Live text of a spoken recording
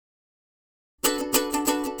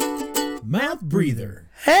mouth breather.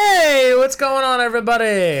 Hey, what's going on,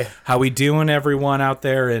 everybody? How we doing, everyone out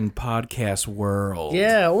there in podcast world?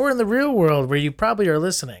 Yeah, we're in the real world where you probably are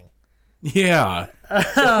listening. Yeah.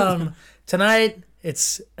 Tonight,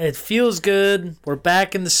 it feels good. We're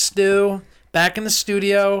back in the stew, back in the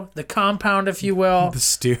studio, the compound, if you will. The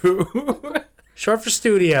stew. Short for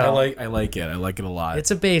studio. I like it. I like it a lot.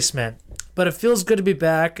 It's a basement. But it feels good to be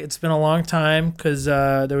back. It's been a long time because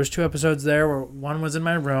there was 2 episodes there where one was in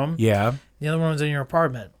my room. Yeah. The other one was in your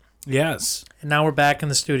apartment. Yes. And now we're back in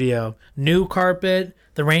the studio. New carpet.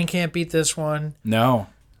 The rain can't beat this one. No.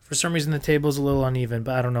 For some reason, the table's a little uneven,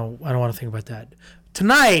 but I don't know. I don't want to think about that.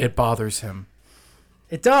 Tonight. It bothers him.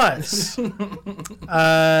 It does.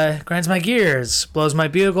 Grinds my gears. Blows my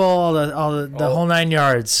bugle. All the whole 9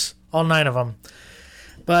 yards. All 9 of them.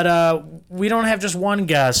 But we don't have just one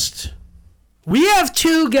guest. We have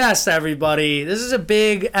 2 guests, everybody. This is a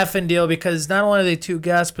big effing deal because not only are they 2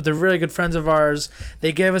 guests, but they're really good friends of ours.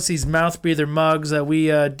 They gave us these mouth breather mugs that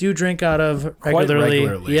we do drink out of regularly.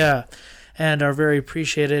 Quite regularly. Yeah, and are very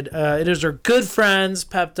appreciated. It is our good friends,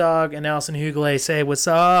 Pep Dog and Alyson. Say what's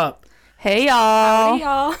up. Hey, y'all. Hey,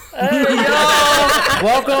 y'all. Hey, y'all.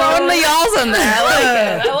 Welcome. Throwing the y'alls in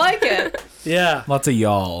there. I like it. Yeah. Lots of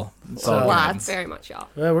y'all. Lots. Very much, y'all.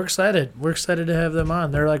 Yeah, we're excited. We're excited to have them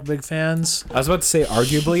on. They're like big fans. I was about to say,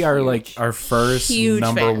 arguably, our first Huge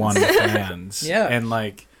number fans. 1 fans. Yeah. And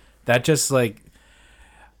like that, just like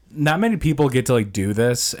not many people get to like do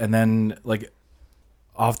this, and then like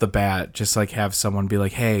off the bat, just like have someone be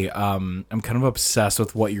like, "Hey, I'm kind of obsessed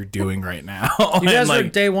with what you're doing right now." You guys like, were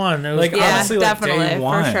day one. It was like, Yeah, honestly, like, day definitely,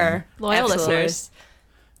 one. for sure. Loyal Absolutely. listeners.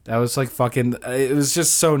 That was like fucking. It was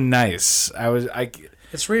just so nice.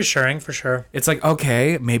 It's reassuring for sure. It's like,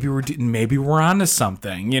 okay, maybe we're onto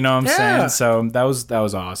something. You know what I'm saying? So that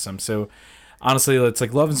was awesome. So honestly, it's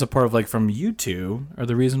like love and support of like from you two are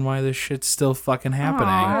the reason why this shit's still fucking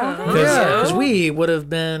happening. Because we would have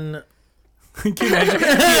been. Can you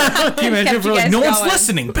imagine if we're like, guys no one's going.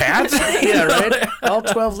 listening, Pat? Yeah, right. All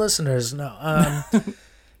 12 listeners. No.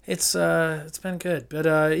 It's been good,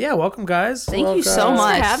 but yeah, welcome guys. Thank Well, you so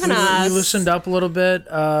much. for having We us. loosened up a little bit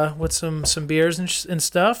with some beers and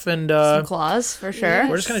stuff, and Some claws, for sure.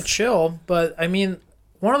 we're just gonna chill. But I mean,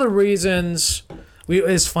 one of the reasons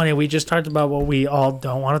it's funny. We just talked about what we all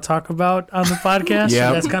don't want to talk about on the podcast.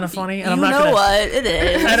 Yeah, that's kind of funny. And You I'm not know gonna, what? It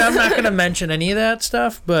is. and I'm not gonna mention any of that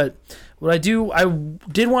stuff. But what I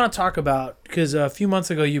did want to talk about, because a few months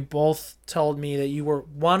ago you both told me that you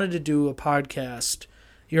wanted to do a podcast.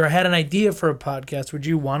 You had an idea for a podcast. Would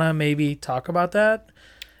you want to maybe talk about that?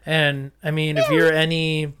 And I mean, if you're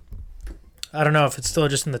any, I don't know if it's still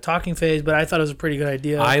just in the talking phase, but I thought it was a pretty good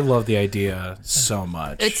idea. I love the idea so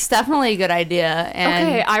much. It's definitely a good idea. And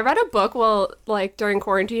Okay, I read a book during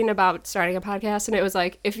quarantine about starting a podcast, and it was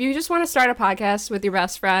like, if you just want to start a podcast with your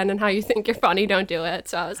best friend and how you think you're funny, don't do it.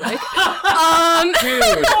 So I was like,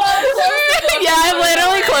 yeah, I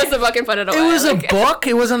literally closed the book and put it away. it was a Like, book.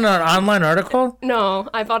 It wasn't an online article. No,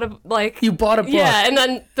 I bought a, You bought a book. yeah, and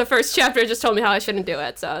then the first chapter just told me how I shouldn't do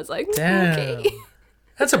it. So I was like, Damn. okay.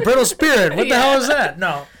 That's a brittle spirit. What the hell is that?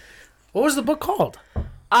 No. What was the book called?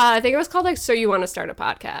 I think it was called So You Want to Start a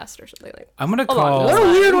Podcast or something like that. I'm gonna Hold on, call. What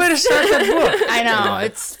a weird way to start that book. I know.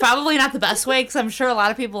 It's probably not the best way because I'm sure a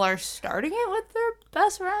lot of people are starting it with their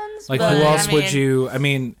best friends. Like, but, who else I would mean, you? I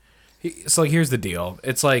mean, so like, here's the deal.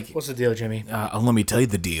 It's like, What's the deal, Jimmy? let me tell you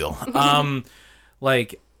the deal.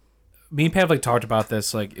 Like, me and Pat have like talked about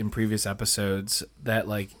this like in previous episodes that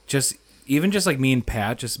like just like me and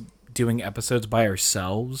Pat just doing episodes by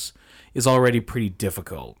ourselves is already pretty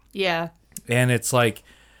difficult. Yeah. And it's like,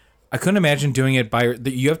 I couldn't imagine doing it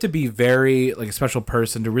you have to be very like a special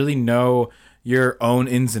person to really know your own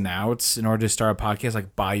ins and outs in order to start a podcast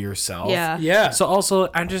like by yourself. Yeah. Yeah. So also,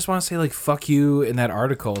 I just want to say like, fuck you in that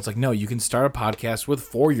article. It's like, no, you can start a podcast with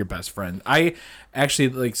 4 your best friends. I actually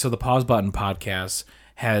like, so the Pause Button podcast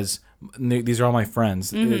has, these are all my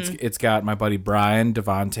friends. It's got my buddy Brian,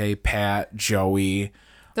 Devontae, Pat, Joey,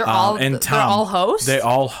 They're all and Tom. They're all hosts? They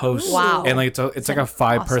all host. Wow. And like it's like a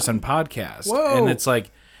 5-person podcast. Whoa. And it's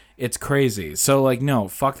like, it's crazy. So like, no,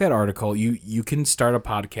 fuck that article. You can start a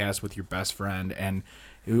podcast with your best friend, and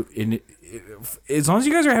as long as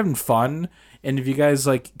you guys are having fun, and if you guys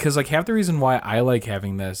like, because like half the reason why I like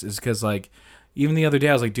having this is because like, even the other day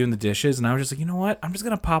I was like doing the dishes, and I was just like, you know what? I'm just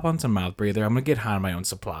gonna pop on some mouth breather. I'm gonna get high on my own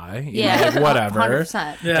supply. You know, like, whatever.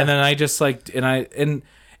 100%. Yeah. And then I just like, and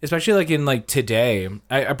especially like in like today,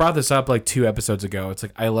 I brought this up like 2 episodes ago. It's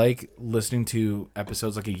like I like listening to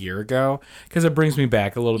episodes like a year ago because it brings me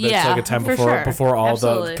back a little bit to Yeah, like a time for before sure. before all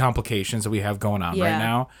Absolutely. the complications that we have going on right Yeah.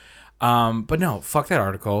 now. But no, fuck that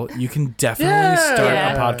article. You can definitely start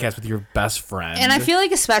a podcast with your best friend. And I feel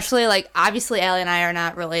like especially, like, obviously Aly and I are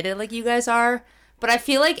not related like you guys are, but I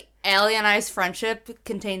feel like Aly and I's friendship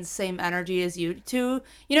contains the same energy as you two.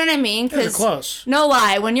 You know what I mean? They're close. No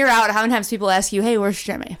lie, when you're out, how many times people ask you, hey, where's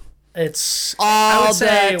Jimmy? It's All I would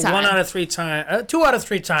say the time. 1 out of 3 times, 2 out of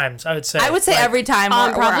 3 times. I would say. I would say Like, every time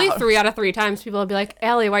we're Probably out. 3 out of 3 times people will be like,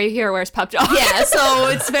 Aly, why are you here? Where's Pep Dog? Yeah, so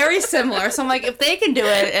it's very similar. So I'm like, if they can do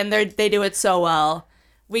it and they do it so well,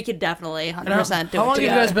 we could definitely 100% do it How long have you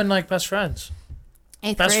together. guys been like best friends?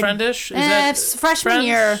 8th Best grade. friendish? Is that freshman friends?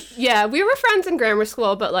 year Yeah, we were friends in grammar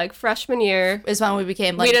school, but like freshman year, is when we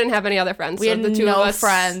became like we didn't have any other friends. we so had the two no of us.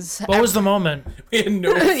 friends. What was the moment? We had no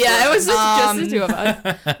Yeah, it was just the two of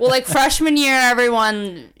us. Well, like freshman year,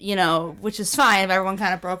 everyone, you know, which is fine. Everyone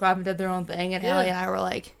kind of broke off and did their own thing, and Aly and I were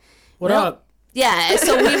like, What Nope. up? yeah.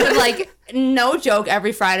 So we would like, no joke,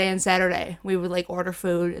 every Friday and Saturday, we would like order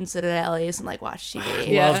food and sit at Aly's and like watch TV.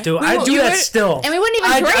 Yeah. Love to. We I would- do you that would- still. And we wouldn't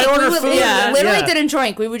even I drink. order We would, food. we Yeah, literally yeah. didn't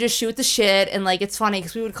drink. We would just shoot the shit, and like it's funny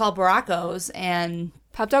because we would call Baracos and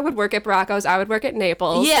Pep Dog would work at Baracos, I would work at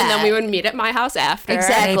Naples, Yeah. and then we would meet at my house after.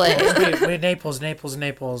 Exactly. Wait, Naples.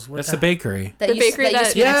 What That's the bakery. that The used- bakery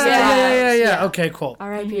used to be that- next to Yeah. Baracos. Okay, cool.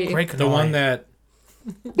 R.I.P. Great The cannoli. one that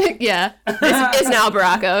Yeah, it's now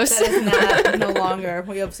Baracos. That is not no longer.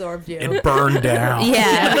 We absorbed you. it burned down.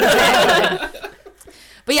 Yeah, exactly.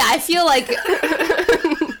 But yeah, I feel like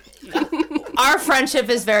our friendship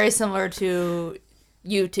is very similar to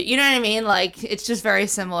you two. You know what I mean? Like, it's just very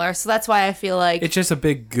similar. So that's why I feel like It's just a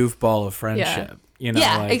big goofball of friendship. You know,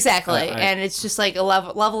 yeah, like, exactly. I- And it's just like a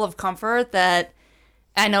level of comfort that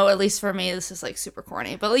I know, at least for me, this is like super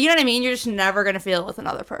corny. But you know what I mean? You're just never going to feel it with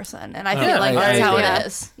another person. And I feel like I that's how agree. it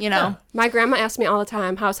is, you know? My grandma asks me all the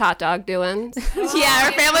time, "How's Hot Dog doing?" Yeah,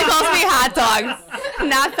 our family calls me Hot Dog.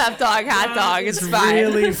 Not Pep Dog, Hot Dog. It's fine.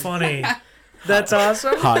 Really funny. That's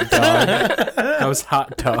awesome. hot dog. That was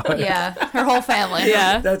hot dog. Yeah, her whole family.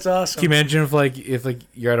 Yeah, That's awesome. Can you imagine if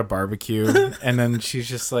you're at a barbecue and then she's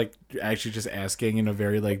just like actually just asking in a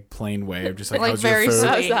very like plain way of just like, Like, how's very your food? sweet.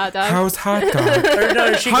 how's the hot dog? How's hot dog? Or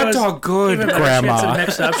no, she Hot goes, dog good, even better, Grandma. She gets it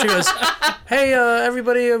mixed up. She goes, "Hey,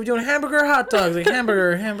 everybody, are we doing hamburger or hot dogs? Like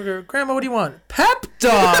hamburger. Grandma, what do you want? Pep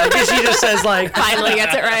Dog." And she just says like, Finally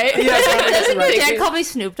gets it right. Doesn't your Thank dad you. call me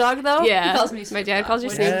Snoop Dogg though? Yeah, He calls me Snoop my dad Dogg, calls you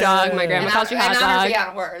which- Snoop Dogg. My grandma And calls you Hot and I'm Dog.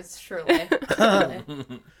 on words, truly.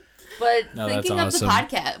 But No, that's thinking of awesome. the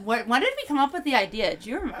podcast, when did we come up with the idea? Do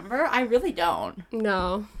you remember? I really don't.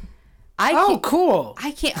 No. I "Oh, can't, cool."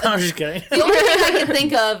 I can't. I'm just kidding. The only thing I can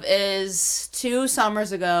think of is 2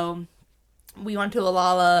 summers ago, we went to a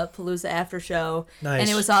Lollapalooza after show, Nice. and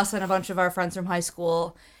it was us and a bunch of our friends from high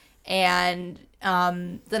school. And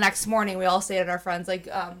the next morning, we all stayed at our friend's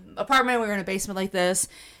apartment. We were in a basement like this,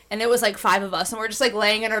 and it was like 5 of us, and we're just like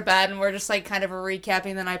laying in our bed, and we're just like kind of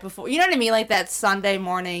recapping the night before. You know what I mean? Like that Sunday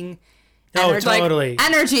morning. Oh, energy, like, totally.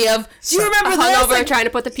 energy of. Do you remember this? Hungover Like, trying to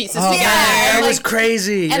put the pieces Oh, together. man, that was like-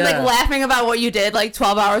 crazy. and yeah. like laughing about what you did like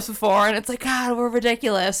 12 hours before, and it's like, God, we're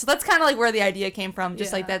ridiculous. So that's kind of like where the idea came from,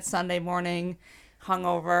 just like that Sunday morning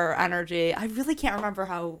hungover energy. I really can't remember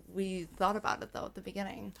how we thought about it though at the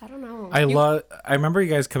beginning. I don't know. I remember you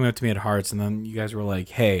guys coming up to me at Hearts and then you guys were like,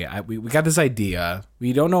 hey, we got this idea.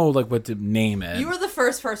 We don't know like what to name it. You were the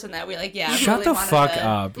first person that we Shut really the wanted fuck to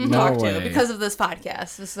up. talk No to way. because of this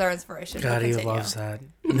podcast. This is our inspiration. God, We'll he continue. loves that.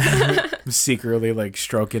 I'm secretly like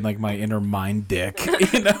stroking like my inner mind dick.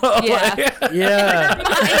 You know? Yeah. Yeah.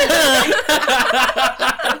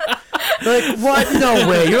 Like, what? No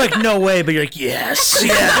way. You're like, no way, but you're like, yes.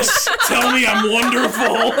 Tell me I'm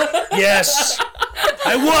wonderful. Yes.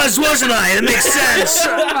 I wasn't I? It makes sense.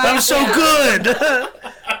 I'm so good.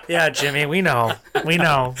 Yeah, Jimmy, we know. Oh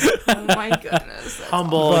my goodness. That's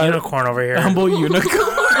Humble But- unicorn over here. Humble unicorn.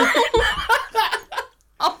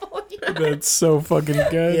 awful. That's so fucking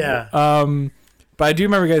good. Yeah. But I do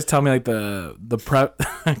remember you guys telling me like the prep.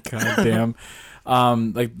 God damn.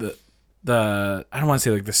 Like the I don't want to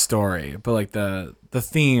say like the story, but like the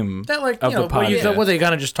theme That like, of you know, the podcast. what they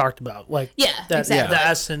kind of just talked about. Like, Yeah, that, exactly. the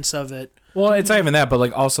essence of it. Well, it's not even that, but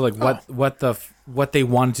like also like what they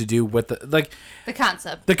wanted to do with the like The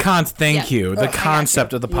concept. the thank Yeah. you, I the got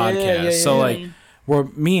concept of the podcast. So like where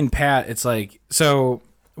me and Pat, it's like, so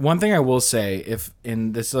one thing I will say,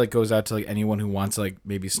 and this like goes out to like anyone who wants to like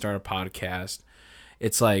maybe start a podcast,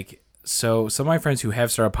 it's like, so some of my friends who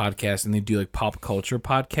have started podcasts and they do like pop culture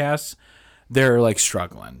podcasts, they're like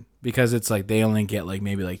struggling because it's like they only get like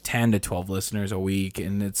maybe like 10 to 12 listeners a week,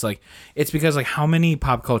 and it's like it's because like how many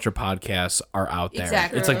pop culture podcasts are out there.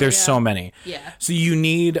 Exactly. It's like there's so many. Yeah. So you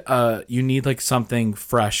need like something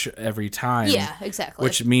fresh every time. Yeah, exactly.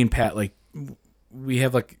 Which me and Pat, like, we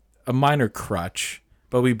have like a minor crutch,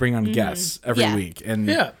 but we bring on guests every week, and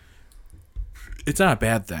Yeah. it's not a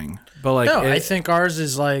bad thing. But like, No, I think ours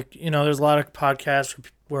is like, there's a lot of podcasts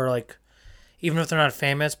where like, even if they're not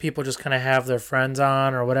famous, people just kind of have their friends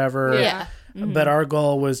on or whatever. Yeah. But our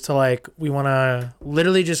goal was to like, we want to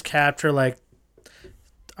literally just capture like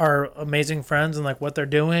our amazing friends and like what they're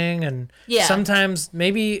doing. And sometimes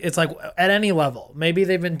maybe it's like at any level, maybe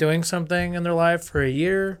they've been doing something in their life for a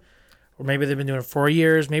year, or maybe they've been doing it for 4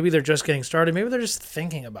 years. Maybe they're just getting started. Maybe they're just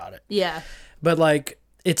thinking about it. Yeah. But like,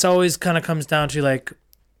 it's always kind of comes down to like,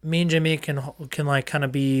 me and Jimmy can like kind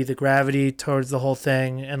of be the gravity towards the whole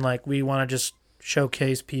thing, and like we want to just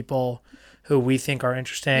showcase people who we think are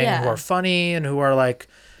interesting, who are funny, and who are like,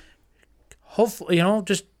 hopefully,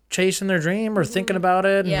 just chasing their dream or thinking about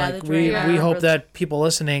it. Yeah, and like the dream. we hope that people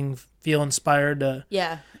listening feel inspired to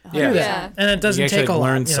Yeah. do that. Yeah. And it doesn't you actually take a lot,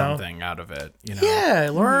 learn something out of it. Yeah,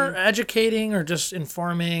 learn educating or just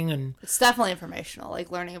informing, and It's definitely informational, like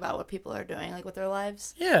learning about what people are doing, like with their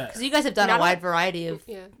lives. yeah. Because you guys have done a Not wide a- variety of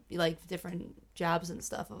Yeah. like different jobs and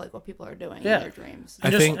stuff of like what people are doing Yeah. in their dreams. I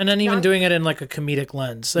And, just, think- and then even Not- doing it in like a comedic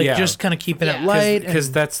lens, like Yeah. just kind of keeping it Yeah. light. because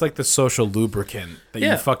and- that's like the social lubricant that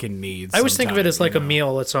Yeah. you fucking need. I always think of it as like sometime, a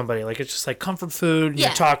meal with somebody. Like it's just like comfort food. Yeah,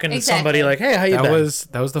 You're talking to somebody exactly. like, "Hey, how you That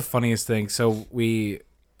been?" was the funniest thing. So we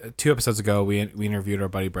 2 episodes ago we interviewed our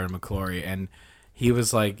buddy Brandon McClory, and he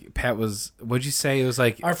was like, Pat was, what'd you say? It was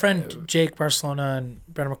like Our friend Jake Barcelona and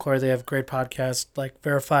Brendan McClory, they have great podcasts, like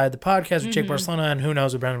Verified the podcast with Jake Barcelona and Who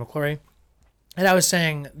Knows with Brendan McClory. And I was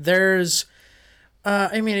saying there's, and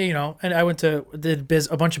I did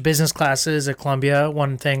a bunch of business classes at Columbia.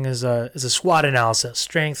 One thing is a SWOT analysis: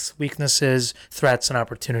 strengths, weaknesses, threats, and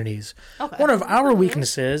opportunities. Okay. One of our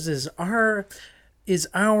weaknesses is our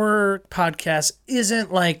podcast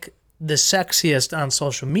isn't like the sexiest on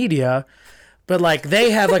social media, but like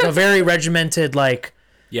they have like a very regimented like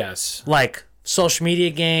social media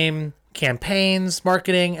game, campaigns,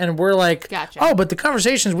 marketing, and we're like, Gotcha. oh, but the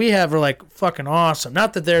conversations we have are like fucking awesome.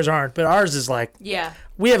 Not that theirs aren't, but ours is like, Yeah.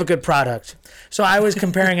 we have a good product. So I was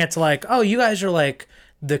comparing it to like, oh, you guys are like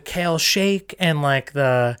the kale shake and like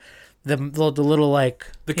the little like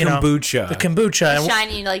the you know, kombucha. the kombucha, and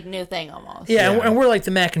Shiny like new thing almost. yeah, Yeah. and we're like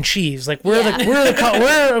the mac and cheese. Like we're Yeah.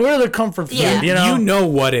 we're the comfort food. Yeah. You know.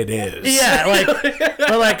 what it is. Yeah, like,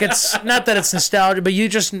 but like it's not that it's nostalgia, but you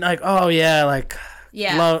just like, oh yeah, like,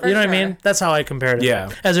 Yeah. love, for you know what I sure. mean? That's how I compared it. Yeah.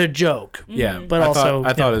 as a joke. Yeah, But I also,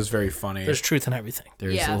 thought yeah. it was very funny. There's truth in everything.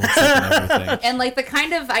 There's Yeah. a little truth in everything. And like the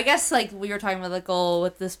kind of, I guess like we were talking about the goal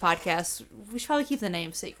with this podcast, we should probably keep the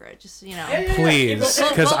name secret. Just Please, We'll-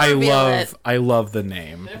 because we'll I reveal love it. I love the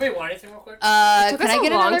name. Anybody want anything real quick? Can took us I a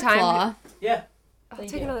get long another time. claw? Yeah. I'll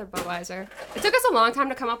take another Budweiser. It took us a long time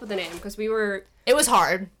to come up with a name because we were It was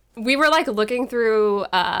hard. like looking through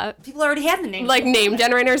People already had the name. like name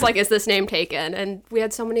generators, like is this name taken? And we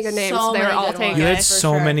had so many good names. So They were many all good taken. ones. You had for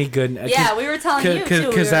so sure. many good. Yeah, we were telling you too.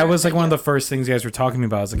 because that was like one of the first things you guys were talking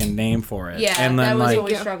about. Was like a name for it. Yeah, and that then was like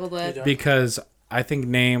what we struggled with. because I think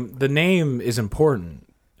the name is important.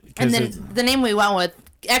 And 'Cause then the name we went with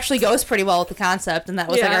actually goes pretty well with the concept, and that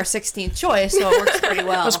was like Yeah. our 16th choice, so it works pretty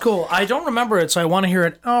well. That's cool. I don't remember it, so I want to hear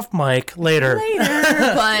it off mic later.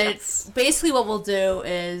 But basically what we'll do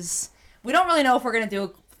is we don't really know if we're going to do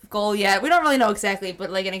a goal yet. We don't really know exactly,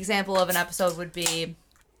 but like an example of an episode would be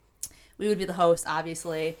we would be the host,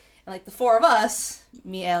 obviously. And like the four of us,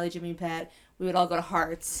 me, Aly, Jimmy, and Pat, we would all go to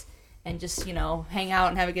Hearts and just, hang out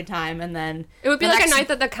and have a good time. And then It would be the like next- a night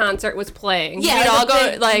that the concert was playing. Yeah, We'd all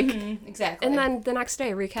go big- like, exactly. and then the next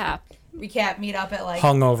day recap. recap, meet up at like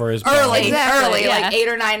hungover is early, Exactly, yeah. like 8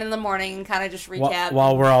 or 9 in the morning, and kind of just recap.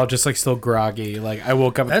 while we're all just like still groggy. Like I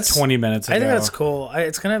woke up That's 20 minutes ago. I think that's cool.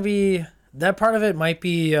 It's gonna be that part of it. Might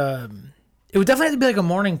be. It would definitely have to be like a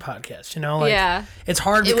morning podcast. Like, Yeah. It's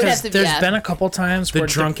hard It would because have to be, there's yeah. been a couple times the where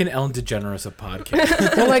Drunken Ellen DeGeneres of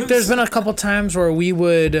podcast. well, like there's been a couple times where we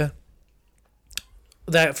would.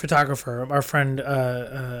 That photographer, our friend,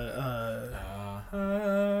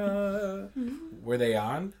 Were they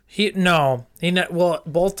on?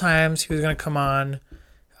 both times he was gonna come on.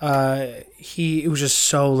 It was just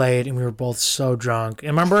so late and we were both so drunk. And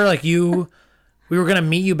remember, like we were gonna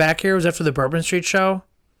meet you back here. It was after the Bourbon Street show.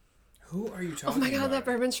 Who are you Oh talking my god, about? that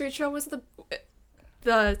Bourbon Street show was the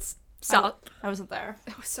south. I wasn't there.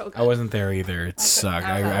 It was so good. I wasn't there either. It sucked.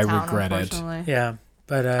 I was out I of town, regret it. unfortunately. Yeah,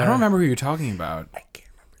 but I don't remember who you're talking about. I can't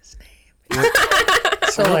remember his name.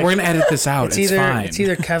 So like, We're gonna edit this out. It's fine. It's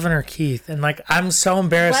either Kevin or Keith, and like I'm so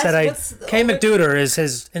embarrassed What's K McDuder is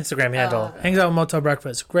his Instagram handle. Hangs out with Motel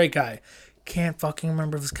Breakfast. Great guy. Can't fucking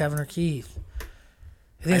remember if it's Kevin or Keith.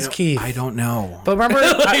 I think it's Keith. I don't know. But remember,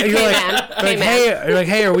 you're like,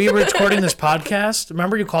 hey, are we recording this podcast?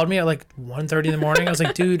 Remember you called me at like 1:30 in the morning? I was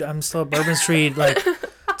like, dude, I'm still at Bourbon Street, like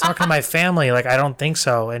talking to my family. Like, I don't think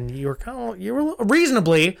so. And you were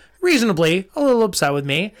reasonably a little upset with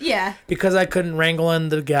me. Yeah. Because I couldn't wrangle in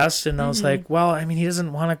the guest, and I was like, well, I mean, he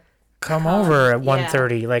doesn't want to come over at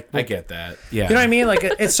 1:30. Like, I get that. Yeah. you know what I mean? Like,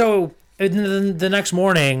 it's so. The next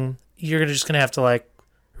morning, you're just gonna have to like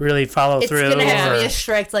really follow through. It's gonna have to be a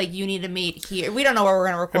strict like you need to meet here. We don't know where we're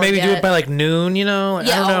gonna record. Or maybe yet. do it by like noon. You know?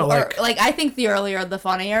 Yeah, I don't know. or like I think the earlier the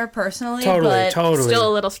funnier, personally. Totally. Still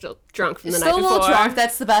a little drunk from the night Still before. a little drunk.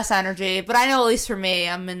 That's the best energy. But I know at least for me,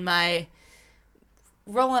 I'm in my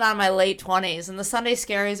rolling on my late 20s, and the Sunday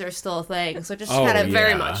scaries are still a thing. So just kind of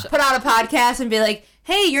very much so. put out a podcast and be like,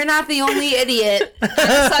 hey, you're not the only idiot on a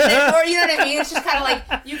Sunday, or you know what I mean? It's just kind of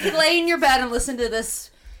like you can lay in your bed and listen to this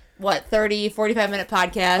 30, 45-minute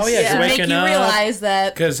podcast. Oh, yeah, to make waking you up. realize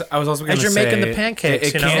that Because I was also going to say as you're making the pancakes,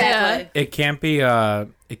 it you know? can't, Exactly.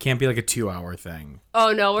 it can't be like a 2-hour thing.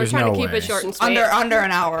 Oh no, we're There's trying no to keep way. it short and sweet. under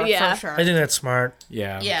an hour Yeah. for sure. I think that's smart.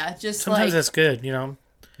 Yeah. Yeah, just Sometimes like that's good. You know?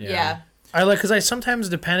 yeah. I like because I sometimes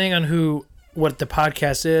depending on what the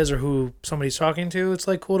podcast is or who somebody's talking to, it's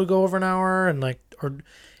like cool to go over an hour and like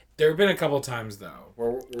There have been a couple times though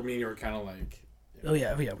where me and you were kind of like we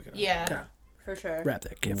gotta Yeah. For sure. wrap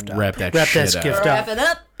that gift up. Wrap that Wrap shit that up. gift Wrap up.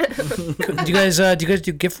 it up. Do you guys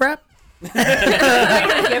do gift wrap?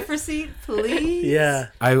 Gift receipt, please. Yeah.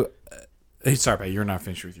 Sorry, Pat, you're not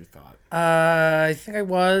finished with your thought. I think I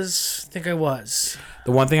was.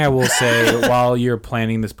 The one thing I will say while you're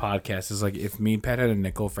planning this podcast is like if me and Pat had a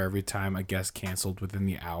nickel for every time a guest canceled within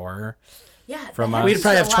the hour, Yeah. From that us. happens We'd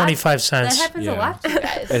probably a have lot. 25 cents. That happens Yeah. a lot to you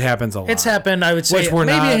guys. it happens a lot. It's happened. I would say Which we're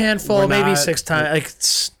maybe not- a handful, we're maybe not- 6 times. Like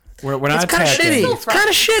it's We're not kinda attacking. shitty. It's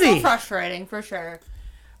kinda shitty. Still frustrating, for sure.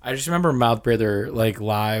 I just remember Mouth Breather like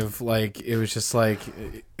live, like it was just like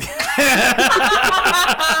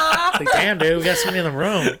like damn, dude, we got somebody in the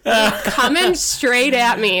room. Coming straight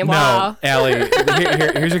at me. Wow. No, Aly.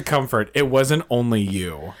 Here's your comfort. It wasn't only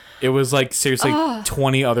you. It was like seriously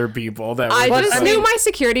 20 other people that. I were just knew my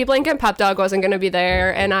security blanket Pep Dog wasn't going to be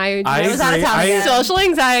there, and I I was out of agree. town I- again. social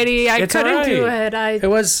anxiety. I It's couldn't do alright. it.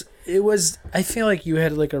 It was. I feel like you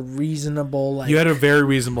had like a reasonable like. You had a very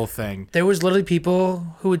reasonable thing. There was literally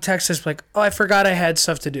people who would text us like, "Oh, I forgot I had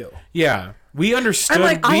stuff to do." Yeah, we understood. I'm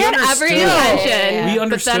like, I we had understood. every intention. We But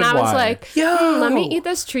understood then I was why. like, Yo, let me eat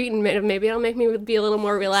this treat, and maybe it'll make me be a little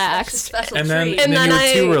more relaxed. Special And then, treat. and then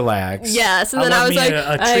then you were too I- relaxed. Yes, and I then I love was me like,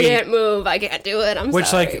 a I treat. can't move. I can't do it. I'm Which,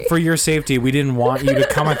 sorry. like, for your safety, we didn't want you to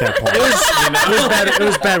come at that point. It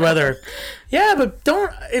was bad weather. Yeah, but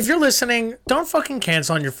if you're listening, don't fucking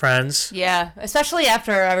cancel on your friends. Yeah, especially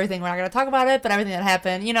after everything. We're not going to talk about it, but everything that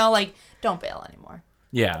happened, like, don't bail anymore.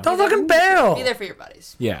 Yeah. Don't fucking bail. Be there for your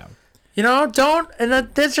buddies. Yeah. Don't, and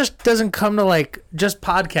that just doesn't come to like just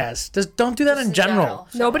podcasts. Just don't do that in general.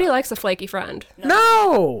 Nobody likes a flaky friend.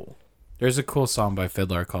 No. There's a cool song by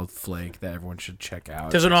Fiddler called Flake that everyone should check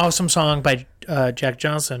out. There's an awesome song by Jack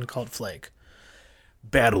Johnson called Flake.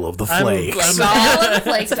 Battle of the I'm- Flakes. Solid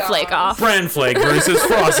flake It's a flake off. Bran Flake versus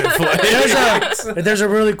Frosted Flake. There's a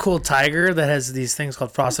really cool tiger that has these things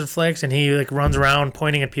called Frosted Flakes, and he like runs around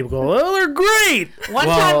pointing at people, go, "Oh, they're great."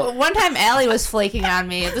 One time, Aly was flaking on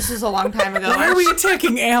me. This was a long time ago. Why are we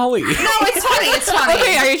attacking Aly? No, it's funny. It's funny.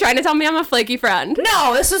 Okay, are you trying to tell me I'm a flaky friend?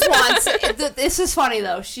 No, this was once. This is funny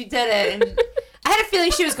though. She did it, and I had a feeling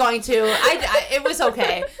she was going to. It was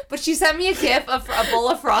okay, but she sent me a gif of a bowl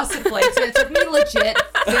of Frosted Flakes, and it took me legit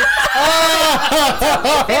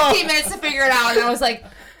 15 minutes to figure it out, and I was like,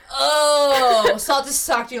 oh, so I'll just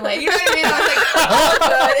talk to you later. You know what I mean? I was like, oh,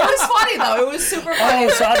 good. It was funny though. It was super funny. Oh,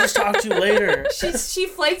 so I'll just talk to you later. She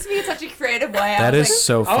flakes me in such a creative way. That is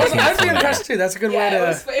so fucking I'd be funny. impressed too. That's a good way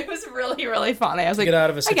Yeah, to it was really, really funny. I was like, get out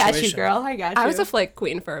of a I got you, situation. girl. I got you. I was a flake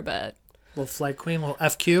queen for a bit. little flight queen, little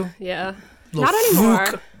FQ. Yeah. Little Not anymore.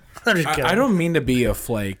 fluke. I'm just kidding. I don't mean to be a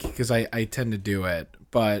flake because I tend to do it,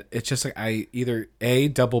 but it's just like I either A,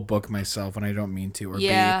 double book myself when I don't mean to, or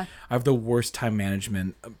Yeah. B, I have the worst time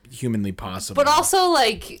management humanly possible. But also,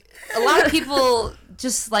 like, a lot of people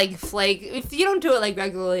just, like, flake. If you don't do it, like,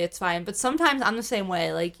 regularly, it's fine. But sometimes I'm the same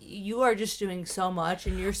way. Like, you are just doing so much,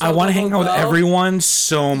 and you're so I want to go, hang go, out with go. everyone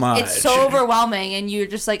so much. It's so overwhelming, and you're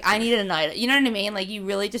just like, I need a night. You know what I mean? Like, you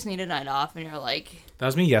really just need a night off, and you're like, That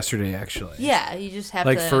was me yesterday, actually. yeah, you just have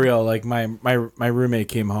Like, to. for real. Like, my roommate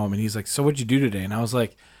came home, and he's like, so what'd you do today? And I was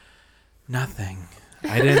like, nothing.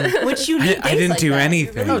 I didn't... Which you need I didn't like do that. You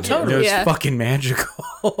anything. really Oh, totally. It was Yeah. fucking magical.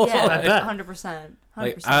 Yeah, I bet. 100%.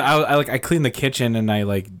 100%. Like I cleaned the kitchen and I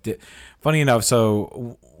like did, funny enough.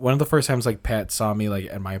 So one of the first times like Pat saw me like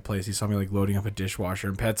at my place, he saw me like loading up a dishwasher,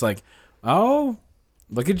 and Pat's like, "Oh,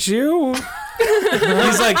 look at you."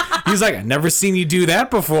 he's like, "I've never seen you do that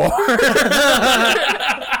before."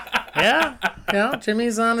 Yeah.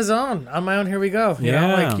 Jimmy's on his own. On my own, here we go. You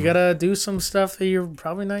know, like you gotta do some stuff that you're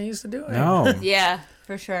probably not used to doing. No. Yeah,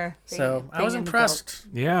 for sure. So I was impressed.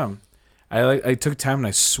 Yeah. I took time and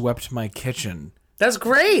I swept my kitchen. That's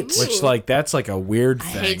great. Which like that's like a weird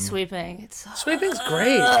thing. I hate sweeping. Sweeping's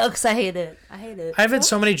great. Sucks. I hate it. I've had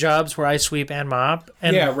so many jobs where I sweep and mop.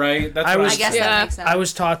 And Yeah, right. That's I what was- I guess Yeah. that makes sense. I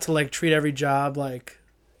was taught to like treat every job like,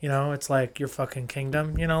 you know, it's like your fucking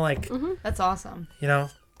kingdom. You know, like That's awesome. you know,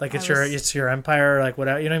 like it's I was- it's your empire, like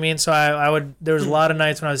whatever. You know what I mean? So I would. There was a lot of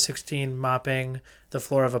nights when I was 16 mopping the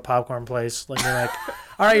floor of a popcorn place. Like you're like,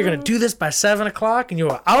 all right, you're gonna do this by 7 o'clock, and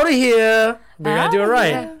you're out of here. We're gonna do it right.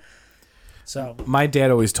 Yeah. So my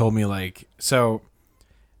dad always told me like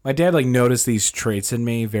my dad like noticed these traits in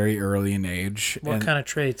me very early in age. what and kind of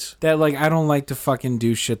traits? that like I don't like to fucking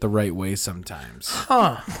do shit the right way sometimes.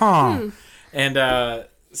 Huh? And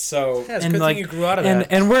so Yeah, it's a and good like thing you grew out of and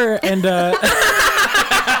that. and we're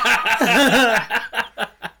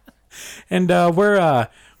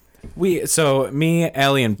so me,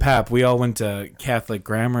 Aly, and Pep, we all went to Catholic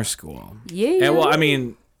grammar school. Yeah. And, well, I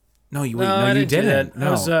mean, no, you I you didn't do didn't. that. No.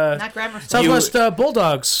 I was Not grammar school. Southwest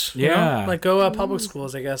Bulldogs. you know? Yeah. Like go public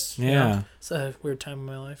schools, I guess. you Yeah. know? It's a weird time in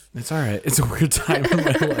my life. It's all right. It's a weird time in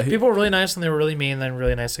my life. People were really nice and they were really mean, then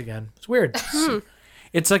really nice again. It's weird.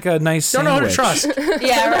 It's like a nice Don't know who to sandwich. trust.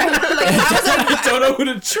 Yeah, right. Like, I Don't know who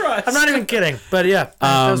to trust. I'm not even kidding. But yeah,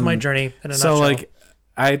 that was my journey in a So nutshell. like,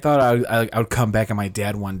 I thought I would come back at my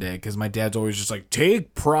dad one day because my dad's always just like,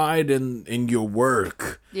 take pride in your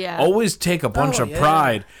work. Yeah. Always take a bunch of yeah.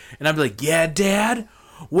 pride. And I'd be like, yeah, Dad.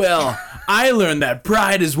 Well, I learned that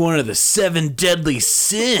pride is one of the 7 deadly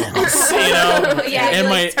sins. You know. yeah, and you,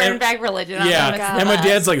 my like, turn and- back religion on Yeah, them. and my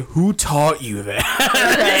dad's like, who taught you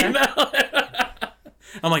that? You know?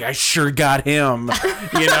 I'm like, I sure got him.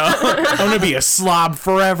 You know, I'm gonna be a slob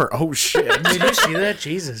forever. Oh shit! Did you see that?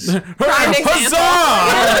 Jesus. Huzzah!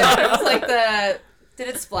 It was like did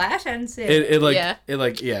it splash? I didn't see it. It like Yeah.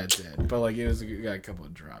 it did, but like it got a couple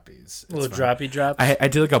of droppies. It's Little fine. droppy drop. I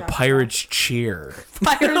did like a pirate's cheer.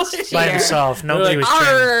 Pirate's By cheer. himself. Nobody Like, was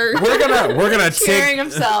cheering. Arr. We're gonna Cheering take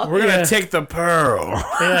himself. we're gonna Yeah. take the pearl.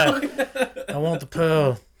 Yeah. I want the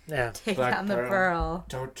pearl. Yeah. Take Black down the pearl. pearl.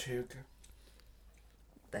 Don't take.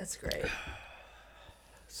 That's great.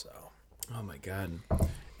 So. Oh my god.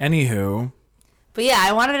 Anywho, But yeah,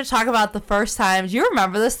 I wanted to talk about the first time. Do you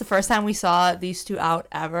remember this? The first time we saw these two out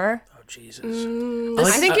ever? Oh, Jesus.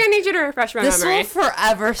 I think I need you to refresh my This memory. will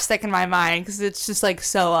forever stick in my mind because it's just like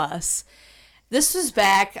so us. This was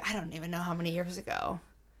back, I don't even know how many years ago.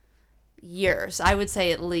 Years. I would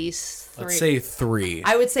say at least 3. let's say 3.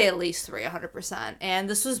 I would say at least 3, 100%. And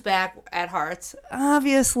this was back at Hearts,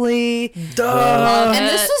 obviously. Duh. And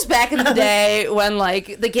this was back in the day when,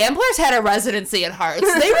 like, the Gamblers had a residency at Hearts.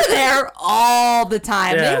 They were there all the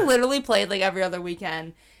time. Yeah. They literally played, like, every other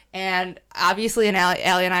weekend. And obviously,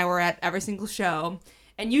 Aly and I were at every single show.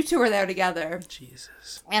 And you two were there together.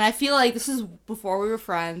 Jesus. And I feel like this is before we were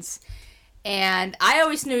friends. And I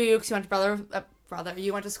always knew you because you went to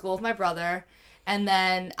you went to school with my brother. And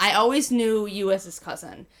then I always knew you as his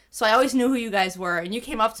cousin. So I always knew who you guys were. And you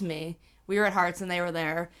came up to me. We were at Hearts and they were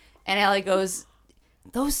there. And Aly goes,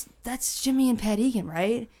 that's Jimmy and Pat Egan,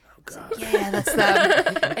 right? Oh, God. Yeah, that's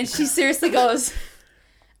them. And she seriously goes,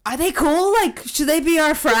 are they cool? Like, should they be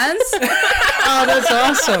our friends? And Oh, that's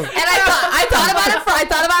awesome. I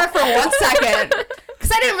thought about it for 1 second.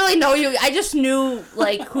 Because I didn't really know you. I just knew,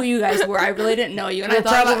 like, who you guys were. I really didn't know you. And I We're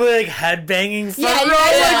thought probably like headbanging. Yeah, you front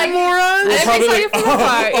guys row, are like morons. I Probably saw you from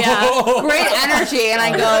afar, yeah. Great energy. And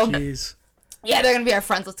I go, Jeez. yeah, they're going to be our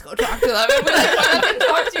friends. Let's go talk to them. And we like, went up and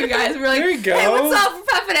talked to you guys. We were like, There you go. hey, what's up? We're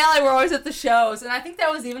Pep and Aly. We're always at the shows. And I think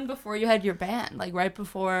that was even before you had your band. Like, right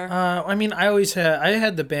before. I mean, I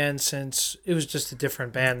had the band since it was just a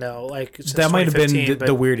different band though. Like since that might have been 2015, the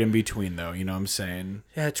but- weird in between, though. You know what I'm saying?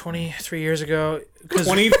 Yeah, 23 years ago.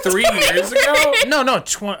 23 years ago? No,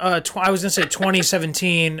 I was gonna say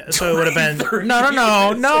 2017, so it would have been. You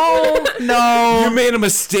No. made a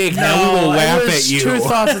mistake. Now we will it laugh was at you. Two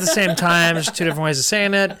thoughts at the same time. There's two different ways of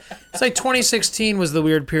saying it. It's like 2016 was the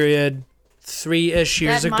weird period, 3-ish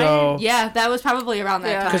years That might- ago. Yeah, that was probably around that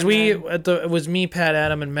Yeah. time. Because it was me, Pat,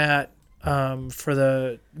 Adam, and Matt. For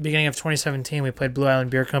the beginning of 2017, we played Blue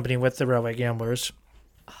Island Beer Company with the Railway Gamblers.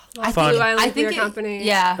 I Fun. Blue Island I think Beer Company.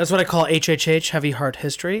 Yeah. That's what I call HHH, Heavy Heart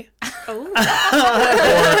History. Oh.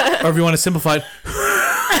 Or if you want to simplify it,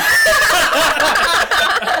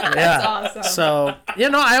 Yeah. Awesome. So,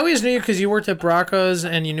 I always knew you because you worked at Baracos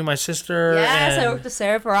and you knew my sister. Yes, and I worked at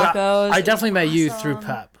Sarah Baracos. I definitely met you through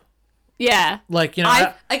Pep. Yeah. Like,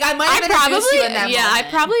 I might have introduced you in that moment. I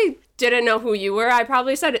probably didn't know who you were. I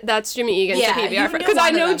probably said that's Jimmy Egan's Yeah, the PBR you friend knew because I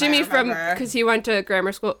one of know them, Jimmy I from remember. because he went to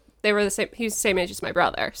grammar school. They were the same. He was the same age as my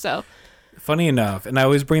brother. So Funny enough, and I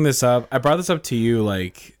always bring this up. I brought this up to you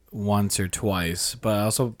like once or twice, but I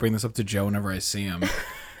also bring this up to Joe whenever I see him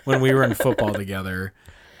when we were in football together.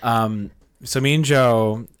 So me and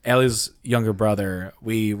Joe, Aly's younger brother,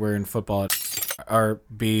 we were in football at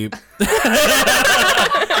RB.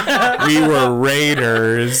 We were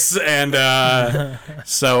Raiders, and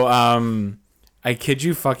so I kid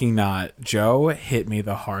you fucking not, Joe hit me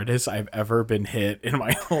the hardest I've ever been hit in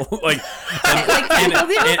my whole and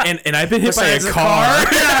I've been hit by a car.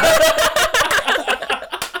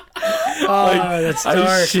 That's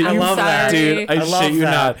dark. I love that. Dude, I love shit you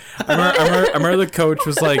that. not. I remember the coach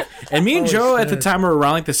was like, and me and Joe at the time were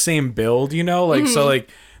around like the same build, so like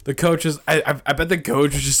the coach is, I bet the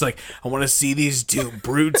coach was just like, I want to see these two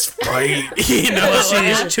brutes fight, See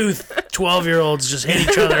these two 12-year-olds just hit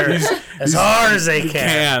each other as hard as they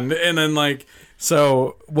can. And then like,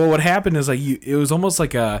 so what would happen is like it was almost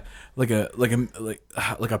like a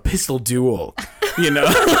pistol duel,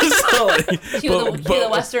 So, like, Cue the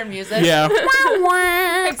Western music. yeah.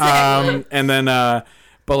 Exactly. And then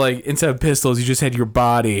but like instead of pistols you just had your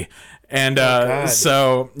body, and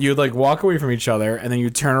so you'd like walk away from each other and then you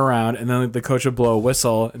turn around and then like, the coach would blow a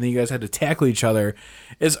whistle and then you guys had to tackle each other.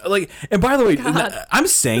 It's like, and by the way, I'm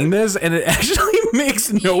saying this and it actually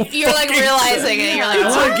makes no You're like realizing it. You're like,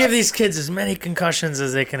 I want to give these kids as many concussions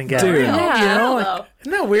as they can get. Dude. Yeah.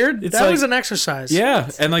 Isn't that weird? It's that like- was an exercise. Yeah,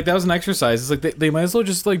 and like that was an exercise. It's like they might as well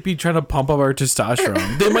just like be trying to pump up our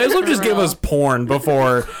testosterone. They might as well just give us porn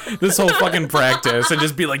before this whole fucking practice and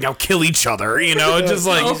just be like, now kill each other, Just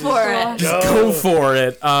like go for it. just go for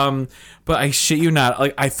it. But I shit you not,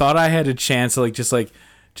 like I thought I had a chance to just like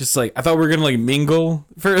I thought we were gonna like mingle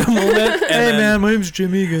for a moment. And Hey man, my name's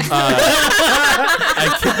Jim Egan.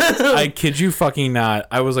 I kid you fucking not.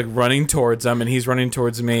 I was like running towards him and he's running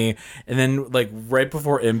towards me, and then like right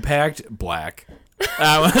before impact, black.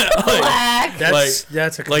 Black. That's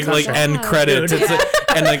a like concussion. end credits. It's like,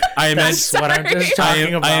 and like I imagine That's what I'm just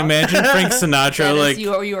talking about. I imagine Frank Sinatra That is, like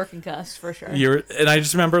you were concussed for sure. and I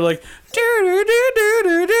just remember like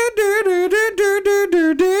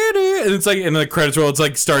and it's like in the credits roll it's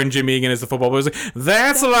like starring Jimmy Egan as the football player. It's like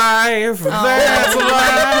that's life, that's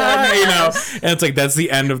life, and it's like that's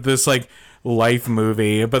the end of this like life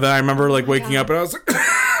movie. But then I remember like waking up and I was like,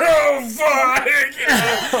 oh fuck,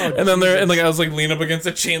 and then I was like leaning up against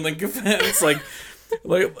a chain link fence like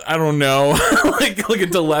I don't know, like a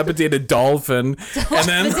dilapidated dolphin. And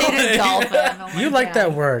then Dilapidated dolphin. Oh my You like God.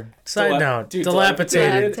 that word. Side note. Dude,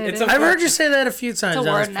 Dilapidated. dilapidated. I've heard you say that a few times It's a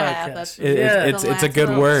on word this and a half. podcast. That's it's a good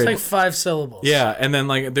It's word. It's like 5 syllables. Yeah, and then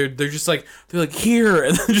like they're just like here,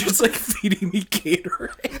 and they're just like feeding me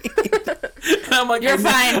Gatorade. And I'm like, You're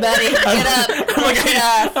fine, buddy. Get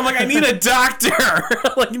up. I'm like, I need a doctor.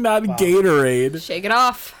 Like not Gatorade. Shake it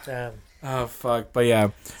off. Damn. Oh fuck, but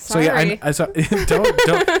yeah. Sorry. So yeah, I saw. Don't.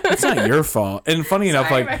 It's not your fault. And funny enough,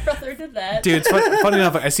 Sorry, like. my brother did that. Dude, it's funny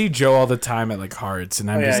enough. Like, I see Joe all the time at like Hearts,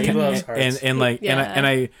 and I'm Oh, yeah, just he loves Hearts. and like Yeah. and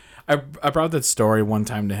I brought that story one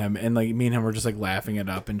time to him, and like me and him were just like laughing it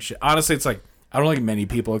up and shit. Honestly, it's like I don't like many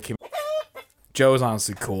people that came. Joe is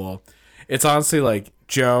honestly cool. It's honestly like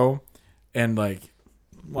Joe and like,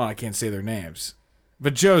 well, I can't say their names,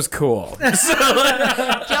 but Joe's cool.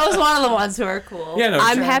 Joe's one of the ones who are cool. Yeah, no,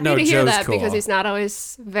 I'm happy to hear Joe's that cool. because he's not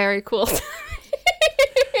always very cool.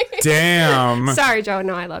 Damn. Sorry, Joe.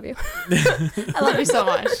 No, I love you. I love you so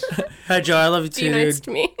much. Hi, Joe. I love you Be too, nice dude.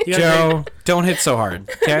 to me. You gotta Joe, don't hit so hard,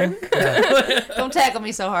 okay? Don't tackle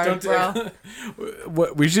me so hard, bro.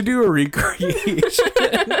 What we should do a recreation.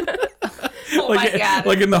 Oh my God.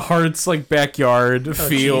 Like in the Hearts like backyard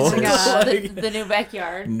field. Oh my God. Like, The new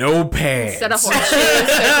backyard. no pads. Instead of horseshoes.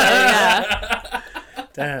 Yeah.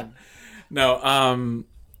 make- Damn. No,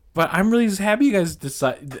 but I'm really just happy you guys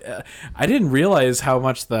decided. I didn't realize how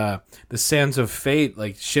much the sands of fate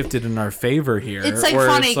like shifted in our favor here. It's like where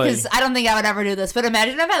funny it's, like- because I don't think I would ever do this. But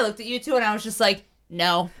imagine if I looked at you two and I was just like,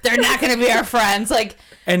 no, they're not going to be our friends. Like,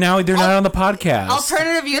 and now they're not on the podcast.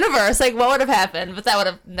 alternative universe. Like, what would have happened? But that would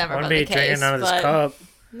have never One been be the case. drinking out of this But cup.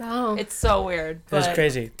 No. it's so weird. That's But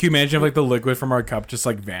crazy. Can you imagine if like the liquid from our cup just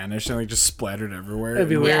like vanished and like just splattered everywhere? That'd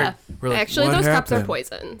be And weird. yeah. we're like, Actually, what those cups are happened?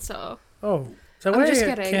 poison, so. Oh. Is that I'm why just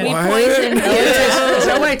I kidding. can't- We What? poisoned you. Is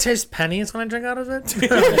that why I taste pennies when I drink out of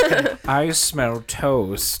it? I smell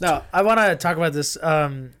toast. No, I want to talk about this.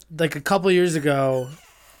 Like a couple years ago,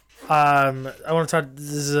 I want to talk.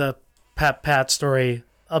 This is a Pat story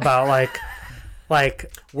about like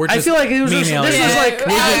We're I just feel like it was this mean-ailing. was like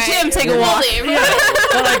Jim, take a walk.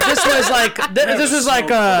 but like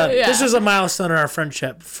this was a milestone in our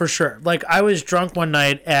friendship for sure. Like I was drunk one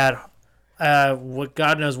night at what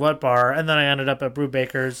God knows what bar, and then I ended up at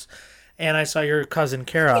Brubaker's, and I saw your cousin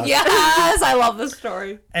Kara. Yes, I love this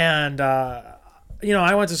story. And I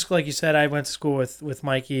went to school, like you said, I went to school with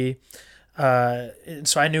Mikey. And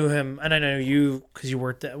so I knew him, and I know you because you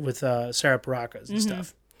worked with Sarah Baracas and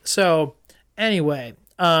stuff. So anyway,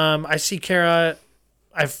 I see Kara.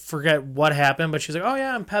 I forget what happened, but she's like, "Oh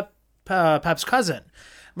yeah, I'm Pep's cousin."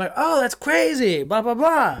 I'm like, "Oh, that's crazy!" Blah blah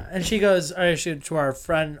blah. And she goes, to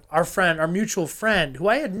our mutual friend, who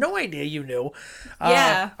I had no idea you knew.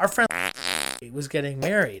 Yeah, our friend was getting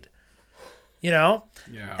married. Yeah.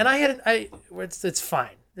 And it's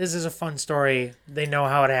fine. This is a fun story. They know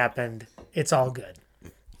how it happened. It's all good.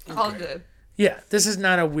 all good. Yeah, this is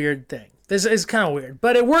not a weird thing. This is kind of weird,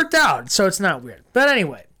 but it worked out, so it's not weird. But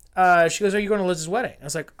anyway, she goes, "Are you going to Liz's wedding?" I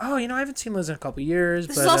was like, "Oh, I haven't seen Liz in a couple years."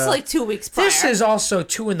 This is also like 2 weeks prior. This is also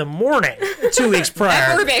 2 a.m, 2 weeks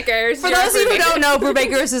prior. Brubaker's. For those of you who don't know,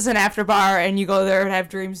 Brubaker's is an after bar, and you go there and have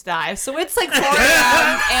dreams die. So it's like 4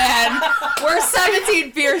 a.m. and we're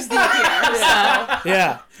 17 beers deep here. So.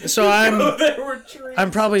 Yeah. So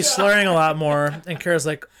I'm probably slurring a lot more, and Kara's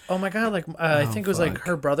like, "Oh my god!" Like I think it was like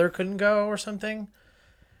her brother couldn't go or something.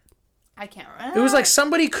 I can't remember. It was like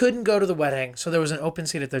somebody couldn't go to the wedding, so there was an open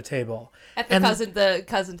seat at their table. At the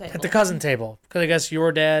cousin table. At the cousin table, because I guess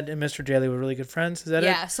your dad and Mr. Jaley were really good friends. Is that it?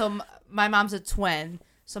 Yeah. So my mom's a twin.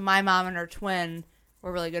 So my mom and her twin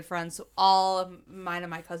were really good friends. So all of mine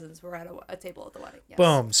and my cousins were at a table at the wedding. Yes.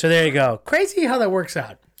 Boom. So there you go. Crazy how that works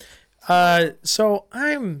out. So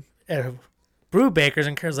I'm at a Brubaker's,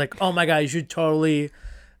 and Kara's like, "Oh my god, you should totally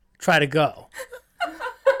try to go."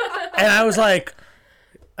 And I was like,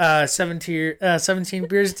 17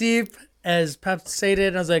 beers deep, as Pep stated.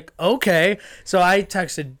 And I was like, okay. So I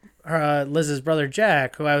texted Liz's brother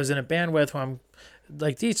Jack, who I was in a band with, who I'm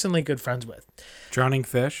like decently good friends with. Drowning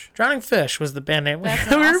Fish. Drowning Fish was the band name.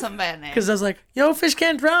 That's an awesome band name. Because I was like, "Yo, fish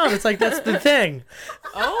can't drown." It's like, that's the thing.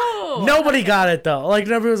 Oh. Nobody got it though. Like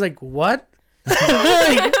nobody was like, "What?"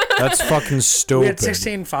 That's fucking stupid. We had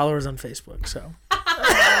 16 followers on Facebook, so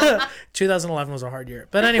 2011 was a hard year.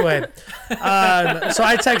 But anyway, so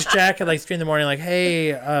I text Jack at like 3 a.m, like,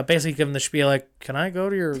 "Hey," basically give him the spiel, like, "Can I go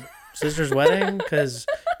to your sister's wedding? Because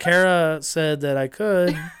Kara said that I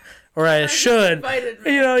could, or I should."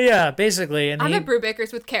 Yeah, basically. And I'm at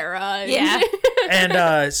Brubaker's with Kara. Yeah.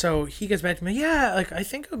 And so he gets back to me, "Yeah, like I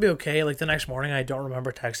think it would be okay." Like the next morning, I don't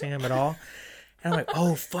remember texting him at all. And I'm like,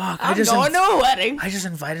 "Oh fuck! I'm going to a wedding. I just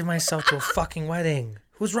invited myself to a fucking wedding.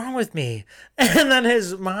 What's wrong with me?" And then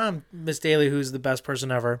his mom, Miss Daly, who's the best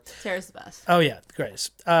person ever. Sarah's the best. Oh yeah, the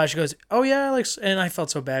greatest. She goes, "Oh yeah, like," and I felt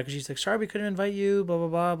so bad because she's like, "Sorry, we couldn't invite you. Blah blah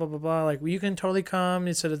blah blah blah blah. Like, well, you can totally come.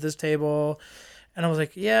 You sit at this table." And I was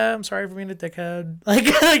like, "Yeah, I'm sorry for being a dickhead." Like,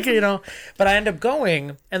 But I end up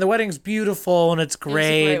going, and the wedding's beautiful and it's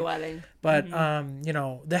great. It's a great wedding. But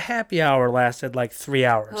the happy hour lasted like 3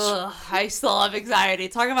 hours. Ugh, I still have anxiety.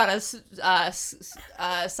 Talk about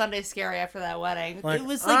a Sunday scary after that wedding. Like, it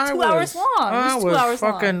was like 2 hours long. I was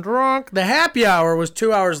fucking drunk. The happy hour was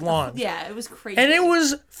 2 hours long. Yeah, it was crazy. And it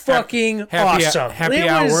was fucking awesome. Happy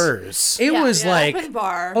hours. It was like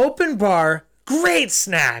open bar. Great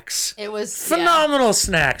snacks. It was phenomenal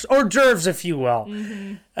snacks. Hors d'oeuvres, if you will.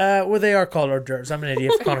 Well, they are called hors d'oeuvres. I'm an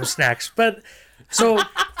idiot for calling them snacks. But so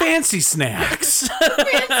fancy snacks.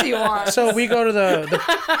 Fancy ones. So we go to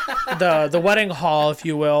the wedding hall, if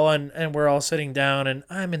you will, and we're all sitting down, and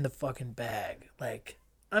I'm in the fucking bag. Like,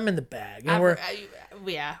 I'm in the bag, and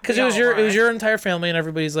because it was your entire family and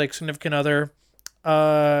everybody's like significant other,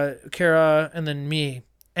 Kara, and then me,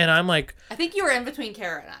 and I'm like, I think you were in between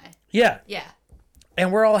Kara and I. Yeah. Yeah.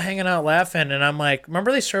 And we're all hanging out laughing, and I'm like,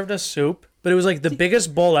 remember they served us soup? But it was like the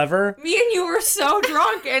biggest bowl ever. Me and you were so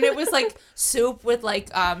drunk, and it was like soup with like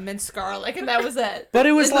minced garlic, and that was it. But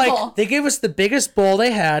it was like, they gave us the biggest bowl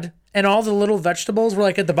they had, and all the little vegetables were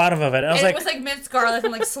like at the bottom of it. And it was like minced garlic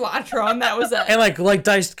and like cilantro, and that was it. And like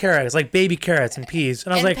diced carrots, like baby carrots and peas.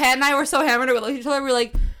 And I was like, Pat and I were so hammered, we looked at each other, we were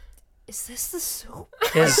like, is this the soup?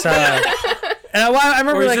 And I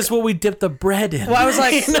remember, or is this what we dipped the bread in? Well, I was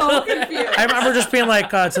like, so confused. I remember just being like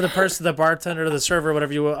to the person, the bartender, the server,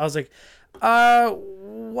 whatever you will. I was like,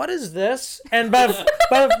 what is this? And but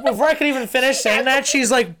before I could even finish saying that, she's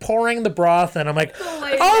like pouring the broth, and I'm like,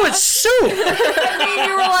 oh, it's soup. And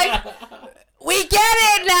you were like, we get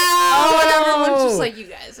it now. And everyone's just like, you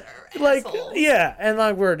guys are. like, Assholes. yeah, and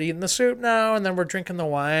like we're eating the soup now, and then we're drinking the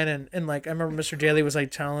wine, and like I remember Mr. Daly was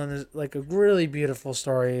like telling this, like a really beautiful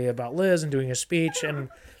story about Liz and doing a speech, and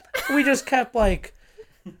we just kept like,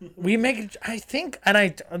 we make, I think,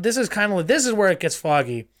 and this is kind of like, this is where it gets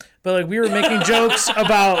foggy, but like we were making jokes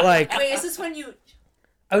about like, Wait, is this when you?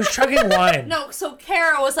 I was chugging wine. No, so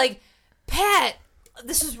Kara was like, Pat.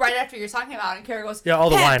 This is right after you're talking about it, and Kara goes, Yeah, all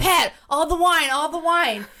the wine. Pat, all the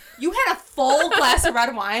wine. You had a full glass of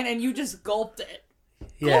red wine, and you just gulped it.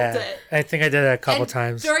 Yeah, it. I think I did it a couple And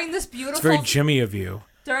times. During this beautiful, It's very Jimmy of you.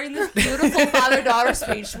 during this beautiful father-daughter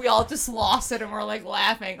speech, we all just lost it, and we're like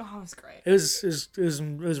laughing. Oh, it was great. It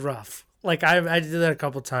was rough. Like I did that a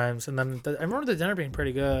couple times, and then I remember the dinner being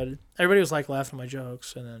pretty good. Everybody was like laughing at my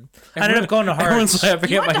jokes, and then I ended up going to Everyone's Hearts. laughing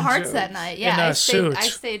You at went to my Hearts joke. that night. In Yeah, a suit. I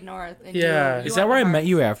stayed north. And Yeah. you Is that went where I to met Hearts.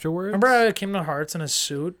 you afterwards? Remember I came to Hearts in a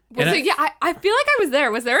suit? Was it, yeah, I feel like I was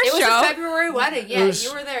there. Was there a It was show? a February wedding. Yeah, was-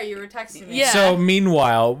 you were there. You were texting me. Yeah. So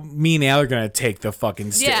meanwhile, me and Al are gonna take the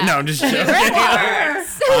fucking stage. Yeah. No, I'm just joking.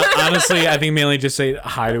 Honestly, I think mainly just say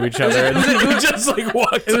hi to each other and then just like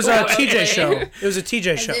walk. It was a TJ show. It was a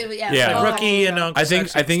TJ show. Yeah. Oh, Rookie and Uncle I think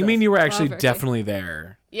Sexy and me and you were actually Love Ricky. definitely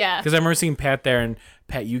there Yeah. because I remember seeing Pat there, and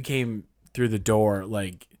Pat, you came through the door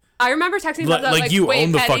like I remember texting Like- about like you wait,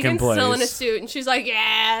 own the Pat fucking Egan's still in a place. suit, and she's like,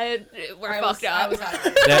 yeah, we're fucked I up. was out of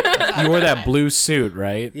it. that. You wore that blue suit,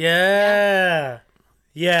 right? Yeah.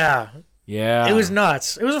 Yeah. Yeah. It was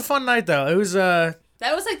nuts. It was a fun night though. It was That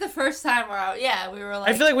was like the first time we were like.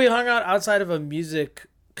 I feel like we hung out outside of a music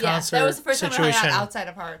concert that was the first situation. time I hung out outside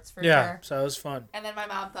of Hearts for Yeah, sure. so it was fun. And then my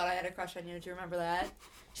mom thought I had a crush on you. Do you remember that?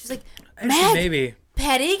 She was like, Actually, Matt, maybe.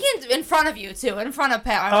 Pat Egan's in front of you too, in front of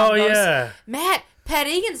Pat. My mom Oh goes, yeah. Matt, Pat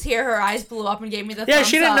Egan's here. Her eyes blew up and gave me the Yeah, thumbs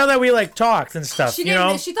she didn't up. know that we like talked and stuff. She you didn't.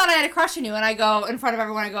 know. She thought I had a crush on you, and I go in front of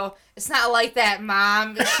everyone. I go, "It's not like that,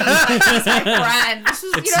 Mom. She's my friend. This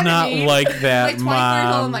was, It's you know not what I mean? like that, I'm like 23 years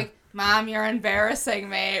old. I'm Mom. like, Mom, you're embarrassing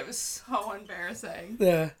me. It was so embarrassing.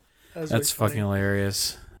 Yeah. That was That's really fucking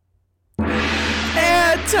hilarious.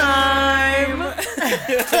 Ad time.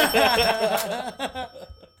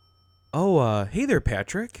 Oh, hey there,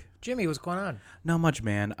 Patrick. Jimmy, what's going on? Not much,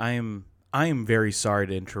 man. I am very sorry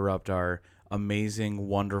to interrupt our amazing,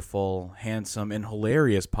 wonderful, handsome, and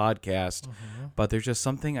hilarious podcast, but there's just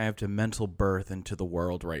something I have to mental birth into the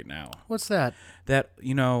world right now. What's that? That,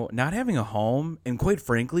 you know, not having a home, and quite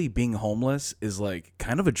frankly, being homeless is like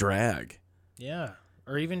kind of a drag. Yeah.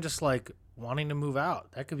 Or even just like wanting to move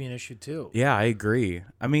out. That could be an issue too. Yeah, I agree.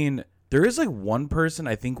 I mean, there is like one person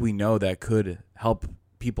I think we know that could help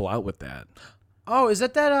people out with that. Oh, is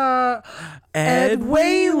that Ed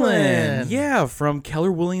Whalen? Yeah, from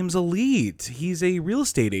Keller Williams Elite. He's a real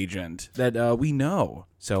estate agent that we know.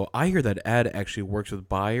 So I hear that Ed actually works with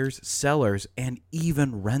buyers, sellers, and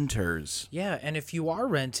even renters. Yeah, and if you are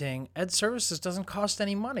renting, Ed Services doesn't cost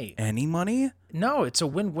any money. Any money? No, it's a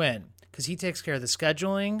win-win because he takes care of the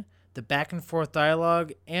scheduling, the back and forth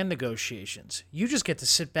dialogue, and negotiations. You just get to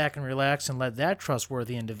sit back and relax and let that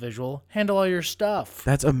trustworthy individual handle all your stuff.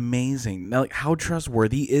 That's amazing. Now, like, how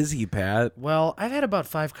trustworthy is he, Pat? Well, I've had about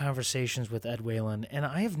 5 conversations with Ed Whalen, and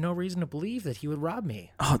I have no reason to believe that he would rob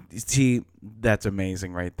me. Oh, see, that's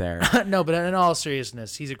amazing right there. No, but in all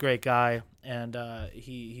seriousness, he's a great guy, and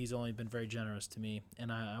he's only been very generous to me, and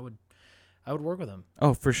I would work with him.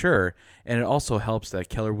 Oh, for sure. And it also helps that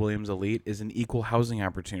Keller Williams Elite is an equal housing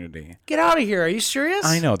opportunity. Get out of here. Are you serious?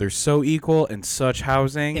 I know, they're so equal in such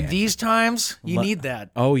housing. In these times, you need that.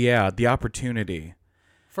 Oh, yeah, the opportunity.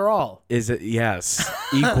 For all. Is it? Yes.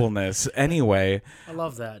 Equalness. Anyway. I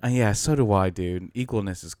love that. Yeah, so do I, dude.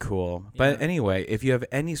 Equalness is cool. But anyway, if you have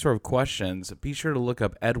any sort of questions, be sure to look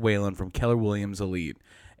up Ed Whalen from Keller Williams Elite.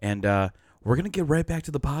 And we're going to get right back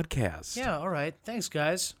to the podcast. Yeah, all right. Thanks,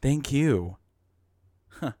 guys. Thank you.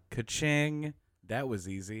 Ka-ching. That was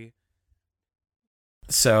easy.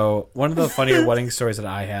 So one of the funnier wedding stories that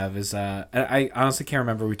I have is, and I honestly can't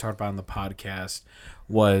remember we talked about on the podcast,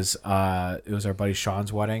 was it was our buddy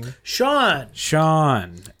Sean's wedding. Sean.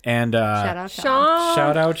 And Shout out, Sean. Sean.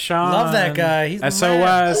 shout out Sean. Love that guy. He's the SOS.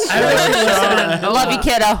 man. Shout I was out actually Sean. listening. Love you,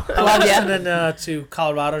 kiddo. Love you. Listening to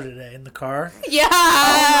Colorado today in the car.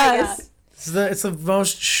 Yes. It's the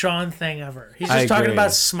most Sean thing ever. He's I just talking agree.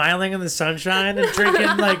 about smiling in the sunshine and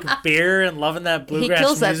drinking like beer and loving that He bluegrass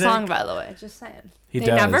kills that music. song, by the way. Just saying. He They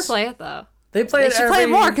does. never play it though. They play They it should play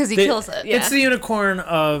every- more because he they- kills it. Yeah. It's the unicorn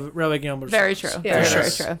of Railway Gambler's. Very songs. true. Yeah. Very,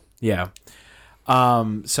 Yes. very true.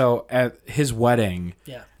 Yeah. So at his wedding,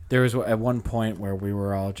 Yeah. there was at one point where we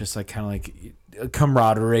were all just like kind of like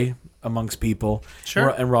camaraderie amongst people. Sure.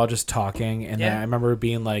 And we're all just talking. And then Yeah. I remember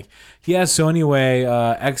being like, yeah, so anyway,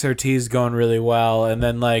 XRT is going really well. And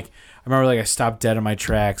then like remember like I stopped dead in my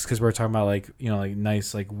tracks because we were talking about like, you know, like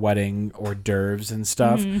nice like wedding hors d'oeuvres and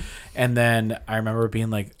stuff. And then I remember being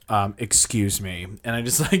like, excuse me. And I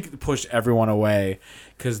just like pushed everyone away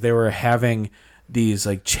because they were having these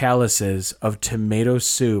like chalices of tomato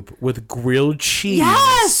soup with grilled cheese.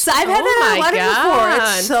 Yes, I've had that my at a wedding before.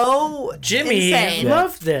 God. It's so Jimmy insane.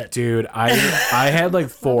 loved it. Dude, I had like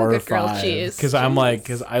 4 or good grilled 5 cheese. because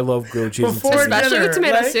I love grilled cheese. Before and tomato. Especially with dinner,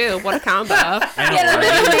 tomato right? soup. What a combo. Had a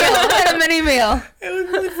mini meal. Had a mini meal. It was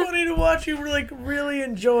really funny to watch you like really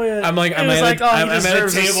enjoy it. I'm like, It I'm was at, like, oh, he I'm at a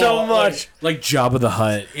deserves it table so much. like Jabba the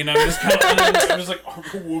Hutt. You know, just kind of, I'm just like,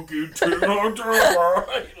 you know,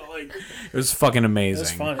 like it was fucking amazing. It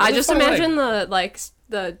was fun. I It was just fun imagine wedding.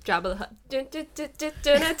 the Jabba the Hutt. Music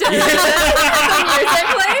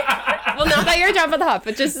play. Well, not that you're Jabba the Hutt,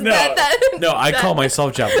 but just that. No, I call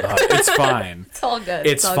myself Jabba the Hutt. It's fine. It's all good.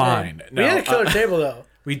 It's all fine. Good. No, We had a killer table though,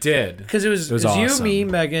 we did because it was awesome. you, me,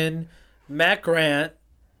 Megan, Matt Grant.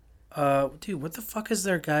 Dude, what the fuck is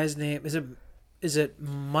their guy's name? Is it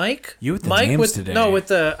Mike? You with the Mike names with, today. No, with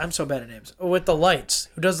the I'm so bad at names. With the lights.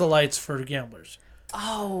 Who does the lights for gamblers?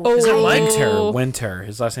 Oh, Is it Mike? Winter.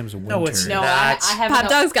 His last name's Winter. No, it's no, not. I have Pop no,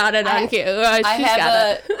 Dog's got it on I- cue. I She's have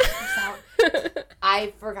got it.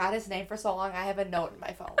 I forgot his name for so long. I have a note in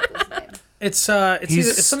my phone with his name. It's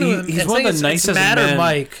it's something. He's it's one like of the it's nicest Matt men. or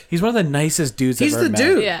Mike. He's one of the nicest dudes He's I've the ever met.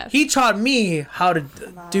 dude. Yeah. He taught me how to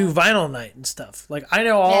do vinyl night and stuff. Like I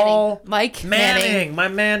know all Mike Manning, my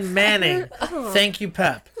man Manning. Thank you,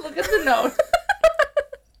 Pep. Look at the note.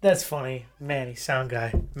 That's funny. Manny, sound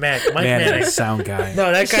guy. Mike Man, Manning. sound guy.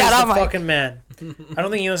 No, that Shout guy's out the Mike. fucking man. I don't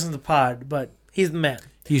think he listens to the pod, but he's the man.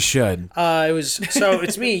 He should. It was so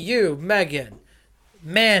it's me, you, Megan,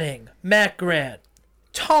 Manning, Matt Grant,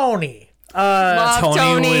 Tony, Tony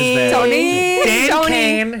was there. Dan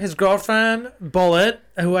Kane, his girlfriend, Bullet,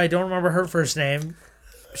 who I don't remember her first name.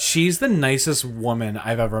 She's the nicest woman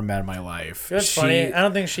I've ever met in my life. That's funny. I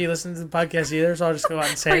don't think she listens to the podcast either, so I'll just go out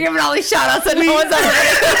and say We're it. giving all these shout outs and no one's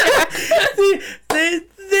ever.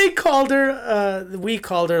 They called her. We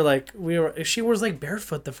called her like we were. She was like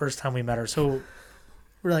barefoot the first time we met her, so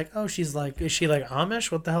we're like, oh, she's like, is she like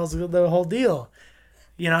Amish? What the hell's the whole deal?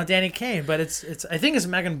 You know, Danny Kane, but it's. I think it's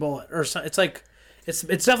Megan Bullet or so, it's like. It's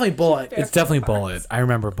definitely Bullet. It's definitely Bullet. I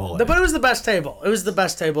remember Bullet. But it was the best table. It was the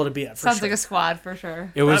best table to be at. For Sounds sure. like a squad for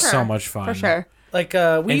sure. It was For so sure. much fun. For sure. Like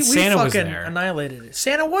we Santa was fucking there. annihilated it.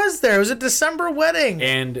 Santa was there. It was a December wedding.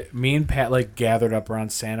 And me and Pat like gathered up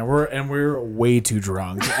around Santa. We were way too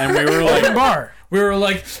drunk, and we were like, Open bar. we were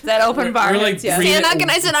like That open bar. We're like hits ya. breathing- Santa, can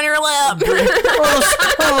I sit on your lap?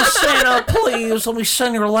 oh, Santa, please let me sit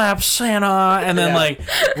in your lap, Santa. And then like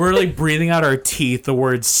we're like breathing out our teeth the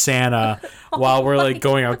word Santa while we're like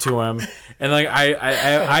going up to him. And like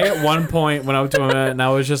I at one point went up to him and I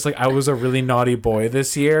was just like, I was a really naughty boy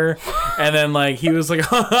this year. And then like he was like,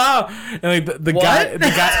 and like the guy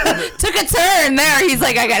Took a turn there. He's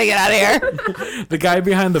like, I gotta get out of here. the guy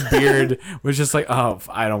behind the beard was just like, oh,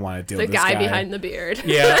 I don't want to deal The with this guy behind the beard.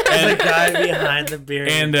 Yeah, The and guy behind the beard.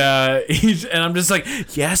 and I'm just like,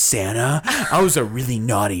 yeah, Santa, I was a really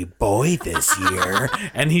naughty boy this year,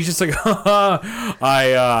 and he's just like,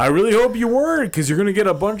 I really hope you weren't, because you're gonna get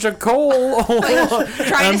a bunch of coal.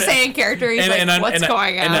 Trying to stay in character. He's like, what's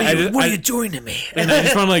going on? what are you doing to me? And I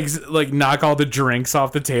just want to like knock all the drinks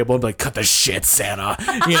off the table and be like, cut the shit, Santa.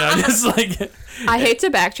 You know, just like. I hate to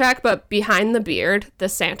backtrack, but behind the beard, the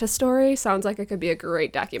Santa story sounds like it could be a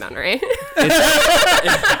great documentary.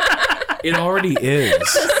 It already is.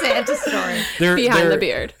 Santa story. Behind the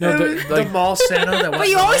beard. No, The mall Santa that But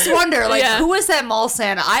you always wonder, like, Yeah. who is that mall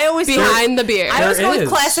Santa? I always Behind the beard. I always There go with is.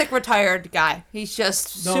 classic retired guy. He's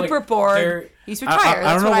just No, super like, bored. there- He's I retired. don't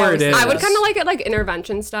That's know what where always it is. I would think. kind of like it like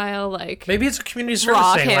intervention style, like Maybe it's a community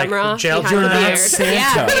Raw service thing, camera like jail behind the You're not beard. Santa.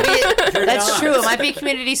 Yeah, maybe that's true. It might be a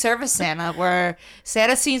community service Santa where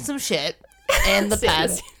Santa's seen some shit in the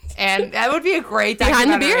past, and that would be a great Behind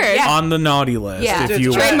the documentary. beard. Yeah. On the naughty list, Yeah. if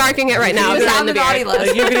you will. trademarking it right now. He was Behind on the the naughty beard. list.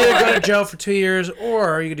 Like you could either go to jail for 2 years,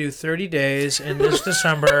 or you could do 30 days in this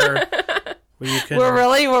December. Where you can We're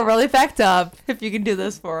really backed up. If you can do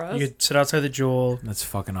this for us, you could sit outside the Jewel, That's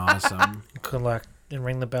fucking awesome. collect and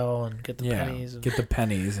ring the bell and get the Yeah, pennies. And, get the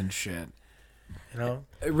pennies and shit. you know,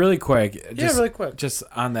 Really quick. Just, really quick. Just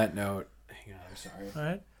on that note. Hang on, I'm sorry. All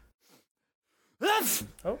right.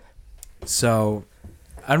 So,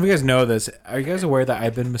 I don't know if you guys know this. Are you guys aware that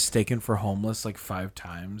I've been mistaken for homeless like 5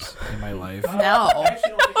 times in my life? no.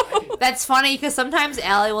 That's funny because sometimes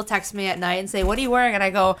Aly will text me at night and say, "What are you wearing?" And I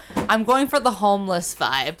go, "I'm going for the homeless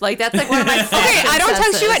vibe." Like that's like one of my Okay, I don't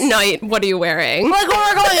text you at night. What are you wearing? Like when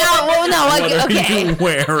we're going out, well, no, like What okay. are you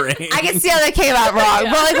wearing? I can see how that came out wrong,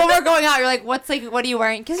 but like when we're going out, you're like, "What are you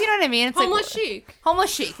wearing?" Because you know what I mean. It's Homeless like, chic.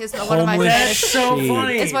 Homeless chic is one of my Homeless That's fashion. so chic.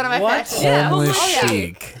 funny. It's one of my What? fashions. Yeah. Homeless Oh, yeah.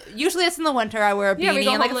 chic. Usually it's in the winter. I wear a Yeah, we beanie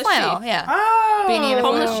go and like a homeless flannel. chic. Yeah. Oh, Beanie and a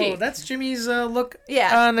Homeless flannel. chic. That's Jimmy's look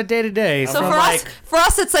Yeah. on a day-to-day. So from, for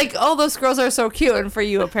us, it's like, oh, those girls are so cute, and for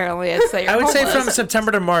you, apparently, it's that you're I would say homeless. from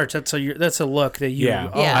September to March, that's a look that you Yeah,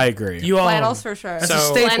 Yeah. I agree. you own. flannels for sure. That's So- a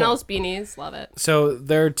staple. Flannels, beanies, love it. So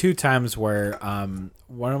there are 2 times where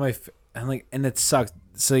one of my and it sucks.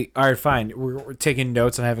 So all right, fine. We're taking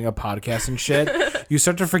notes on having a podcast and shit. You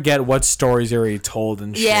start to forget what stories you already told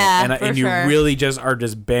and shit. Yeah, and, for and you sure. really just are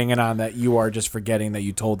just banging on that you are just forgetting that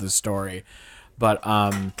you told this story. But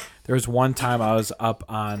there was one time I was up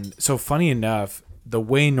on, so funny enough, the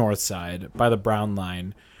way north side by the Brown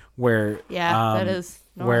Line, where Yeah, that is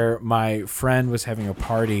north. where my friend was having a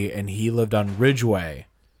party and he lived on Ridgeway.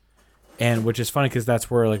 And which is funny because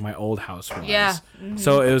that's where like my old house was. Yeah.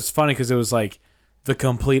 So it was funny because it was like the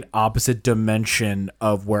complete opposite dimension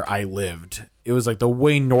of where I lived. It was like the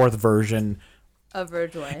way north version. Of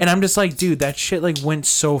Ridgeway. And I'm just like, dude, that shit like went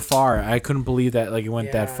so far. I couldn't believe that like it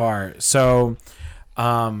went that Yeah. far. So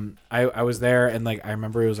I was there and like I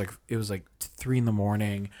remember it was like 3 a.m.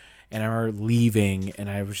 and I remember leaving and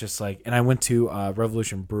I was just like, and I went to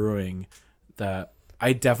Revolution Brewing.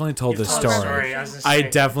 I definitely told this told the story. story, I was gonna I say.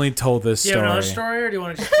 definitely told this Do you have another story. story, or do you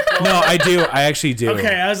want to? No, I do. I actually do.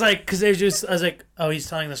 Okay, I was like, because I was like, oh, he's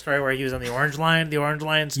telling the story where he was on the Orange Line,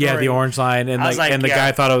 story. Yeah, the orange line, and I was like, like, and the yeah.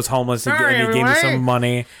 guy thought I was homeless, and Sorry, and he gave me some everyone.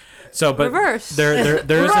 money. So, but Reverse. there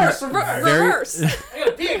is some very Reverse.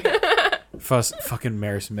 fucking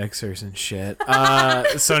Maris mixers and shit.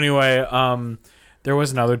 So anyway, there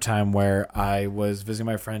was another time where I was visiting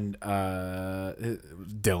my friend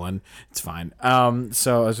Dylan. It's fine.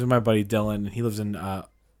 So I was with my buddy Dylan, and he lives in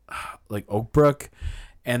like Oak Brook.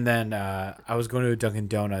 And then I was going to a Dunkin'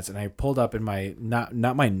 Donuts, and I pulled up in my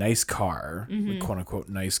not my nice car, quote unquote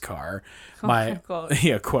nice car. My unquote.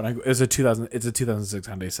 yeah, quote unquote. It's a 2006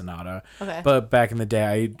 Hyundai Sonata. Okay. But back in the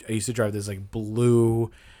day, I used to drive this like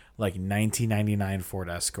blue, like 1999 Ford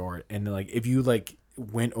Escort, and like if you like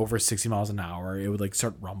went over 60 miles an hour, it would like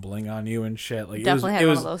start rumbling on you and shit. Like Definitely had it one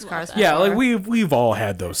was, of those cars. yeah, before. like we've all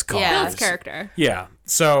had those cars. Yeah. That's character. Yeah.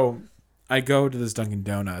 So I go to this Dunkin'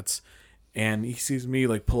 Donuts, and he sees me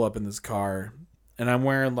like pull up in this car, and I'm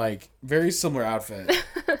wearing like very similar outfit,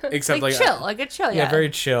 except like chill, like a chill. yeah, Yeah, very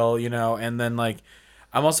chill, you know. And then like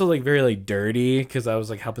I'm also like very like dirty because I was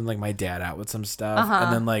like helping like my dad out with some stuff,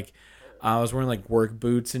 and then like I was wearing like work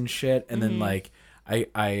boots and shit, and then like I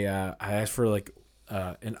asked for like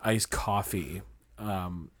an iced coffee.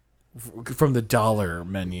 From the dollar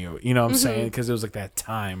menu, you know what I'm saying? Because it was like that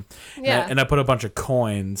time. Yeah. And I put a bunch of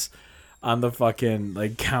coins on the fucking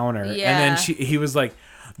like counter. And Yeah. then he was like,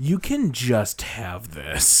 "You can just have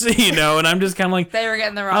this," you know? And I'm just kind of like, they were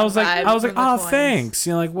getting the wrong. I was like, vibe from the "Oh, coins. thanks,"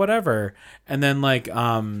 you know, like whatever. And then like,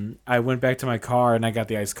 I went back to my car and I got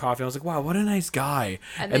the iced coffee. I was like, "Wow, what a nice guy."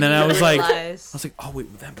 And then you I was like, realized- "Oh wait,"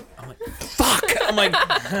 I'm like, "Fuck!" I'm like,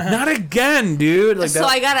 "Not again, dude!" Like So that.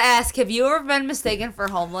 I gotta ask: have you ever been mistaken for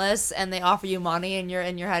homeless, and they offer you money, and you're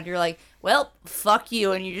in your head, you're like, "Well, fuck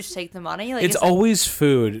you," and you just take the money? Like It's always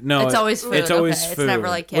food. No, It's always food, It's always okay. It's food. never,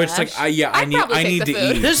 like, Which like cash. I need probably I take need the to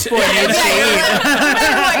food. eat. This boy needs Yeah, to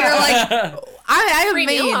eat. you're like, I have Free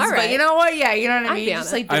meal, means, all but right. you know what? Yeah, you know what I I'd mean. be You're on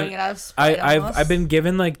just it. like doing it out of spite. I've almost. been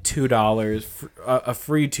given like $2, a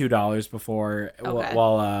free $2 before Okay.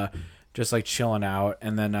 while just like chilling out,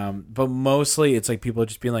 and then but mostly it's like people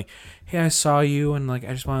just being like, "Hey, I saw you, and like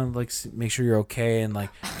I just want to like make sure you're okay, and like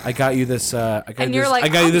I got you this And you're like, I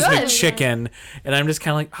got you "Oh, this good." McChicken," and I'm just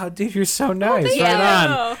kind of like, "Oh, dude, you're so nice, thank right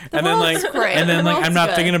you. on." And then like world's great. and then The like I'm world's not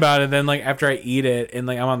good. thinking about it. Then like after I eat it, and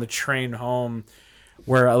like I'm on the train home.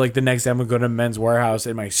 Where like the next day I'm gonna go to Men's Warehouse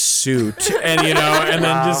in my suit, and you know, and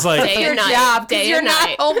then just like Day your or night. job Day because or you're not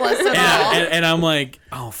night. homeless at all. and I'm like,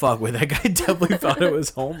 oh fuck, wait, that guy definitely thought it was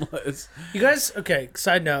homeless. You guys, okay,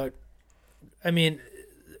 side note. I mean,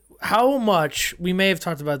 how much, we may have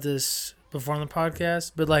talked about this before on the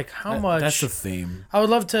podcast, but like how much, That's the theme. I would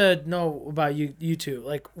love to know about you two.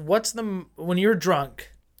 Like, when you're drunk,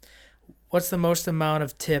 what's the most amount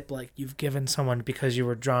of tip like you've given someone because you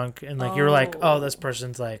were drunk and like you were like, oh, this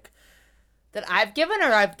person's like, That I've given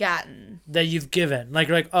or I've gotten. that you've given, like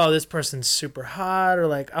you're like, oh, this person's super hot, or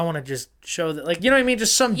like I want to just show that, like, you know what I mean,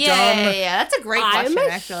 just some dumb. Yeah. That's a great I'm question,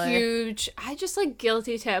 a actually. huge. I just like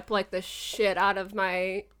guilty tip like the shit out of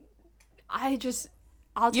my. I just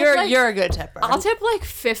I'll tip You're a good tipper. I'll tip like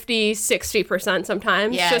 50-60%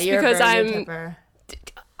 sometimes. Yeah, just you're because a very good tipper.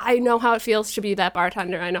 I know how it feels to be that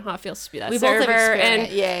bartender. I know how it feels to be that We both have server. experience.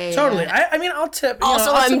 And Yeah. Totally. I mean, I'll tip.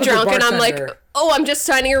 also, I'll tip I'm a good drunk and I'm like, bartender. oh, I'm just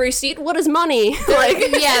signing a receipt. What is money? Like,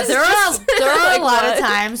 Yeah, there are like, a lot what? of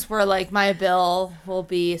times where like my bill will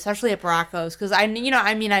be, especially at Bracco's, because I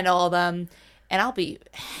know all them, and I'll be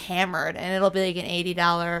hammered, and it'll be like an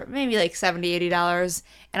 $80, maybe like $70-$80,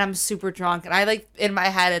 and I'm super drunk, and I like in my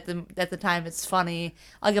head at the time it's funny.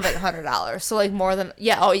 I'll give like $100, so like more than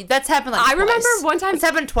that's happened like I twice. remember one time It's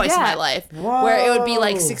happened twice in my life where it would be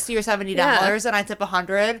like $60 or $70, and I tip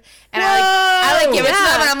 $100, and I give it to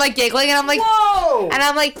them, and I'm like giggling, and I'm like, Whoa! and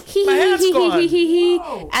I'm like, hee My hee hat's hee gone. hee hee hee,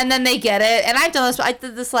 Whoa. and then they get it. And I've done this. I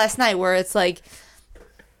did this last night where it's like,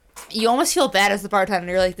 you almost feel bad as the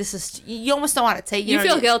bartender. You're like, you almost don't want to take. You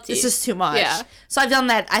feel guilty. This is too much. Yeah. So I've done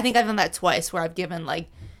that. I think I've done that twice where I've given like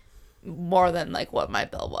more than like what my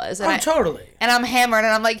bill was. And Totally. And I'm hammered,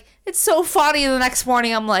 and I'm like, it's so funny. And the next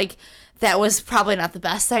morning, I'm like, that was probably not the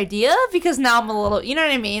best idea because now I'm a little, you know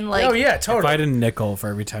what I mean? Like, Oh yeah, If I totally. had a nickel for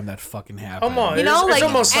every time that fucking happened. Almost. You know, it's like,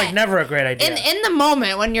 almost like and- never a great idea. in the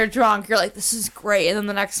moment when you're drunk, you're like, this is great. And then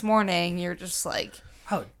the next morning, you're just like,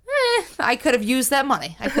 Oh. I could have used that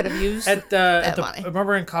money. I could have used At the money.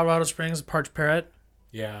 remember in Colorado Springs, Parch Parrot,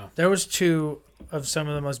 Yeah. there was two of some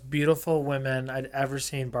of the most beautiful women I'd ever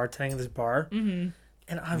seen bartending at this bar. Mm-hmm.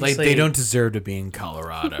 And Like, obviously, they don't deserve to be in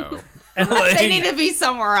Colorado. And like, They need to be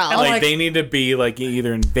somewhere else. Like, they need to be, like,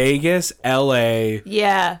 either in Vegas, L.A.,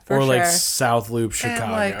 Yeah, for or, sure. like, South Loop, Chicago.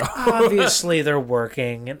 and like obviously they're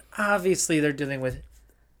working, and obviously they're dealing with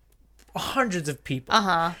hundreds of people.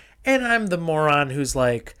 Uh-huh. And I'm the moron who's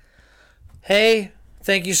like, "Hey,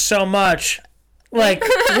 thank you so much." Like,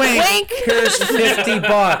 wink. Here's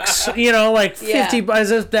 $50. You know, like 50 Yeah.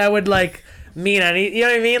 as if that would like mean any. You know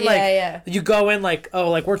what I mean? Yeah, Like, yeah. you go in like,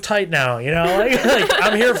 oh, like we're tight now. You know, like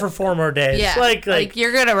I'm here for 4 more days. Yeah. Like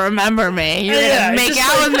you're going to remember me. You're Yeah, going to make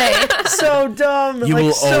just out with me. so dumb. You like,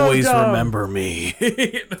 will so always dumb. remember me.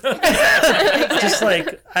 Just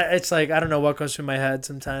like it's like I don't know what goes through my head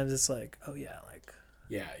sometimes. It's like, oh yeah, like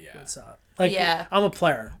Yeah. what's up? Like, Yeah. I'm a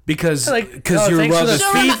player. Because Like, your thanks for love the is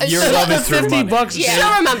fee- your love is through money. $50. Yeah.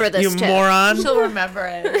 she'll remember this You tip. moron. She'll remember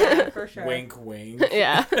it. Yeah, for sure. Wink, wink.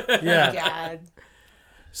 Yeah. Yeah. God.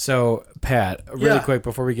 So, Pat, really Yeah. quick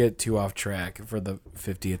before we get too off track for the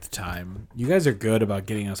 50th time, you guys are good about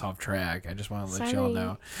getting us off track. I just want to let y'all Sorry.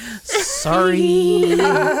 know. Sorry.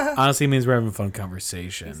 Honestly, it means we're having a fun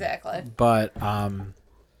conversation. Exactly. But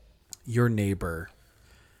your neighbor.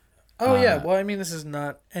 Oh yeah. Well, I mean, this is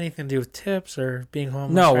not anything to do with tips or being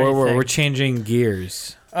homeless. No, or we're anything. changing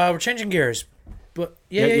gears. We're changing gears. But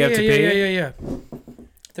You have to pee? yeah.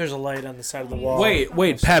 There's a light on the side of the wall.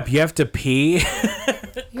 Wait, Pep, you have to pee?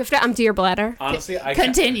 You have to empty your bladder. Honestly, I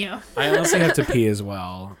Continue. honestly have to pee as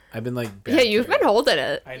well. I've been like, Yeah, you've been holding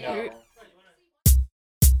it. I know.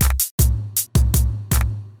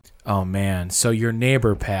 Oh man, so your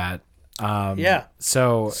neighbor Pat. Yeah.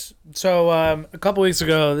 So So a couple weeks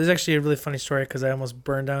ago, this is actually a really funny story because I almost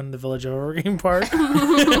burned down the village of Overgreen Park.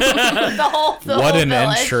 The whole what an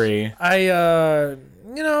village. entry. I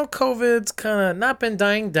COVID's kind of not been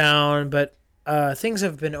dying down, but things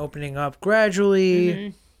have been opening up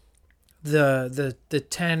gradually. The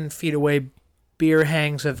 10 feet away beer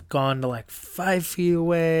hangs have gone to like 5 feet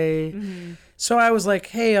away. So I was like,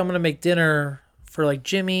 hey, I'm gonna make dinner for like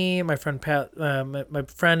Jimmy, my friend Pat, my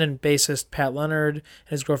friend and bassist Pat Leonard, and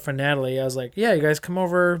his girlfriend Natalie. I was like, yeah, you guys come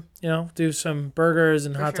over, do some burgers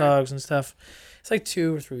and hot sure. dogs and stuff. It's like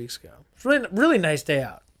 2 or 3 weeks ago. It's really really nice day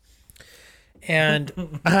out. And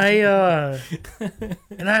I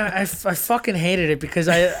fucking hated it because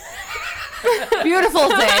Beautiful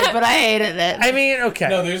day, but I hated it. I mean, okay.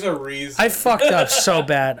 there's a reason. I fucked up so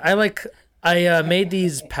bad. I made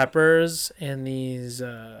these peppers and these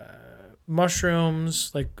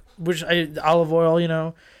mushrooms, olive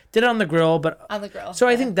oil, did it on the grill, but On the grill. so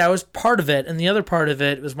I think that was part of it, and the other part of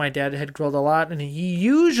it was my dad had grilled a lot, and he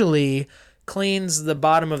usually cleans the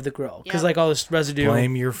bottom of the grill because Yep. like all this residue.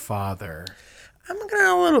 Blame your father. I'm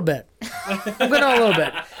gonna a little bit.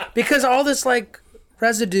 Because all this like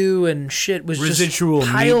residue and shit was Residual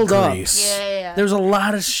just meat piled up. grease. Yeah. There was a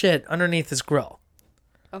lot of shit underneath this grill.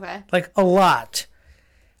 Okay. Like a lot.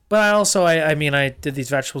 But I also, I mean, I did these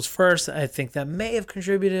vegetables first. I think that may have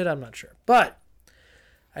contributed. I'm not sure. But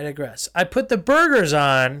I digress. I put the burgers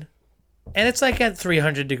on, and it's like at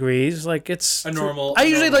 300 degrees. Like it's A normal- I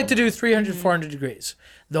usually normal- like to do 300, 400 degrees.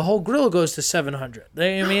 The whole grill goes to 700. You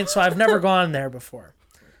know what I mean? So I've never gone there before.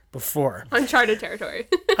 before. Uncharted territory.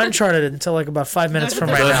 Uncharted until like about 5 minutes from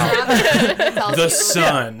right now. The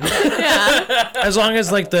sun. Yeah. As long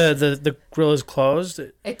as like the grill is closed.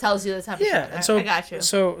 It tells you the temperature. Yeah. So I got you.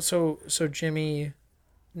 So Jimmy,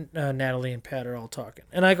 Natalie, and Pat are all talking,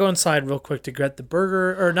 and I go inside real quick to get the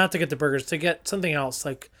burger, or not to get the burgers, to get something else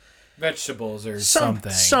like Vegetables or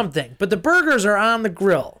something. something. But the burgers are on the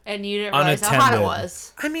grill. And you didn't realize how hot it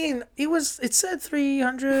was. I mean, it said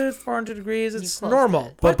 300, 400 degrees. It's closed normal.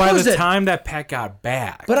 it. But by closed the it. time that Pat got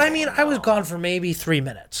back. But I mean, I was gone for maybe 3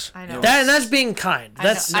 minutes. I know. And that's being kind.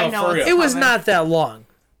 That's I know. for it's it was coming. not that long.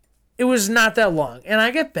 It was not that long. And I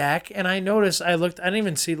get back and I notice I didn't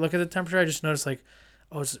even look at the temperature. I just noticed like,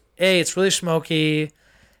 it's really smoky.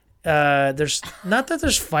 There's not that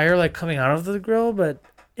there's fire like coming out of the grill, but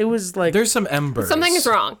it was like There's some embers. Something is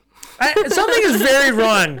wrong. something is very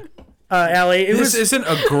wrong, Aly. This isn't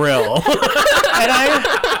a grill. And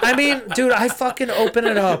I mean, dude, I fucking open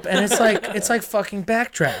it up and it's like fucking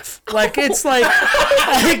backdraft. Like it's like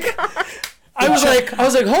I was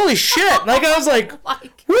like, holy shit! Like I was like,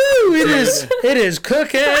 woo! It is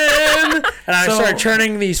cooking. And I started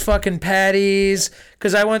churning these fucking patties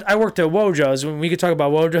because I worked at Wojo's, and we could talk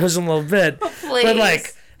about Wojo's in a little bit. Please. But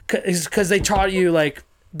like, because they taught you like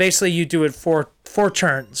basically you do it four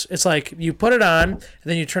turns. It's like you put it on and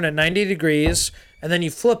then you turn it 90 degrees. And then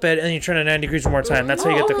you flip it, and then you turn it 90 degrees one more time. That's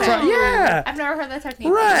how you get the crust. Yeah. I've never heard that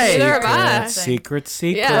technique. Right. Neither have I. Secret.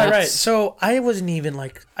 Yeah. Right. So I wasn't even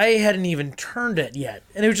like, I hadn't even turned it yet.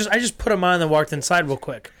 And it was just, I just put them on and then walked inside real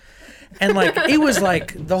quick. And like, it was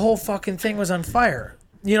like the whole fucking thing was on fire.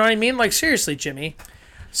 You know what I mean? Like, seriously, Jimmy.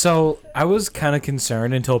 So I was kind of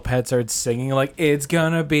concerned until Pat started singing like "It's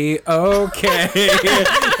gonna be okay,"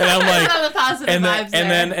 and I'm like, and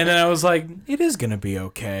then I was like, "It is gonna be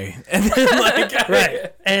okay," and then like,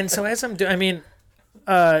 Right. And so as I'm doing,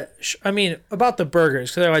 about the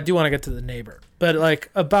burgers, because I do want to get to the neighbor, but like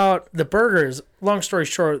about the burgers, long story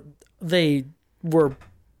short, they were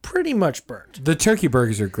pretty much burnt. the turkey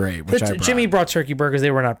burgers are great. Which I brought. Jimmy brought turkey burgers. They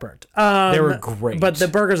were not burnt. They were great. But the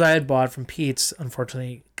burgers I had bought from Pete's,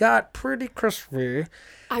 unfortunately, got pretty crispy.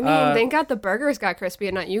 I mean, thank God the burgers got crispy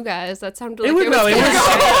and not you guys. That sounded like It was- it was no, it gonna was-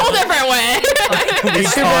 go a whole different way.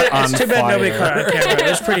 It's too bad nobody caught it on camera. It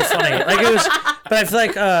was pretty funny. Like it was, but I feel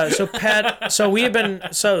like so Pat. So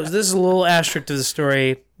this is a little asterisk to the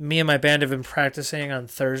story. Me and my band have been practicing on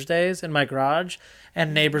Thursdays in my garage,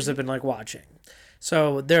 and neighbors have been like watching.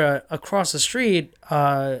 So they're across the street.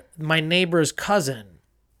 My neighbor's cousin,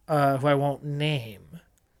 who I won't name,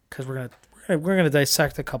 because we're gonna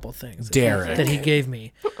dissect a couple things Derek. that he gave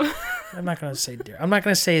me. I'm not gonna say Derek. I'm not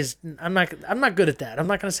gonna say his. I'm not good at that. I'm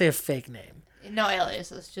not gonna say a fake name. No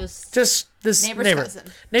aliases, just This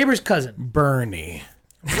neighbor's cousin. Bernie.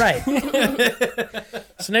 Right.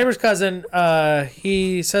 So neighbor's cousin,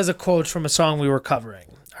 he says a quote from a song we were covering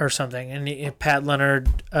or something, and Pat Leonard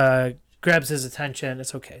grabs his attention.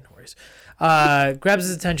 It's okay, no worries. Grabs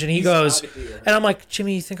his attention. He goes, and I'm like,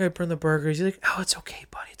 Jimmy, you think I burned the burgers? He's like, oh, it's okay,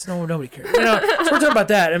 buddy. It's nobody cares. So we're talking about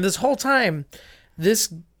that, and this whole time,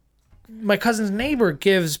 my cousin's neighbor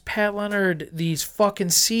gives Pat Leonard these fucking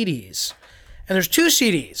CDs, and there's 2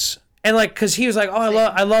 CDs. And like, cause he was like, "Oh,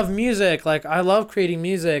 I love music. Like, I love creating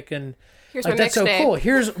music, and Here's like my that's so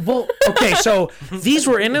mixtape. cool." Okay, so these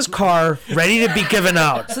were in his car, ready to be given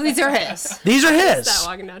out. So these are his. These are That his.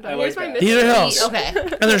 walking downtown. Here's my These are his. Okay.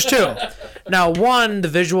 And there's 2. Now, one, the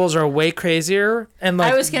visuals are way crazier, and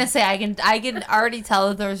like, I was gonna say I can already tell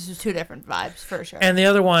that there's 2 different vibes for sure. and the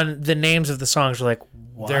other one, the names of the songs are like,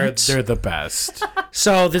 what? They're the best.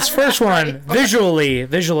 So this first one, visually,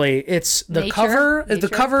 it's the Nature? cover. The Nature?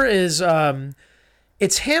 cover is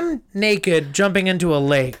it's him naked jumping into a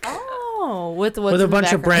lake. Oh, with With a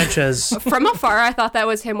bunch of branches. From afar, I thought that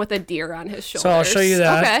was him with a deer on his shoulders. So I'll show you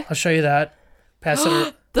that. Okay. I'll show you that. Pass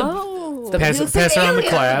it. Oh. Pass Looks like it an on the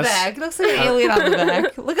alien class. back. Looks like an alien on the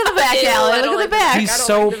back. Look at the back, Aly. I don't Look at the like back. He's I don't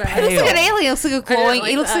so like the back. Looks like an pale. alien. Looks like a glowing. like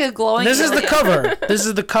He looks that. like a glowing. This is the alien. cover. This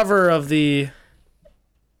is the cover of the.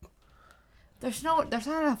 There's not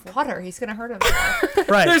enough water. He's gonna hurt himself.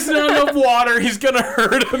 Right. There's not enough water. He's gonna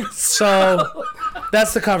hurt him. So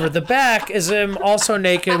that's the cover. The back is him also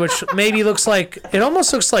naked, which maybe looks like, it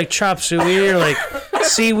almost looks like chop suey or like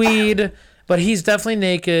seaweed, but he's definitely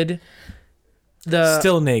naked.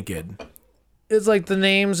 Still naked. It's like the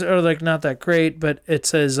names are like not that great, but it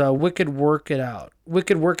says Wicked Work It Out.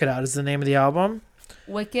 Wicked Work It Out is the name of the album.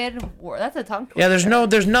 That's a tongue twister. Yeah, there's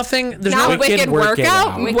nothing. There's Not no Wicked Work It Workout.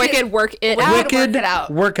 Out. Wicked Work It Out. Wicked Work It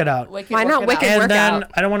Out. Work It Out. Wicked Why Work not It Wicked Out. And Work then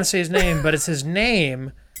Out? I don't want to say his name, but it's his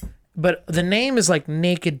name. But the name is like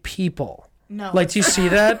Naked People. No. Like, do you see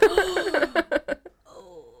that?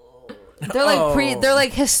 They're like they're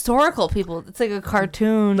like historical people. It's like a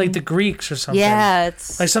cartoon. Like the Greeks or something. Yeah,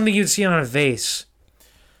 it's Like something you'd see on a vase.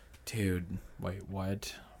 Dude, wait,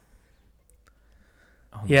 what?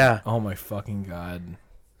 Yeah. Oh my fucking god.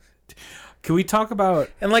 Can we talk about...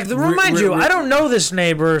 And like, remind you, I don't know this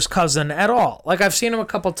neighbor's cousin at all. Like, I've seen him a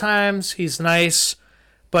couple times. He's nice,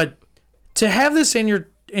 but to have this in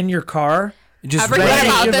your car, just Everything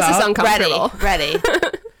about this is out, uncomfortable. ready.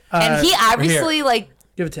 And he obviously like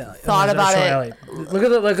give it to Aly. thought about it. Aly. Look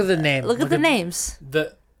at the name. Look at the names.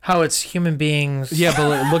 the... How it's human beings. Yeah,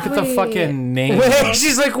 but look at the fucking name. Wait,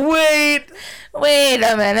 she's like, wait. Wait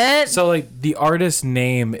a minute. So, like, the artist's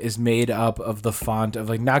name is made up of the font of,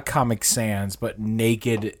 like, not Comic Sans, but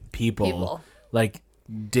naked people. Like,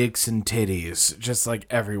 dicks and titties. Just, like,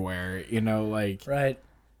 everywhere. You know, like... Right.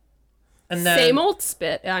 And then, Same old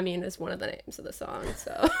spit, I mean, is one of the names of the song,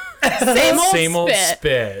 so. Same old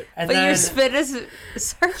spit. And But then, your spit is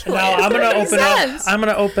circular. now I'm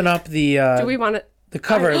gonna open up the Do we want to? the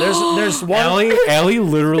cover. There's one. Aly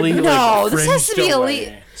literally, No, like, this has to be fringed Elite.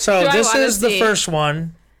 away. So Do I this wanna is the see? first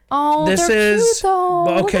one. Oh, This they're is cute, though.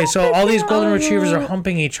 okay. Look So at all these that. golden retrievers are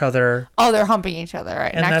humping each other, Oh, they're humping each other,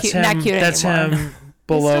 right? and Not that's cute. him. Not cute That's anymore. him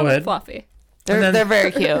below Still it. fluffy. then- They're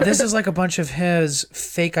very cute. This is like a bunch of his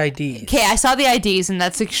fake IDs. Okay, I saw the IDs, and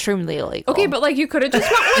that's extremely illegal. Okay, but like you could have just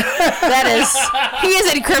went with that is, he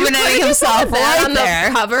is incriminating himself that right on there.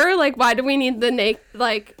 the cover. Like, why do we need the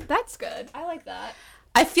Like, that's good. I like that.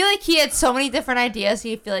 I feel like he had so many different ideas.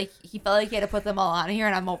 He felt like he had to put them all on here,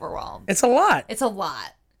 and I'm overwhelmed. It's a lot, It's a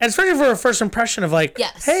lot. and especially for a first impression of like,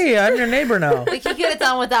 Yes. hey, I'm your neighbor now. Like he could have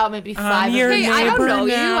done without maybe five. your of Hey, these. I don't neighbor know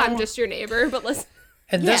now. you. I'm just your neighbor. But listen.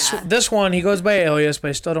 And Yeah. this one, he goes by alias, but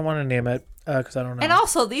I still don't want to name it because I don't know. And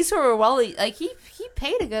also, these were like he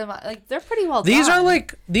paid a good amount. Like they're pretty well these done. are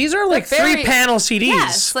like very- 3-panel CDs.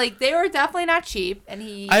 Yes, like they were definitely not cheap. And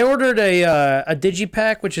I ordered a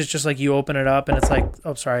digipack, which is just like you open it up and it's like,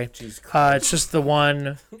 oh, sorry. It's just the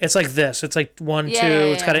one. It's like this. It's like one, Yeah, two.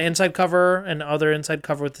 yeah, It's got yeah. an inside cover and other inside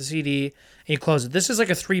cover with the CD, and you close it. This is like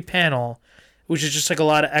a 3-panel, which is just like a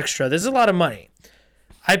lot of extra. This is a lot of money.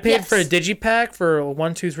 I paid Yes. for a digipack for a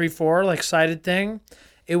 1, 2, 3, 4 like sided thing.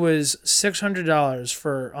 It was $600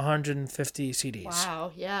 for 150 CDs.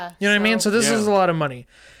 wow, yeah. You know what I mean? So this Yeah. is a lot of money.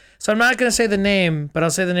 So I'm not going to say the name, but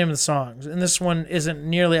I'll say the name of the songs. And this one isn't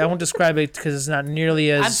nearly, I won't describe it because it's not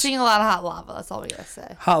nearly as... I'm seeing a lot of hot lava. That's all we gotta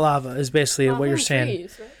say. Hot Lava is basically what you're saying.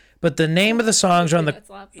 Trees, right? But the name of the songs are on the... That's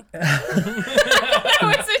lava. Oh,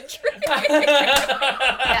 it's a tree.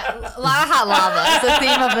 Yeah, a lot of hot lava. It's the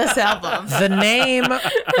theme of this album.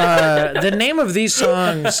 The name of these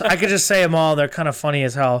songs, I could just say them all. They're kind of funny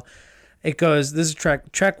as hell. It goes, this is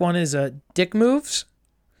track 1 is Dick Moves,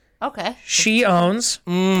 Okay. She Owns,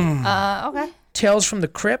 Okay. Tales from the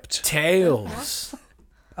Crypt, Tails.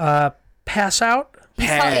 Pass Out,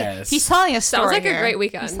 Pass. He's telling a story. Sounds like a here. great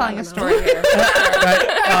weekend. He's telling I a don't story here.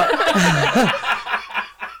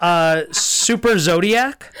 Super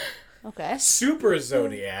Zodiac, Okay. Super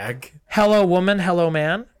Zodiac. Hello Woman, Hello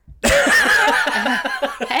Man,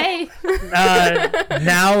 Hey,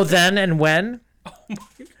 Now, Then, and When,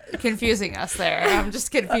 confusing us there. I'm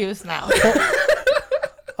just confused now.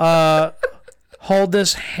 Hold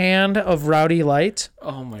This Hand of Rowdy Light,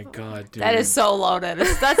 Oh my god, dude. That is so loaded.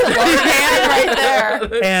 That's a loaded hand right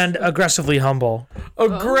there. and Aggressively Humble.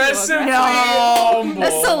 aggressive. No.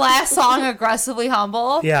 That's the last song, Aggressively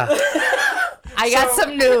Humble. Yeah, I got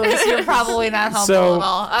some news. You're probably not humble So- at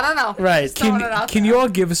all. I don't know. right. Just throwing it out Can there. you all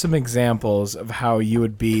give us some examples of how you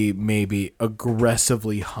would be maybe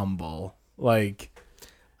aggressively humble? Like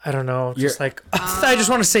I don't know. Just You're- like, I just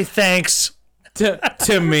want to say thanks.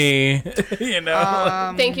 to me, you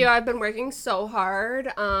know? Thank you. I've been working so hard.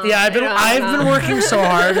 Yeah, I've been working so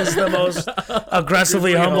hard is the most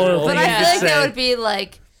aggressively humble humble. thing But you I could feel like say. that would be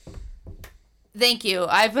like, thank you.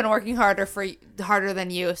 I've been working harder than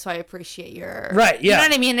you, so I appreciate your. Right, yeah. You know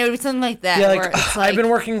what I mean? It would be something like that. Yeah, where like, it's like I've been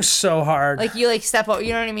working so hard. like you like step up.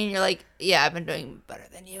 You know what I mean? You're like, yeah, I've been doing better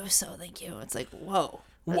than you, so thank you. It's like, whoa.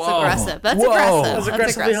 That's Whoa. aggressive. That's Whoa. aggressive. That's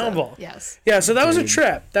aggressively humble. Yes. Yeah, so that was a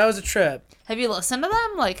trip. Have you listened to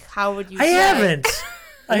them? Like, how would you? I say? haven't.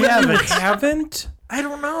 I You haven't. haven't? I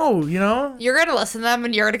don't know, you know? You're gonna listen to them,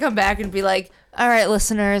 and you're gonna come back and be like, "All right,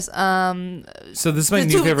 listeners. So this is my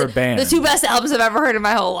new favorite band. The 2 best albums I've ever heard in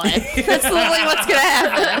my whole life. That's literally what's gonna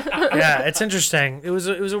happen." Yeah, it's interesting. It was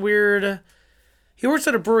a weird... He works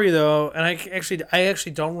at a brewery, though, and I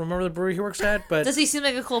actually don't remember the brewery he works at, but... Does he seem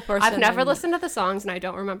like a cool person? I've never listened to the songs and I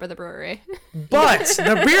don't remember the brewery. But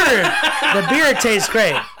the beer tastes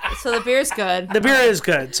great. So the beer's good. The beer is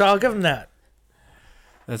good, so I'll give him that.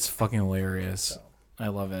 That's fucking hilarious. I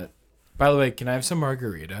love it. By the way, can I have some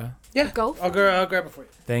margarita? Yeah, Go for I'll grab it for you.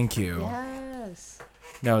 Thank you. Yes.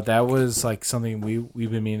 No, that was like something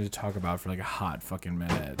we've been meaning to talk about for like a hot fucking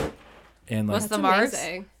minute. And like What's the margs?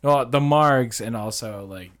 amazing. well, the margs and also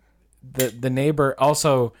like the neighbor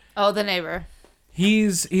also Oh, the neighbor.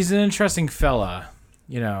 he's an interesting fella,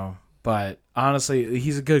 but honestly,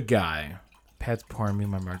 he's a good guy. Pat's pouring me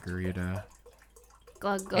my margarita.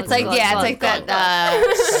 Glug, glug, It's like glug, it's glug, like glug,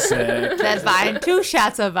 that Sick. that vine. 2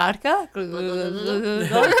 shots of vodka.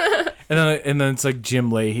 And then it's like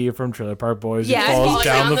Jim Leahy from Trailer Park Boys Yeah, who falls falling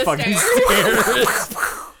down down the the fucking stairs.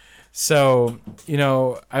 So,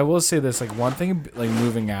 I will say this, like one thing like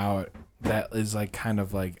moving out that is like kind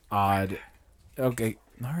of like odd. Okay,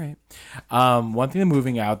 all right. One thing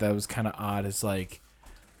moving out that was kind of odd is like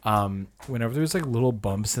whenever there's like little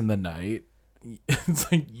bumps in the night, it's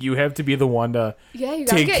like you have to be the one to Yeah, you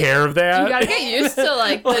gotta take care of that. You gotta get used to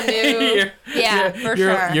like the new. Yeah, for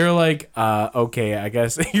sure. You're like, okay, I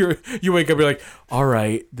guess you wake up, you're like, all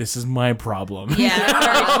right, this is my problem.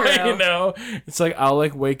 Yeah, very true. It's like I'll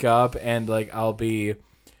like wake up and like I'll be.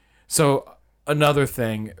 So another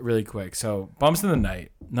thing, really quick. So bumps in the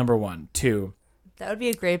night, number 1, 2. That would be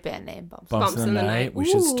a great band name. Bumps in the night. We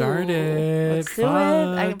should start it. Let's do it.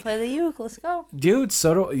 I can play the uke. Let's go. Dude,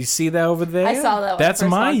 so do you see that over there? I saw that one. That's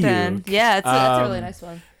first my walked in. uke. Yeah, it's a really nice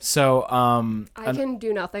one. So I can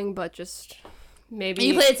do nothing but just maybe.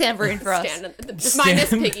 You play a tambourine for us.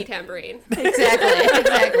 Minus piggy tambourine.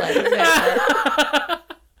 Exactly.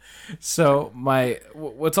 So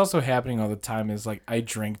what's also happening all the time is like I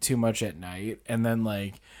drink too much at night, and then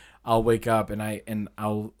like I'll wake up and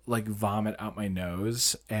I'll like vomit out my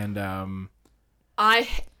nose, and I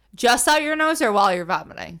Just out your nose or while you're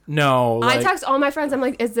vomiting? no, like, I text all my friends. I'm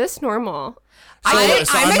like, is this normal? So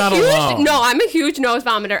I'm not huge, alone. No, I'm a huge nose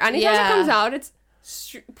vomiter. Anytime Yeah. it comes out, it's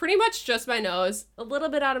pretty much just my nose, a little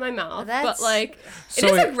bit out of my mouth, That's- but like So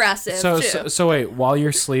it is wait, aggressive too. So wait, while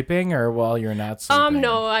you're sleeping or while you're not sleeping?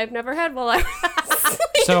 No, I've never had while I was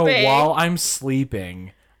So sleeping. while I'm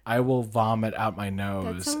sleeping, I will vomit out my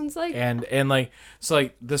nose. That sounds like- and like so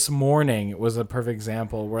like this morning was a perfect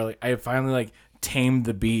example where like I finally like tamed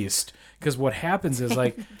the beast. Because what happens is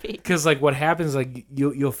like,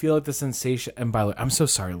 you'll feel like the sensation. And by the way, I'm so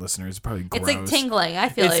sorry, listeners. It's probably gross. It's like tingling. I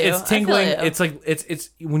feel you. It's tingling. I feel you. It's like it's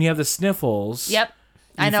when you have the sniffles. Yep.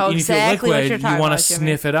 I know and you feel exactly what liquid, you're talking you want about, to Jimmy.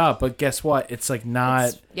 sniff it up, but guess what? It's like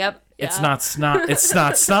not. Yep. It's Yeah. not snot. It's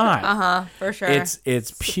not snot. For sure. It's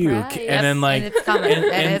puke, Surprise. and then like and it's coming.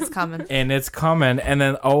 And it's coming. and it's coming, and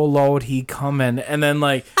then oh Lord, he coming, and then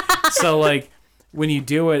like so like when you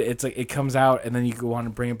do it, it's like it comes out, and then you want to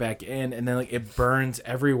bring it back in, and then like it burns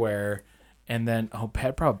everywhere, and then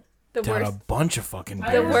Pat probably The down a worst- bunch of fucking The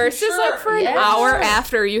beers. worst is like for an Yeah. hour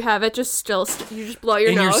after you have it just still, you just blow your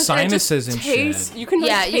In your nose. sinuses and, and it just tastes, shit. You can like,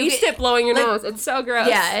 Yeah, you taste get- it blowing your like- nose. It's so gross.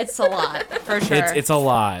 Yeah, it's a lot for sure. It's a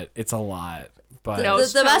lot. It's a lot. But No,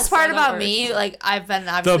 the best part so about the me, worst. like I've been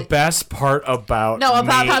the obviously best part about about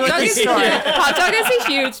me. Pep Dog is story. Hot Dog is a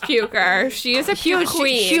huge puker. She is a huge,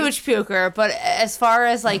 queen. huge puker. But as far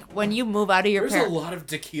as like when you move out of your There's a parents, lot of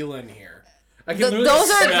tequila in here. I can Th- literally those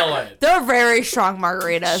are- smell it. they're very strong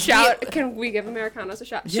margaritas. Can we give Americanos a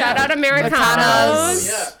shot? Yeah. Shout out Americanos.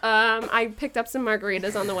 Americanos. I picked up some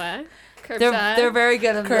margaritas on the way. They're very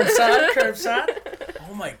good. In Curbside.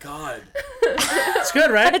 Oh my god. It's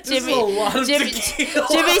good, right? Jimmy, a lot of Jimmy, tequila.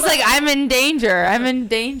 Jimmy's like, I'm in danger. I'm in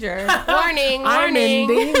danger. Warning, I'm in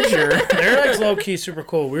warning. danger. They're like low key super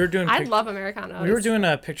cool. We were doing. I love Americanos. We were doing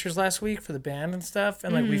pictures last week for the band and stuff,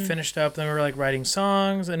 and like we finished up. Then we were like writing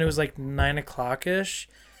songs, and it was like 9:00 ish.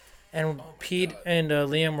 And Pete and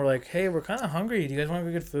Liam were like, "Hey, we're kind of hungry. Do you guys want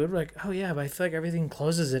good food?" We're like, "Oh yeah, but I feel like everything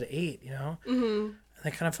closes at 8, you know." Mm-hmm.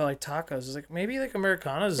 And they kind of felt like tacos. I was like, maybe like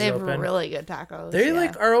Americanos They is have open. really good tacos. They yeah.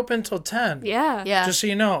 like are open till 10. Yeah. Yeah. Just so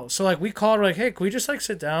you know. So like we called, we're like, "Hey, can we just like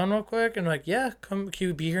sit down real quick?" And like, "Yeah, come. Can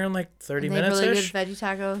you be here in like 30 They have minutes really ish?" good veggie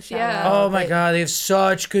tacos. Shout Yeah. out. Oh my god, they have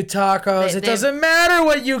such good tacos. They- It doesn't matter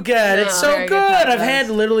what you get. It's so very good. good I've tacos. had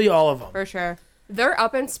literally all of them. For sure. They're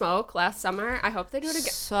up in smoke last summer. I hope they do it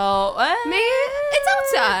again. So Maybe it's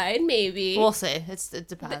outside. Maybe we'll see. It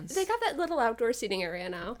depends. they got that little outdoor seating area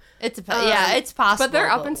now. It depends. Yeah, it's possible. But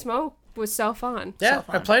they're up in smoke was so fun. Yeah,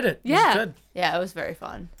 I played it. It was Yeah. good. Yeah, it was very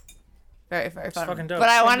fun. Very, very fun. fucking dope. But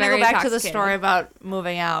I wanted to go Very back to the intoxicating. story about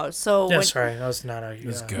moving out. So Yeah, when, sorry, that was not a.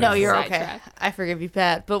 was good. no, you're Sidetrack. okay. I forgive you,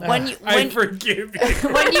 Pat. But when you I when forgive you.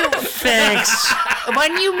 when you Thanks.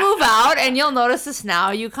 when you move out, and you'll notice this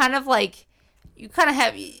now, you kind of have like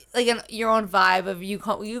your own vibe of you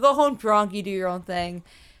go home drunk, you do your own thing.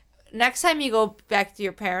 Next time you go back to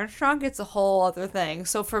your parents drunk, it's a whole other thing.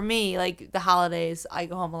 So for me, like the holidays, I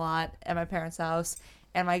go home a lot at my parents' house,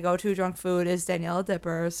 And my go-to drunk food is Danielle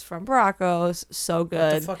Dippers from Baracos. So What the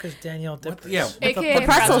good. fuck is Danielle Dippers? Yeah. AKA The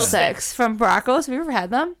pretzel sticks from Baracos. Have you ever had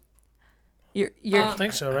them? I don't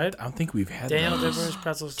think so, right? I don't think we've had Danielle those. Dippers,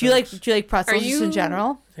 pretzel sticks. Do you like pretzels Are just in you-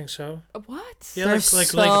 general? I think so. What? Yeah, They're like so-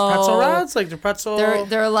 pretzel rods, like the pretzel.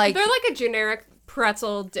 They're like They're like a generic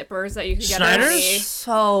pretzel dippers that you can get at Snyder's? any.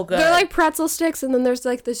 so good. They're like pretzel sticks, and then there's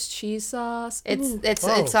like this cheese sauce. Ooh. it's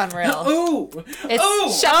Whoa. unreal. Ooh.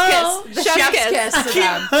 It's Chef's kiss. the Chef's chef's kiss. kiss to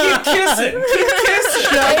them. Keep kissing.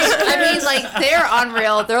 I mean, like, they're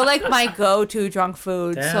unreal. They're like my go-to drunk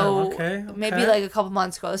food. Damn, so okay. maybe like a couple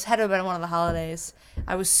months ago, this had to have been one of the holidays.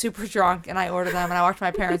 I was super drunk and I ordered them and I walked to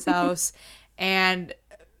my parents' house, and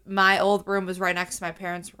my old room was right next to my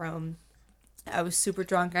parents' room. I was super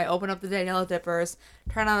drunk. I open up the Danielle Dippers,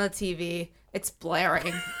 turn on the TV. It's blaring,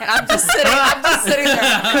 and I'm just sitting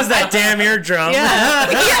there. Because that damn eardrum. Yeah,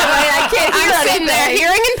 I can't hear I'm sitting there, anything.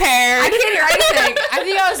 hearing impaired. I can't hear anything. I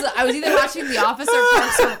think I was either watching The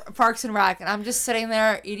Office or Parks and Rec, and I'm just sitting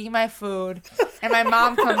there eating my food, and my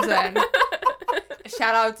mom comes in.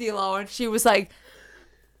 Shout out D-Lo, and she was like,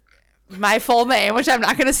 my full name, which I'm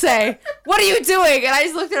not gonna say. What are you doing? And I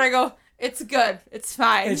just looked at her. I go, it's good. It's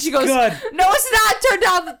fine. And It's she goes, good. no, it's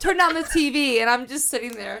not. Turn down the TV. And I'm just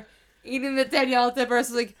sitting there eating the Danielle Dippers.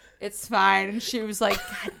 I was like, it's fine. And she was like,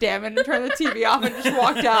 God damn it, and turned the TV off and just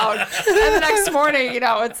walked out. And the next morning,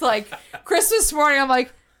 it's like Christmas morning. I'm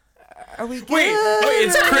like, are we good?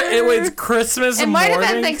 Wait, it's Christmas It morning? might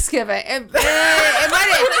have been Thanksgiving. It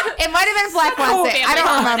might have been Black Wednesday. I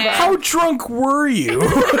don't remember. How drunk were you?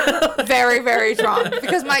 Very, very drunk.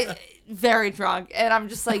 Very drunk. And I'm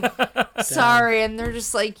just like, sorry. And they're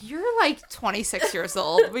just like, you're like 26 years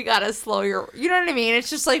old. We gotta slow your... You know what I mean? It's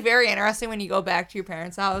just like very interesting when you go back to your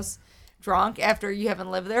parents' house drunk after you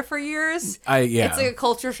haven't lived there for years. Yeah. It's like a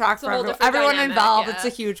culture shock for a whole different everyone dynamic, involved. yeah. It's a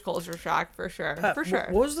huge culture shock for sure. For sure.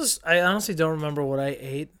 What was this? I honestly don't remember what I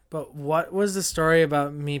ate, but what was the story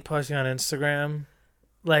about me posting on Instagram?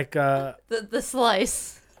 Like, The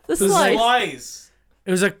slice. The slice. Slice.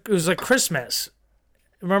 it was like Christmas.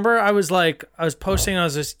 Remember, I was posting, I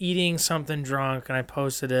was just eating something drunk, and I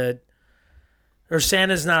posted it. Or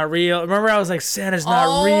Santa's not real. Remember, I was like, Santa's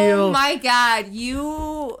not real. Oh my God.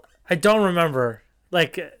 I don't remember.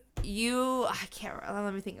 Like, I can't remember.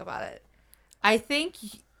 Let me think about it. I think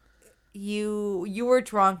you were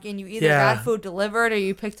drunk and you either got food delivered or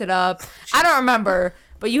you picked it up. I don't remember,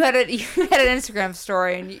 but you had an Instagram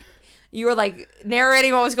story and you were like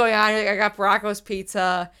narrating what was going on. You're like, I got Baracos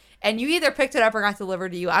pizza, and you either picked it up or got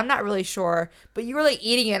delivered to you. I'm not really sure, but you were like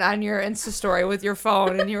eating it on your Insta story with your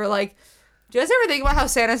phone, and you were like, "Do you guys ever think about how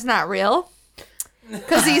Santa's not real?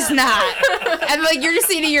 Because he's not." And like you're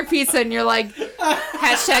just eating your pizza and you're like,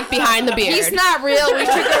 Hashtag behind the beard. he's not real. We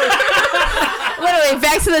should go. Literally,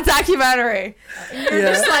 back to the documentary. And you're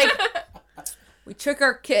just like, we took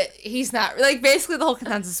our kid. He's not. Like, basically, the whole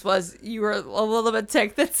consensus was you were a little bit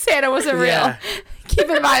ticked that Santa wasn't real. Yeah. Keep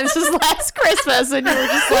in mind, this was last Christmas, and you were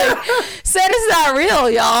just like, Santa's not real,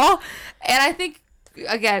 y'all. And I think,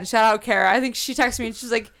 again, shout out Kara. I think she texted me and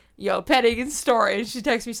she's like, yo, Pettigan's story. And she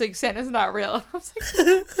texted me, she's like, Santa's not real. And I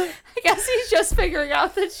was like, I guess he's just figuring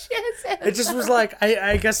out that Santa's it just was like,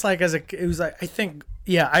 I guess, like, it was like, I think,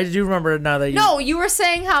 yeah, I do remember it now that you. No, you were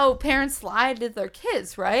saying how parents lied to their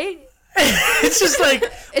kids, right? It's just like,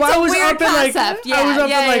 a I was weird up at like, concept. I was Yeah, up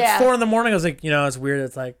yeah, at like yeah. 4 a.m. I was like, it's weird.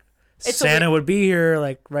 It's like, It's a Santa would be here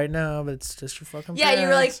like right now, but it's just your fucking Yeah, you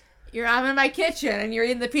were like, parents. I'm in my kitchen and you're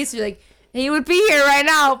eating the pizza. You're like, he would be here right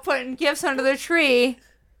now putting gifts under the tree,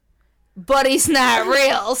 but he's not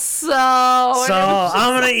real. So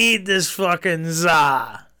I'm gonna eat this fucking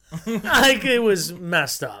za. Like, it was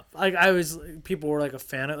messed up. Like, people were like a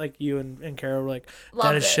fan of, like, you and Kara were like, Loved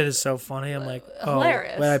that it. shit is so funny. I'm like, oh,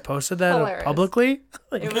 Hilarious. wait, I posted that Hilarious. publicly?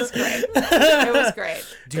 Like, it was great. It was great.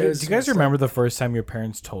 Do you guys remember the first time your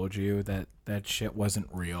parents told you that shit wasn't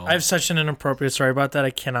real? I have such an inappropriate story about that. I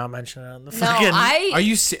cannot mention it on the No, fucking. Are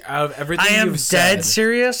you out of everything I am you've dead said?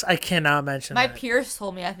 serious. I cannot mention My that. peers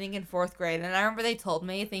told me, I think in 4th grade, and I remember they told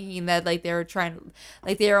me thinking that like they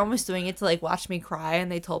were almost doing it to like watch me cry,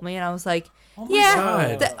 and they told me, and I was like,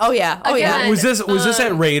 yeah, God. oh yeah, Again, Was this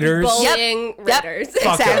at Raiders? Bullying Raiders.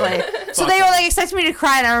 exactly. So they were like expecting me to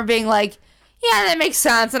cry, and I remember being like, yeah, that makes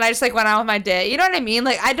sense, and I just like went on with my day. You know what I mean?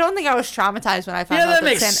 Like, I don't think I was traumatized when I found out that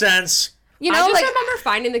makes Santa, sense. You I know, just like remember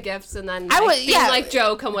finding the gifts and then I was- being yeah. like,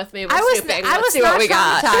 Joe, come with me. We're I was snooping. I Let's was see what not we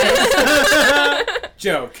got. traumatized.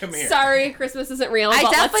 Joe, come here. Sorry, Christmas isn't real, I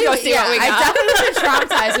but let's definitely, go see what we I got. definitely wasn't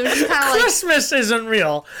traumatized. It was just kind of like Christmas isn't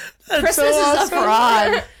real. That's Christmas so is a awesome.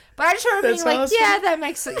 fraud. But I just remember being That's like, awesome. yeah, that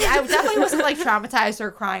makes sense. I definitely wasn't like traumatized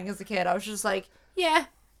or crying as a kid. I was just like, yeah,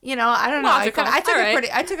 You know, I don't know. Logical. I took All it right. pretty.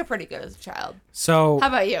 I took it pretty good as a child. So How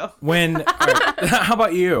about you? how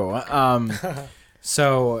about you?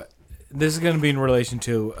 So this is going to be in relation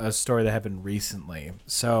to a story that happened recently.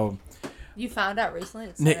 So You found out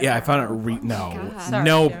recently. yeah, I found it. No, God. Sorry,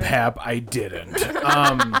 no, Jared. Pep, I didn't.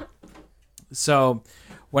 So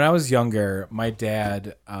when I was younger, my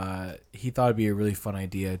dad he thought it'd be a really fun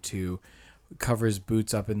idea to cover his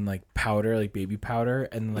boots up in like powder, like baby powder,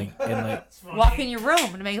 and like Walk in your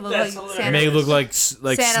room to make it look That's like hilarious. Santa. make it look like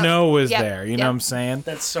Santa- snow was Yep, there. You know yep. what I'm saying?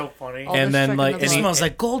 That's so funny. All And the then, sugar like, in the It and he- blood. smells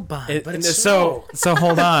like Gold Bond, It- but it's so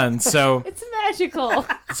hold on. So It's magical.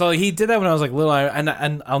 so he did that when I was like little,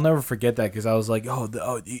 and I'll never forget that because I was like,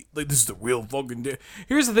 like this is the real fucking.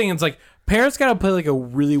 Here's the thing: it's like parents gotta play like a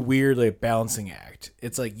really weird like balancing act.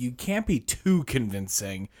 It's like you can't be too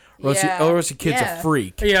convincing, or Yeah. else your kid's Yeah. a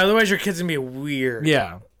freak. Yeah, otherwise your kid's gonna be weird.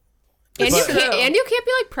 Yeah. And But- you can't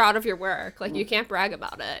be like proud of your work. Like you can't brag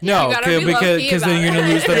about it. No, you gotta be low-key because then about you're gonna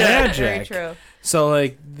it. lose the Very magic. true. So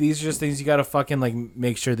like these are just things you gotta fucking like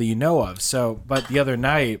make sure that you know of. So, but the other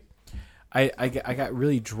night, I got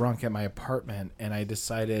really drunk at my apartment and I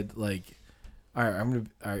decided like, all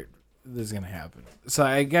right, this is gonna happen. So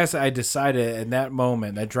I guess I decided in that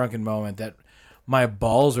moment, that drunken moment, that my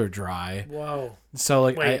balls are dry. Whoa. So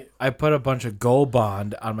like Wait. I put a bunch of Gold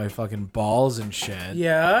Bond on my fucking balls and shit.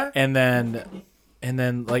 Yeah. And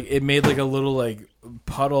then like it made like a little like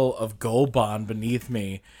puddle of Gold Bond beneath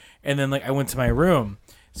me. And then like I went to my room.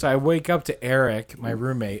 So I wake up to Eric, my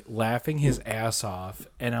roommate, laughing his ass off,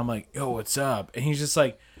 and I'm like, "Yo, what's up?" And he's just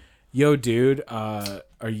like, "Yo, dude, are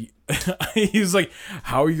you?" He's like,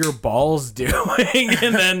 "How are your balls doing?"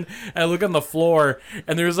 And then I look on the floor,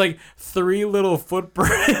 and there's like 3 little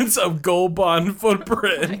footprints of Gold Bond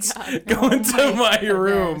footprints going to my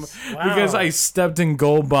room because I stepped in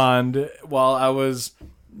Gold Bond while I was,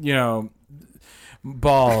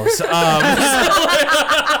 balls.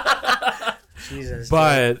 Jesus.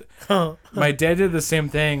 But my dad did the same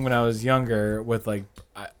thing when I was younger with like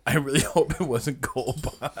I really hope it wasn't Gold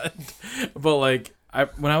Bond. But like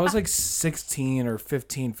when I was like 15 or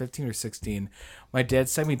 16, my dad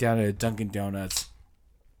sat me down at a Dunkin' Donuts.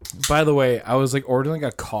 By the way, I was like ordering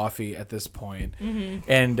like a coffee at this point.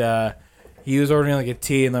 And he was ordering like a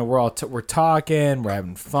tea, and then we're all we're talking, we're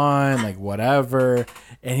having fun, like whatever.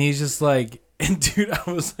 And he's just like, and dude, I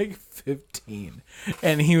was like 15,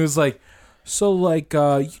 and he was like, so like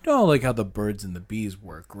like how the birds and the bees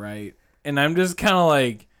work, right? And I'm just kind of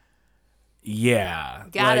like, yeah,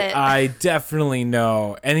 Got like, it. I definitely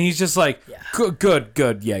know. And he's just like,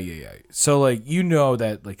 good, yeah. So like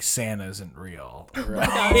that like Santa isn't real,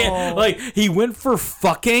 right? Like he went for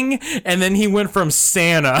fucking, and then he went from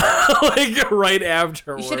Santa like right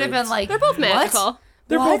afterwards. You should have been like, They're both magical.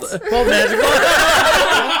 They're What? both. Both magical.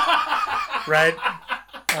 Right.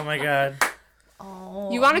 Oh my god.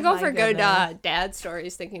 You want to go my for good goodness. dad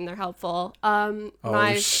stories, thinking they're helpful.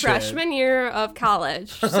 My shit. freshman year of college,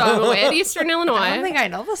 so I'm away at Eastern Illinois. I don't think I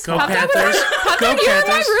know this Go one. Panthers. Go You were my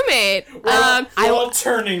Panthers. roommate. We're all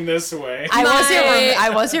turning this way. I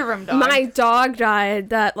was your room dog. My dog died.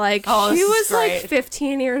 That like Oh, she this was is like great.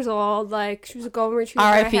 15 years old. Like she was a golden retriever.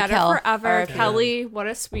 R.I.P. I had Kel. her forever. R.I.P. Kelly, what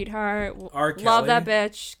a sweetheart. R. Love that Kelly?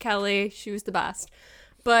 bitch, Kelly. She was the best.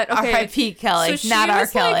 But okay, R.I.P. Kelly, so she not R.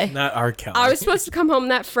 was, like, Kelly. Not R. Kelly. I was supposed to come home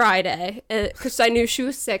that Friday because I knew she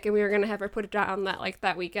was sick and we were gonna have her put it down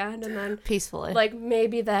that weekend, and then Peacefully. like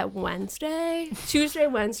maybe that Tuesday,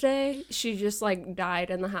 Wednesday, she just like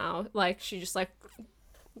died in the house. Like she just like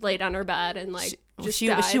laid on her bed and like just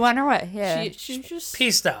died. she went her way. Yeah. She just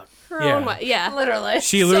Peaced out. her Yeah. own way. Yeah. Literally.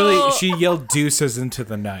 She literally So- she yelled deuces into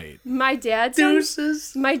the night. My dad sends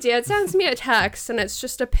Deuces. me a text and it's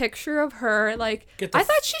just a picture of her. Like Get the I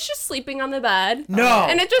thought she's just sleeping on the bed. No.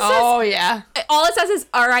 And it just Oh yeah. says all it says is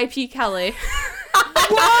R.I.P. Kelly. What?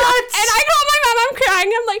 And I call my mom. I'm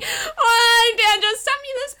crying. I'm like, oh, Dad just sent me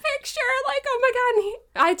this picture. Like, oh my god.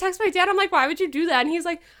 And I text my dad. I'm like, why would you do that? And he's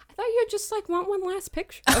like, I thought you'd just like want one last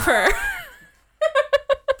picture of her.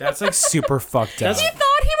 That's like super fucked up. He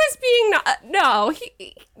thought he was being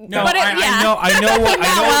No, but it, I know what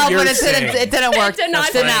Well, you're but saying. it didn't work. It did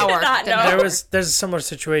not Did not work. work. Did not, no. There's a similar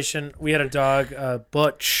situation. We had a dog,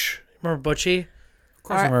 Butch. Remember Butchie?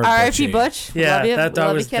 R.I.P. Butch. Yeah, Love you. that dog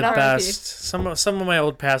Love was you, the kiddo. best. Some of my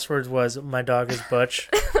old passwords was my dog is Butch.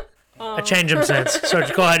 I changed them since, so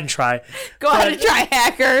go ahead and try. Go ahead and try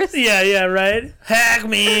hackers. Yeah, right. Hack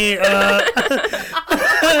me.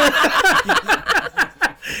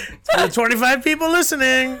 For the 25 people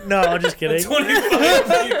listening. No, I'm just kidding. 25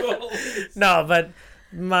 people. No, but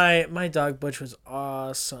my dog Butch was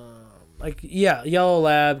awesome. Like, yeah, yellow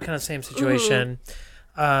lab, kind of same situation.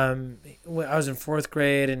 when I was in 4th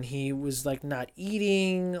grade and he was like not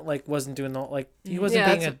eating, like wasn't doing the like he wasn't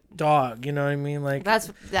being a dog, you know what I mean? Like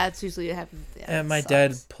that's usually what happens. Yeah, and my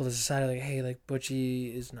dad pulled us aside like, hey, like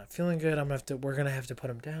Butchie is not feeling good. We're gonna have to put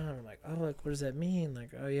him down. I'm like, oh, like what does that mean?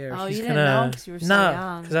 Like, oh yeah, oh, he's you gonna didn't know because you were so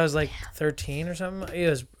young. because I was like 13 or something. It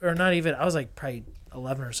was or not even. I was like probably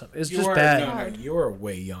 11 or something. It was You just were, bad. No, you were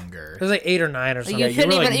way younger. It was like 8 or 9 or something. You couldn't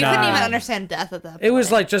were even like you couldn't even 9. understand death at that point. It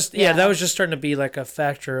was like just that was just starting to be like a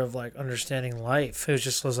factor of like understanding life.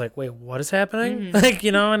 It was like, wait, what is happening? Like,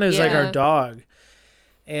 you know, and it was like our dog.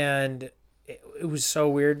 And it was so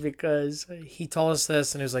weird because he told us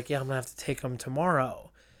this and he was like, yeah, I'm gonna have to take him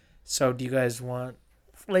tomorrow. So do you guys want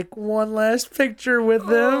like one last picture with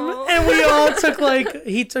him? And we all took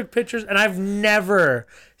he took pictures, and I've never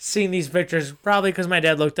seen these pictures, probably because my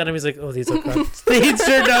dad looked at him, he's like, oh, these look good. These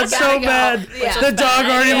turned out so bad. Yeah. The dog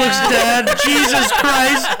already looks dead. Jesus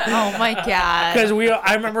Christ. Oh my god. Because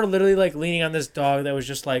I remember literally like leaning on this dog that was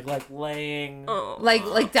just like laying,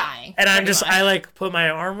 like dying. and I like put my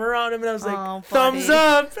arm around him and I was like, Oh, thumbs buddy.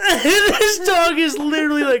 up. This dog is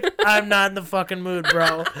literally like, I'm not in the fucking mood,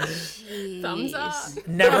 bro. Thumbs up.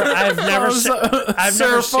 I've never seen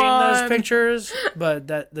those fun. pictures, but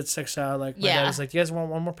that sticks out. Like my Yeah. dad was like, you guys want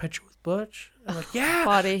one more picture with Butch? I'm like, yeah,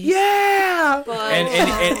 Buddy. yeah.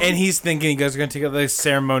 And he's thinking you guys are gonna take a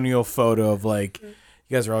ceremonial photo of like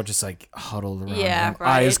you guys are all just like huddled around him,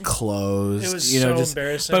 right. eyes closed. It was you know, so just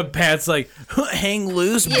embarrassing. But Pat's like, hang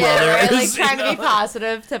loose, Yeah, brother. right, like You trying to know? be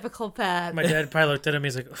positive, typical Pat. My dad probably looked at him.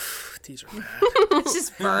 He's like, these are bad. It's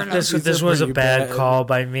just burn him. This was a pretty bad bad. call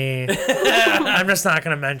by me. I'm just not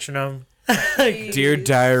gonna mention them. Dear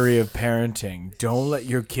Diary of Parenting, don't let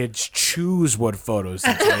your kids choose what photos to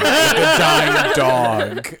take with a dying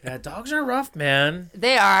dog. Yeah, dogs are rough, man.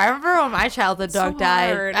 They are. I remember when my childhood dog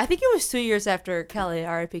died. hard. I think it was 2 years after Kelly,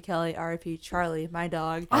 R.I.P. Charlie, my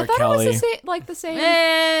dog. I R. thought Kelly. it was the same.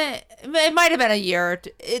 It might have been a year.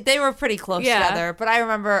 They were pretty close Yeah. together. But I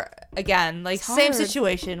remember, again, like same hard.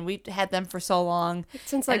 situation. We had them for so long.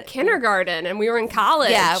 Since like kindergarten, and we were in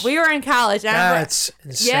college. Yeah, we were in college. And I remember, That's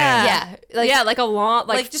insane. yeah, like a long,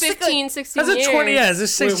 like just like 15, 16 That's years. a 20. Yeah,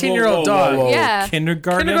 this Wait, 16-year-old dog. Yeah.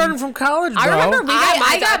 Kindergarten? Kindergarten from college, bro. I remember we got my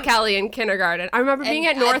I dog got- Kelly in kindergarten. I remember being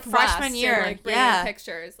And at Northwest freshman year, and like bringing yeah.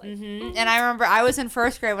 pictures. Like, And I remember I was in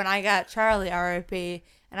first grade when I got Charlie, R.I.P.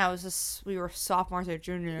 And we were sophomores or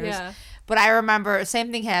juniors. Yeah. But I remember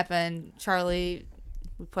same thing happened. Charlie,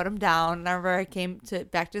 we put him down. And I remember I came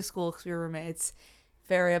back to school because we were roommates.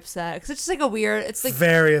 Very upset because it's just like a weird. It's like,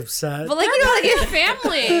 Very upset. but like you know, like your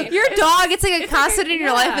family. your dog. It's like a constant in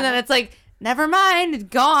your life, yeah. and then it's like never mind, it's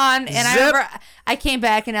gone. And I Zip. remember I came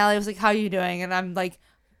back and Aly was like, "How you doing?" And I'm like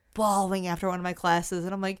bawling after one of my classes,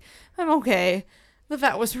 and I'm like, "I'm okay." The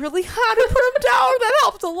vet was really hot to put him down. That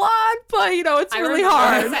helped a lot, but you know it's really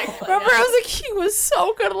hard. Remember, I was like, he was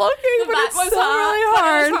so good looking, but vet it's was so really hot, but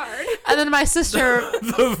hard. it was hard. And then my sister,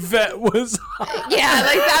 The vet was yeah,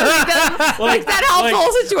 like that helped the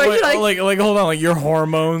whole situation. like hold on, like your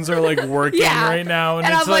hormones are like working Yeah. right now, and,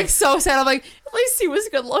 And it's I'm like so sad. I'm like, at least he was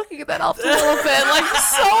good looking. That helped a little bit. Like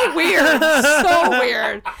so weird, so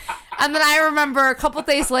weird. And then I remember a couple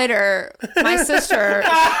days later, my sister.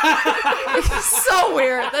 So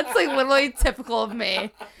weird. That's like literally typical of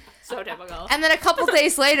me. So typical. And then a couple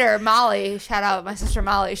days later, Molly, shout out my sister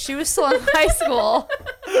Molly, she was still in high school.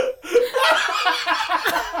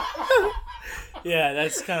 Yeah,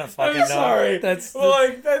 that's kind of fucking I'm dumb. sorry. That's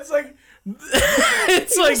that's like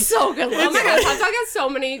it's like So good looking. Oh my gosh, I've got so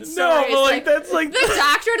many stories. no, but like that's like the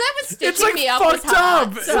doctor that was stitching it's like me up was fucked hot.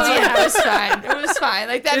 up. So yeah, it was fine. It was fine.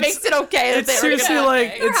 Like that makes it okay. That It's they were seriously gonna-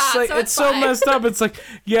 like You're it's hot, like so it's it's so fine. messed up. It's like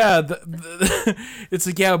yeah, it's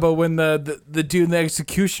like yeah, but when the dude in the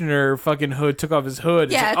executioner fucking hood took off his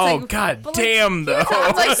hood, Yeah, it's it's like, oh like- god but, like, damn though,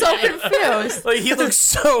 I was like so confused. like he looks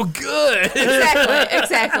so good.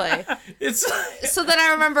 Exactly. It's So then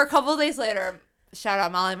I remember a couple of days later, shout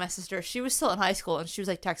out Molly, my sister. She was still in high school, and she was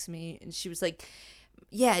like texting me, and she was like,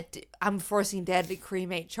 "Yeah, I'm forcing Dad to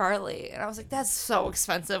cremate Charlie." And I was like, "That's so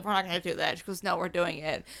expensive. We're not gonna do that." She goes, "No, we're doing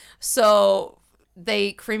it." So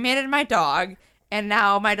they cremated my dog, and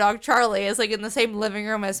now my dog Charlie is like in the same living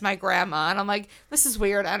room as my grandma, and I'm like, "This is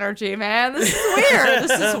weird energy, man. This is weird.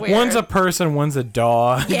 This is weird." one's a person, one's a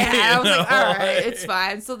dog. Yeah, you I was like, know? all right, it's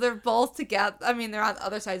fine. So they're both together. I mean, they're on the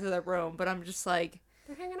other sides of the room, but I'm just like,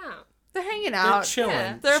 They're hanging out. they're hanging They're out. chilling.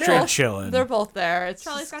 Yeah. They're Straight both chilling. They're both there. It's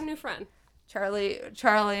Charlie's just got a new friend. Charlie,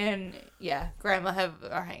 and yeah, Grandma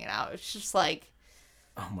are hanging out. It's just like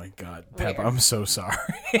Oh my god, Pep, Weird. I'm so sorry.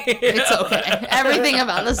 it's okay. Everything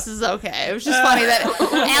about this is okay. It was just funny that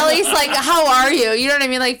Aly's like, "How are you?" You know what I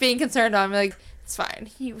mean? Like being concerned. I'm like, It's fine.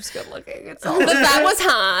 He was good looking. It's all But that was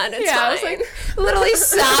Han. It's I was fine. like literally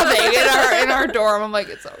sobbing in our dorm. I'm like,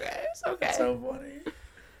 it's okay. It's okay. So funny.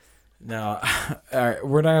 No, all right.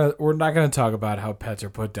 We're not gonna talk about how pets are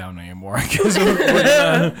put down anymore because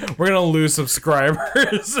we're gonna lose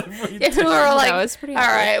subscribers. If we If we were like, No, it's pretty all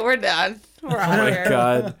hard. right, we're done. We're out Oh of my here.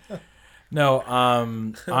 god. No,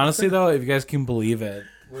 honestly though, if you guys can believe it,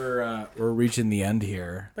 we're reaching the end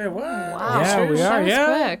here. Wait, what? Wow. Yeah, we That are. was Yeah,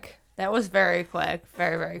 quick. That was very quick.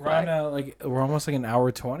 Very, very we're on quick. we're almost like an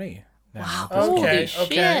hour 20 now. Okay, Holy okay.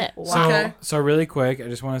 shit. So, Okay. so really quick, I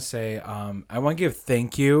just want to say, I want to give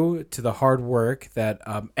thank you to the hard work that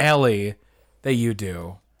Aly, that you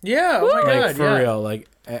do. Yeah, oh my Like god, for yeah. real, like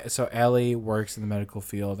so Aly works in the medical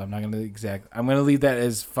field. I'm not gonna I'm gonna leave that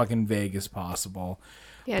as fucking vague as possible.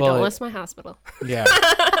 Yeah, But- don't list my hospital. Yeah,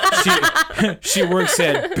 she works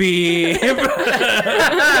at Beep,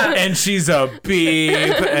 and she's a Beep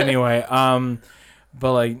anyway.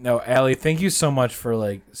 But like no, Aly, thank you so much for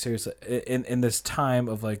like seriously in this time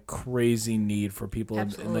of like crazy need for people in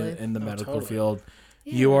Absolutely. the medical totally. field.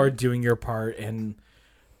 You are doing your part and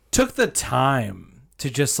took the time to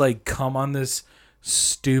just like come on this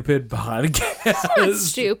stupid podcast.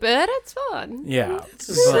 Stupid. It's fun. Yeah.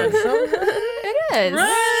 It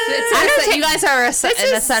is. You guys are an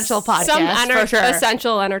essential podcast Some for sure.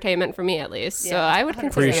 essential entertainment for me, at least. So Yeah, I would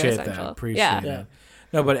consider it Appreciate essential. that. Appreciate yeah. it.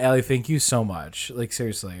 No, but Aly, thank you so much. Like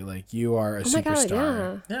seriously, like you are a Oh my god,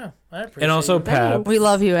 superstar. yeah. Yeah, I appreciate And also it. Pep, We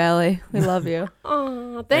love you, Aly. We love you.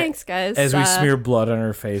 Oh, thanks, guys. as we smear blood on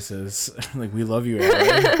our faces. Like we love you,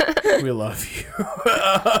 Aly. We love you.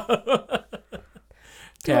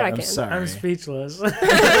 Do what I I'm can. sorry. I'm speechless.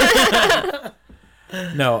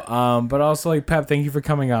 No, but also like Pep, thank you for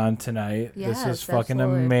coming on tonight. This Yes, was fucking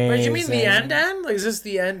absolutely. amazing. Wait, you mean the end? Like, is this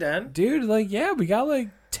the end? Dude, like yeah, we got like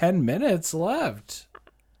 10 minutes left.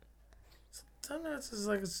 Sometimes it's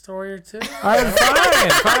like a story or two. All right,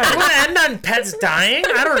 fine. You want to end on pets dying?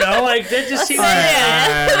 I don't know. Like, they just seem A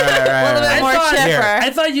little bit more thought- chipper. I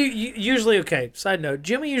thought you usually, okay, side note,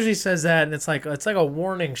 Jimmy usually says that, and it's like a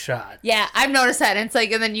warning shot. Yeah, I've noticed that. And it's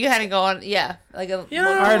like, and then you kind of go on, yeah, like a. You know,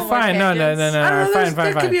 little All right, more fine. No, tangents. no. I don't know, Fine, there's-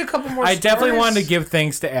 fine. there could be a couple more I definitely stories. wanted to give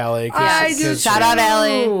thanks to Aly. I do. Shout out,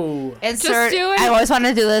 Aly. Ooh. Insert. do it. I always want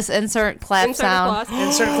to do this. Insert clap Insert sound. applause.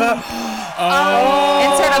 Insert clap.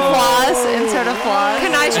 Insert applause. Insert applause.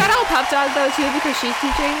 Can I shout out Pep Dog though too, because she's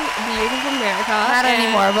teaching the youth of America. Not and-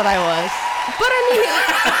 anymore, but I was. But I mean,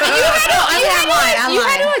 I'm you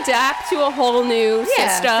had lying. to adapt to a whole new Yeah, for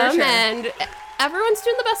system, sure. and everyone's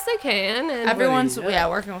doing the best they can. And Everyone's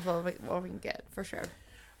working with what we can get for sure.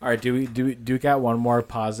 All right, do we got one more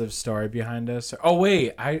positive story behind us? Oh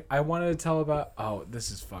wait, I wanted to tell about. Oh, this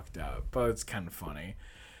is fucked up, but it's kind of funny.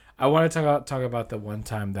 I want to talk about the one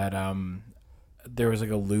time that there was like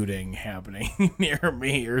a looting happening near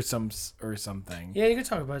me or something. Yeah, you can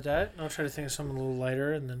talk about that. I'll try to think of something a little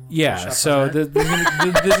lighter, and then Yeah, finish up so on that.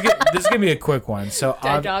 this is gonna be a quick one. So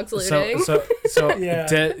Dead dogs looting. So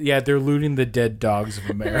Yeah. they're looting the dead dogs of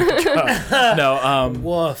America. No,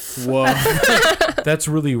 Woof. woof. That's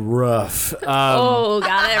really rough. oh,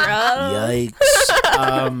 got it, bro.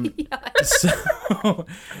 Yikes.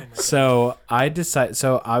 So I decided.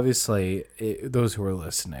 So obviously, those who are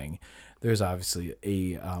listening, there's obviously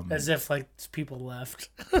a As if like people left.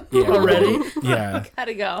 yeah, already? Yeah,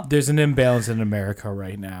 Gotta go. there's an imbalance in America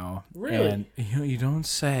right now. Really? And you don't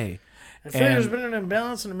say. I feel like there's And- been an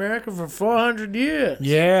imbalance in America for 400 years.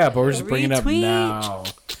 Yeah, but we're just bringing it up Retweet. now.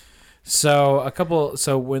 So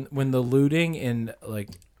when the looting in like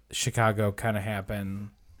Chicago kind of happened,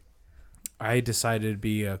 I decided it'd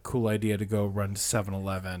be a cool idea to go run to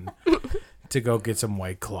 7-Eleven to go get some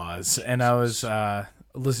White Claws, and I was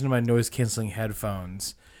listening to my noise canceling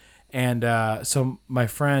headphones, and so my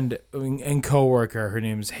friend and coworker, her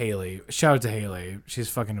name's Haley. Shout out to Haley, she's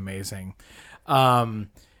fucking amazing.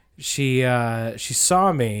 She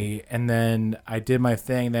saw me, and then I did my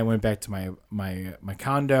thing. Then I went back to my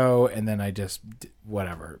condo, and then I just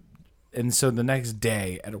whatever. And so the next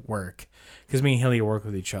day at work, because me and Haley work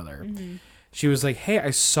with each other, she was like, "Hey,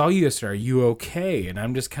 I saw you yesterday. Are you okay?" And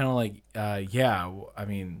I'm just kind of like, "Yeah. I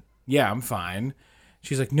mean, yeah, I'm fine."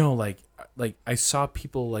 She's like, "No, like I saw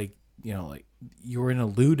people like like you were in a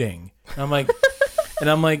looting." And I'm like. And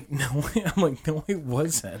I'm like, no, it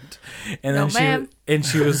wasn't. And No, then ma'am.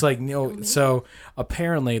 she was like, no. So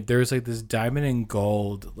apparently there's like this diamond and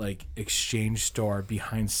gold like exchange store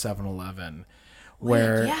behind 7-Eleven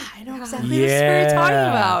where Yeah, I know exactly what you're talking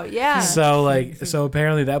about. Yeah. so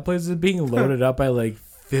apparently that place is being loaded up by like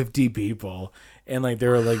 50 people. And like they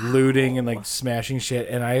were like looting and like smashing shit.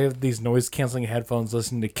 And I have these noise canceling headphones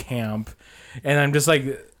listening to Camp. And I'm just like,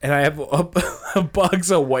 and I have a box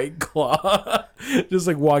of White Claw, just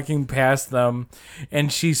like walking past them,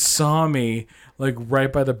 and she saw me like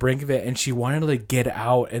right by the brink of it, and she wanted to like get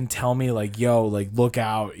out and tell me like, "Yo, like look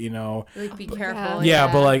out," you know. Like, be careful.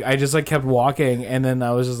 Yeah, but like I just like kept walking, and then I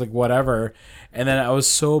was just like whatever, and then I was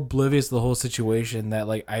so oblivious to the whole situation that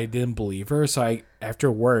like I didn't believe her. So I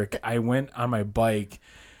after work I went on my bike,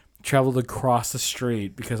 traveled across the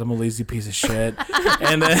street because I'm a lazy piece of shit,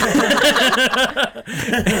 and then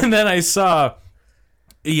and then I saw,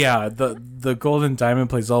 the Golden Diamond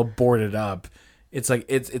place all boarded up. It's like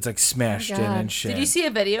it's like smashed in and shit. Did you see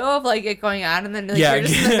a video of like it going on and then like, Yeah, you're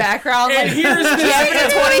just in the background like here's camping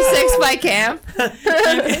at 26 by camp?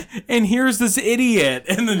 and here's this idiot,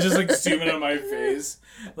 and then just like zooming on my face,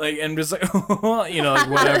 like, and just like you know, like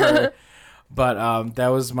whatever. But that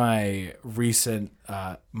was my recent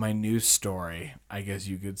my news story, I guess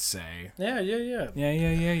you could say. Yeah.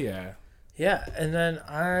 Yeah, and then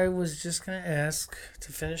I was just gonna ask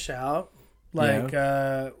to finish out, like,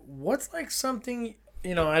 what's like something,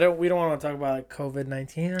 you know, we don't want to talk about like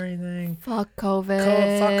COVID-19 or anything. Fuck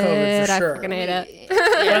COVID. Fuck COVID for sure. I fucking hate it.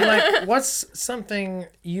 But like, what's something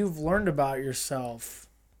you've learned about yourself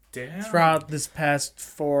throughout this past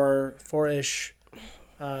four-ish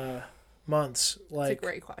months? Like, It's a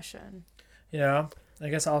great question. you know, I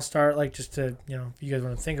guess I'll start, like, just to, you know, if you guys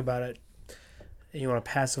want to think about it and you want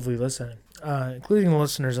to passively listen, including the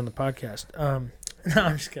listeners on the podcast. No,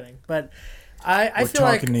 I'm just kidding. But I feel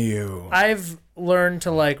like to you. I've learned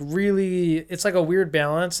to like really, it's like a weird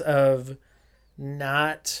balance of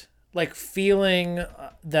not like feeling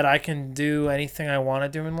that I can do anything I want to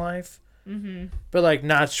do in life, but like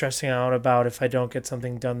not stressing out about if I don't get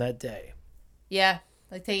something done that day. Yeah,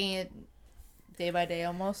 like taking it day by day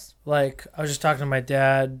almost. Like I was just talking to my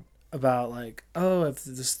dad about like, oh, if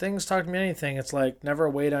this thing's talking to me anything, it's like never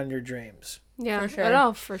wait on your dreams. Yeah, For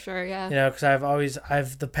sure. for sure, yeah. You know, because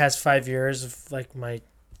I've the past 5 years of like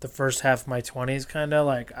the first half of my 20s kind of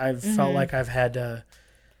like I've felt like I've had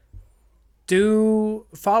to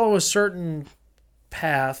follow a certain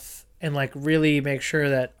path and like really make sure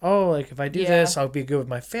that, oh, like if I do this, I'll be good with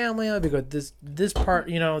my family, I'll be good with this part,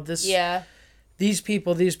 you know, this these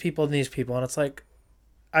people, and these people, and it's like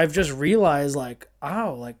I've just realized like,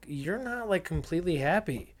 oh, like you're not like completely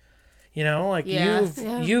happy. You know, like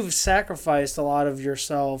you've sacrificed a lot of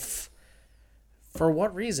yourself for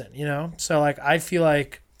what reason, you know? So like I feel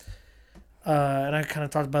like and I kind of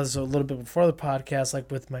talked about this a little bit before the podcast,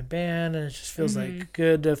 like with my band, and it just feels like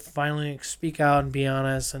good to finally speak out and be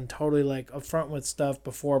honest and totally like upfront with stuff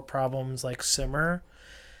before problems like simmer.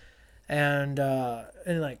 And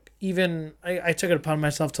like even I took it upon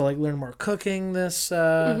myself to like learn more cooking this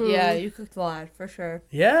Yeah, you cooked a lot for sure.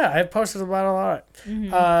 Yeah, I posted about it a lot.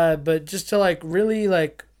 But just to like really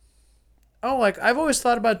like, oh, like I've always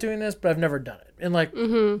thought about doing this, but I've never done it. And like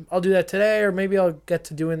I'll do that today, or maybe I'll get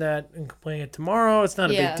to doing that and completing it tomorrow. It's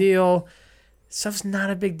not a big deal. Stuff's not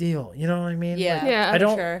a big deal. You know what I mean? Yeah, like, yeah. I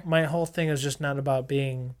don't. Sure. My whole thing is just not about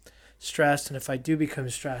being stressed. And if I do become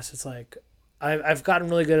stressed, it's like I've gotten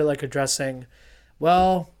really good at like addressing,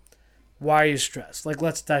 well, why are you stressed? Like,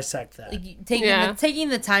 let's dissect that. Like taking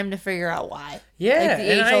the time to figure out why. Yeah, Like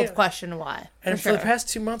the age-old question why. And for the past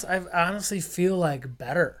 2 months, I honestly feel like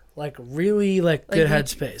better. Like really like good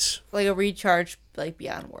headspace. Like a recharge like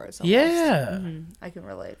beyond words. Almost. Yeah. I can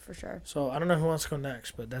relate for sure. So I don't know who wants to go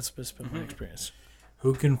next, but that's just been my experience.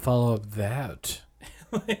 Who can follow up that?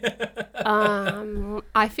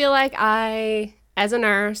 I feel like as a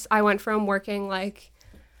nurse, I went from working like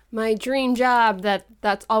my dream job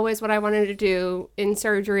that's always what I wanted to do in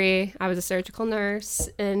surgery. I was a surgical nurse,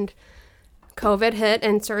 and COVID hit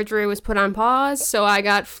and surgery was put on pause. So I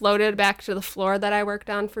got floated back to the floor that I worked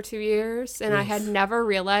on for 2 years. And I had never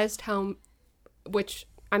realized night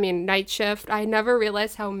shift, I never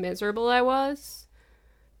realized how miserable I was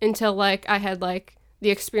until like I had like the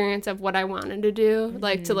experience of what I wanted to do,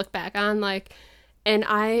 like to look back on, like, and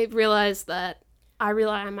I realized that I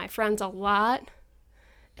rely on my friends a lot,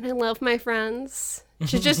 and I love my friends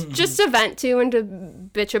to just to vent to and to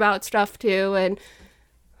bitch about stuff too, and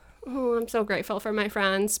I'm so grateful for my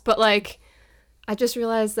friends, but like I just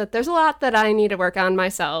realized that there's a lot that I need to work on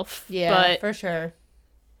myself. Yeah, but, for sure.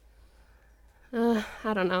 I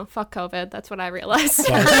don't know. Fuck COVID. That's what I realized.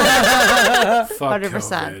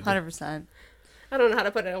 100%. 100%. I don't know how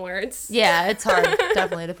to put it in words. Yeah, it's hard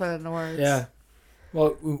definitely to put it into words. Yeah.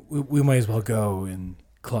 Well, we might as well go in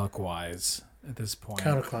clockwise at this point.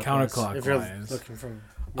 Counterclockwise. If you're looking from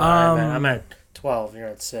where I'm at 12, you're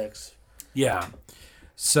at 6. Yeah.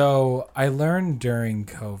 So I learned during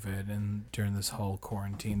COVID and during this whole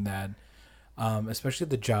quarantine that especially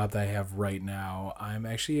the job that I have right now, I'm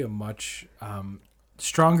actually a much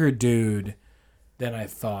stronger dude than I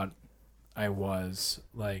thought I was.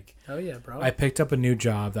 Like, Oh yeah, bro. I picked up a new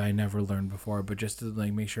job that I never learned before, but just to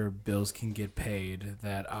like make sure bills can get paid,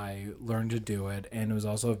 that I learned to do it, and it was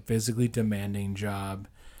also a physically demanding job,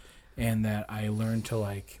 and that I learned to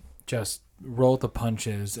like just roll the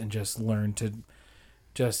punches and just learn to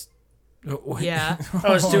just Yeah. I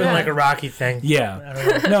was doing like a Rocky thing.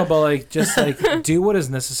 yeah. No, but like just like do what is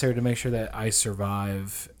necessary to make sure that I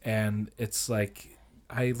survive, and it's like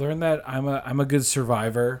I learned that I'm a good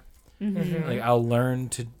survivor. Like I'll learn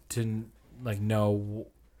to like know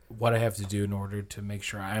what I have to do in order to make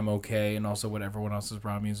sure I'm okay, and also what everyone else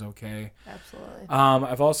around me is okay. Absolutely.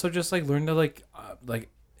 I've also just like learned to like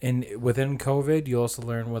within COVID, you also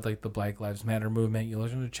learn with like the Black Lives Matter movement. You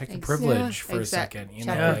learn to check your privilege for a second. You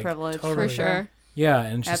Check know, your like, privilege totally. For sure. yeah,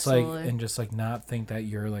 and just Absolutely. like and just like not think that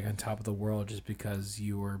you're like on top of the world just because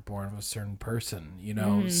you were born of a certain person. You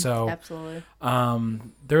know, so Absolutely.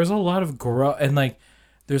 there's a lot of growth, and like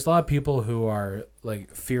there's a lot of people who are like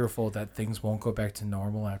fearful that things won't go back to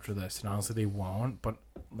normal after this, and honestly they won't, but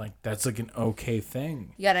like that's like an okay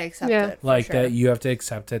thing, You gotta accept Yeah. it. for like sure. that you have to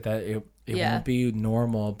accept it, that it Yeah. won't be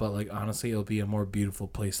normal, but like honestly it'll be a more beautiful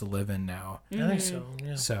place to live in now. I think so.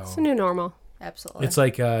 Yeah. So It's a new normal. Absolutely. it's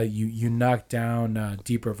like you knock down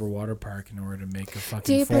Deep River Water Park in order to make a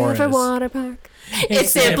fucking Deep forest. River Water Park.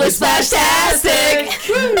 It's simply splashtastic.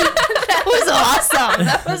 That was awesome.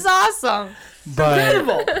 That was awesome.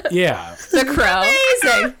 But yeah, The Crow.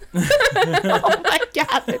 Amazing. Oh my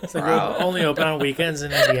god, the Like crow. only open on weekends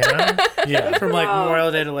in Indiana. yeah, From like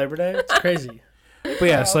Memorial Day to Labor Day. It's crazy. but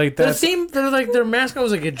yeah, it's like The that's theme, their mascot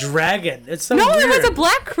was like a dragon. It's so No, weird. it was a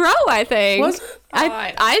black crow, I think. Was it?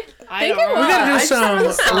 I think it We was. gotta do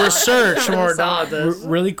I some research when we're done with R- this.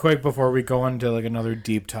 really quick before we go on to like another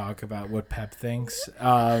deep talk about what Pep thinks.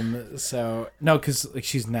 So no, because like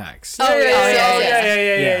she's next. Oh,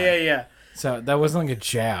 yeah. Yeah. So that wasn't like a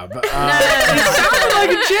jab. Sounded like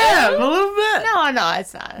a jab, a little bit. No,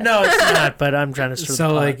 it's not. No, it's not. But I'm trying to. Stir So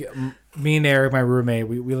the pot. like me and Eric, my roommate,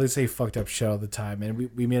 we like say fucked up shit all the time, and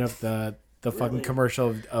we made up the fucking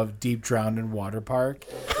commercial of Deep Drowned in Water Park,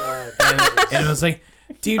 and it was like.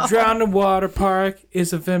 Deep Drowned in Water Park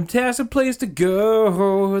is a fantastic place to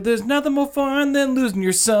go. There's nothing more fun than losing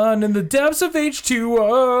your son in the depths of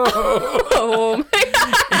H2O. Oh my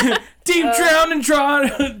god. Deep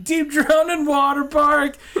drowned in Water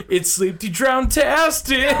Park. It's sleep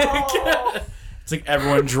drown-tastic. It's like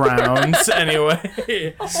everyone drowns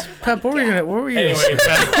anyway. Pep, what were you gonna Anyway,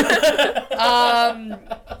 say?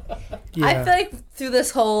 I feel like through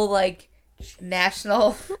this whole like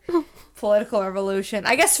national political revolution,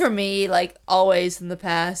 I guess for me, like always in the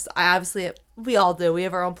past, we all do. We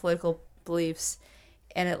have our own political beliefs,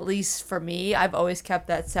 and at least for me, I've always kept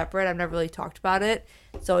that separate. I've never really talked about it.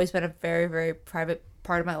 It's always been a very, very private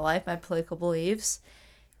part of my life, my political beliefs,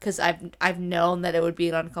 because I've known that it would be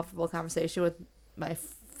an uncomfortable conversation with my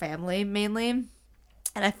family mainly, and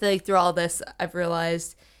I feel like through all this, I've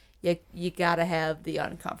realized you gotta have the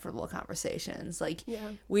uncomfortable conversations. Like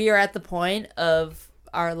we are at the point of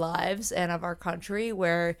our lives and of our country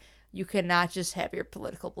where you cannot just have your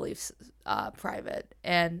political beliefs private,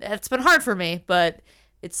 and it's been hard for me, but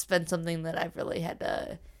it's been something that I've really had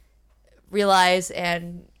to realize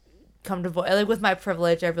and come to voice. Like with my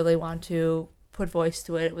privilege, I really want to put voice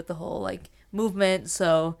to it with the whole like movement.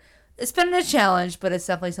 So it's been a challenge, but it's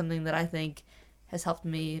definitely something that I think has helped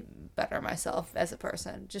me better myself as a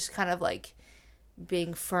person. Just kind of like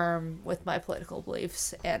being firm with my political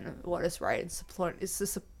beliefs and what is right, and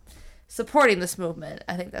supporting this movement.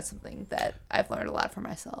 I think that's something that I've learned a lot for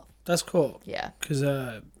myself. That's cool. Yeah. Because,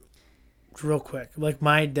 real quick, like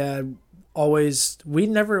my dad we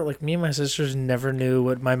never, like me and my sisters never knew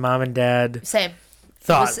what my mom and dad Same.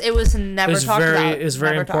 thought. It was never talked about. It was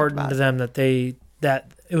very Never talked important about. to them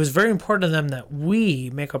it was very important to them that we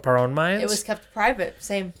make up our own minds. It was kept private.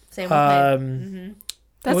 Same with me.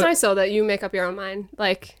 That's What- nice though that you make up your own mind.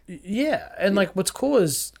 Like Yeah, and like what's cool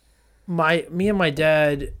is me and my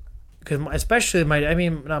dad, because especially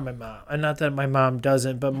not my mom, and not that my mom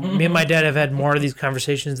doesn't, but me and my dad have had more of these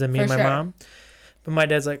conversations than me For and my sure. mom. But my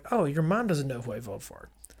dad's like, "Oh, your mom doesn't know who I vote for."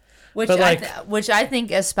 Which But, like- which I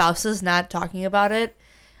think as spouses not talking about it,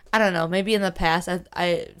 I don't know. Maybe in the past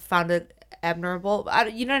I found it admirable.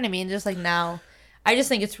 You know what I mean? Just like now, I just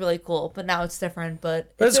think it's really cool. But now it's different.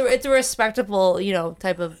 But it's a respectable,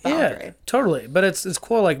 type of boundary. Yeah, totally. But it's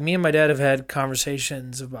cool. Like me and my dad have had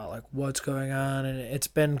conversations about like what's going on, and it's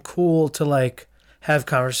been cool to like have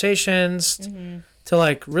conversations to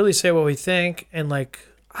like really say what we think, and like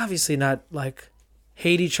obviously not like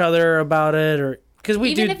hate each other about it, or because we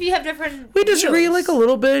Even if you have different we disagree views. like a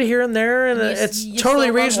little bit here and there, and it's you totally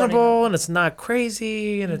still love one reasonable, and it's not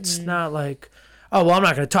crazy, and it's not like, oh well, I'm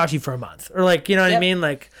not going to talk to you for a month, or like, you know what I mean?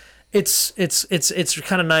 Like, it's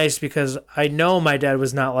kind of nice because I know my dad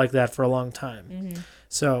was not like that for a long time.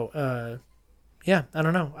 So yeah, I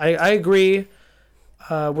don't know. I agree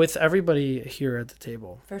with everybody here at the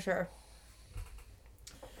table. For sure.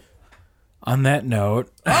 On that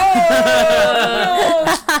note,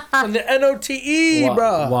 On the NOTE,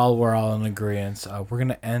 bro. while we're all in agreement, we're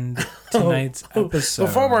gonna end tonight's episode.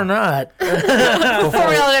 Before we're not. Before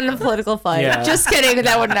we all get in a political fight. Yeah. Just kidding.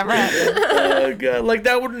 That would never happen. Oh god, like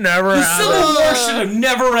that would never The happen. Civil War should have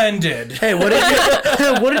never ended. Hey, what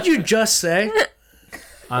did you just say?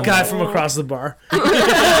 Guy from across the bar.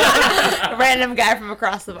 A random guy from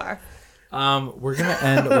across the bar. We're gonna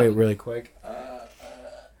end. Wait, really quick.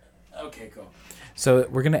 Okay, cool. So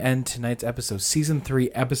we're gonna end tonight's episode, season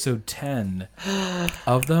 3, episode 10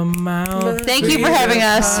 of the Mouth. Thank you for having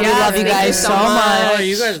us. We love you thank guys you so so much. Oh,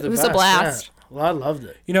 you guys are the It was best. a blast. Yeah. Well, I loved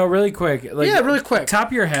it. You know, really quick. Like, Yeah, really quick. Top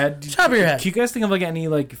of your head. Top of your head. Can you guys think of like any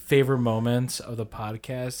like favorite moments of the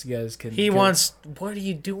podcast? You guys can. He wants. What are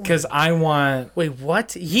you doing? Because I want. Wait,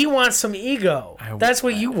 what? He wants some ego. That's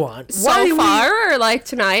what you want. So far, or like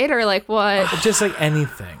tonight, or like what? Just like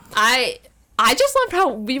anything. I just loved how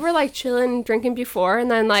we were like chilling, drinking before,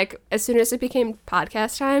 and then like as soon as it became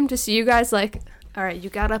podcast time, to see you guys like, all right,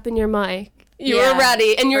 you got up in your mic, you Yeah, were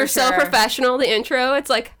ready, and you were for so sure. professional. The intro,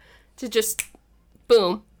 it's like to just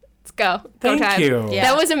boom, let's go. Thank Go time. you. Yeah.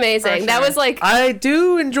 That was amazing. For That sure. was like I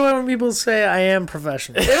do enjoy when people say I am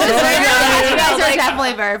professional. You guys are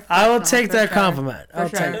definitely very I will professional, take for that sure. compliment. I'll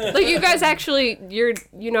For take sure. that. like you guys actually, you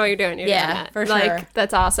know what you're doing. You're Yeah, doing that. for Like sure.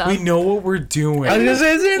 that's awesome. We know what we're doing. I was gonna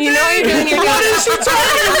say the same You know what you're doing. You're What doing is she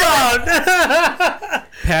talking about?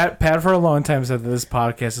 Pat for a long time said that this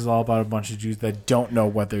podcast is all about a bunch of Jews that don't know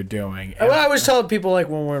what they're doing. What I always tell people like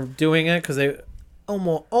when we're doing it, because they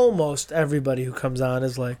almost everybody who comes on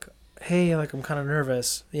is like, hey, like I'm kind of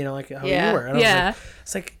nervous, you know, like how Yeah. you were. And I was Yeah. like,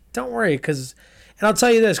 it's like, don't worry, because, and I'll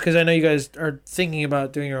tell you this, because I know you guys are thinking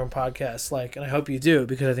about doing your own podcast, like, and I hope you do,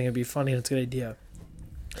 because I think it'd be funny and it's a good idea.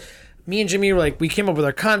 Me and Jimmy were like, we came up with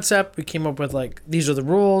our concept, we came up with like, these are the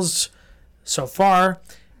rules so far,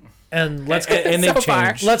 and let's get, and they've So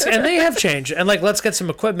far. changed. and they have changed, and like, let's get some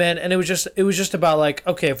equipment, and it was just about like,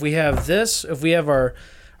 okay, if we have this, if we have our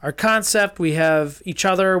concept, we have each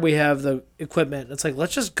other, we have the equipment. It's like,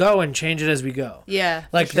 let's just go and change it as we go. Yeah.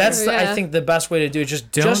 Like for sure. that's I Yeah. think the best way to do it.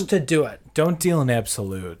 Just to do it. Don't deal in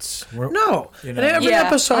absolutes. No. You know. And every Yeah,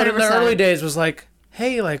 episode in the 100%. early days was like,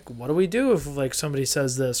 hey, like, what do we do if like somebody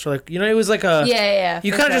says this, or like, you know, it was like a Yeah.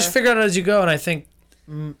 you for kind of sure. just figure it out as you go. And I think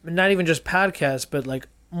not even just podcasts, but like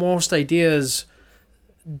most ideas,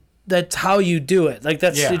 that's how you do it. Like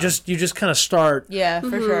that's Yeah. you just kind of start. Yeah,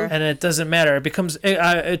 for sure. And it doesn't matter. It becomes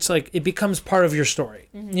it's like it becomes part of your story.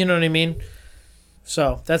 You know what I mean?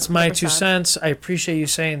 So that's my 2 cents. I appreciate you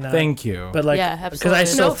saying that. Thank you. But like, Yeah, because I absolutely.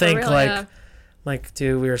 still No, for think real, like, yeah. like,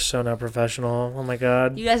 dude, we are so not professional. Oh my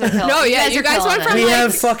god. You guys are killing. No, yeah, you are guys killing went it. from We like-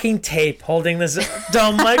 have fucking tape holding this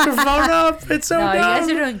dumb microphone up. It's so No, dumb. you guys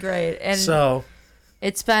are doing great, and So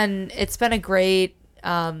it's been a great,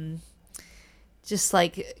 just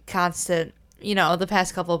like constant. You know, the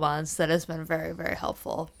past couple of months that has been very, very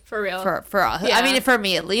helpful for real. for us. Yeah. I mean, for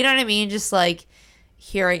me, you know what I mean. Just like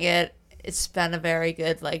hearing it, it's been a very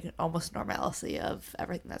good, like almost normalcy of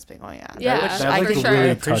everything that's been going on. Yeah. which that I like can for sure. really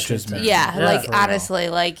appreciate touches that. me. Yeah, Yeah, like for real. honestly,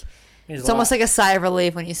 like means it's a almost lot. like a sigh of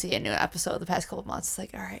relief when you see a new episode the past couple of months. It's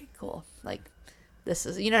like, all right, cool. Like this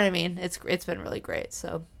is, you know what I mean. It's been really great.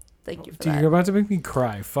 So thank you for Dude, that. you're about to make me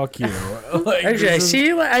cry. Fuck you. Like, actually, I this is-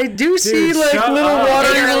 see. I do see like shut little up.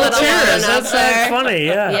 watery You're a little little tears. one up That's there. funny.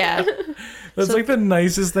 Yeah. Yeah. That's like the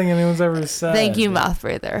nicest thing anyone's ever said. Thank you, mouth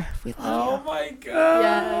breather. We love Oh my god.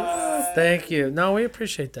 Yes. Thank you. No, we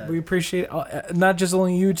appreciate that. We appreciate not just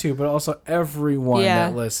only you two, but also everyone Yeah.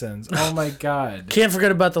 that listens. Oh my god. Can't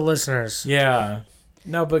forget about the listeners. Yeah.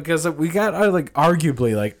 No, because we got like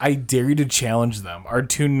arguably like I dare you to challenge them. Our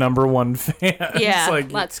 2 number 1 fans. Yeah,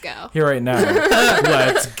 like Let's go. here right now.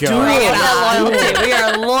 Let's go. Bring it on. Loyalty. We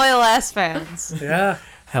are loyal ass fans. Yeah.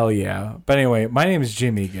 Hell yeah. But anyway, my name is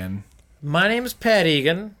Jim Egan. My name is Pat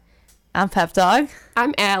Egan. I'm Pep Dog.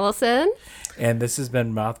 I'm Alyson. And this has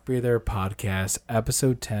been Mouth Breather Podcast,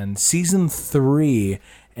 Episode 10, Season 3.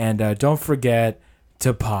 And don't forget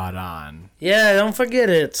to pod on. Yeah, don't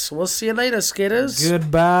forget it. We'll see you later, skaters.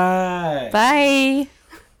 Goodbye. Bye.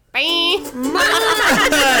 Bye.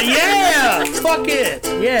 Yeah. Fuck it.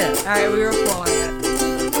 Yeah. All right, we were flowing it.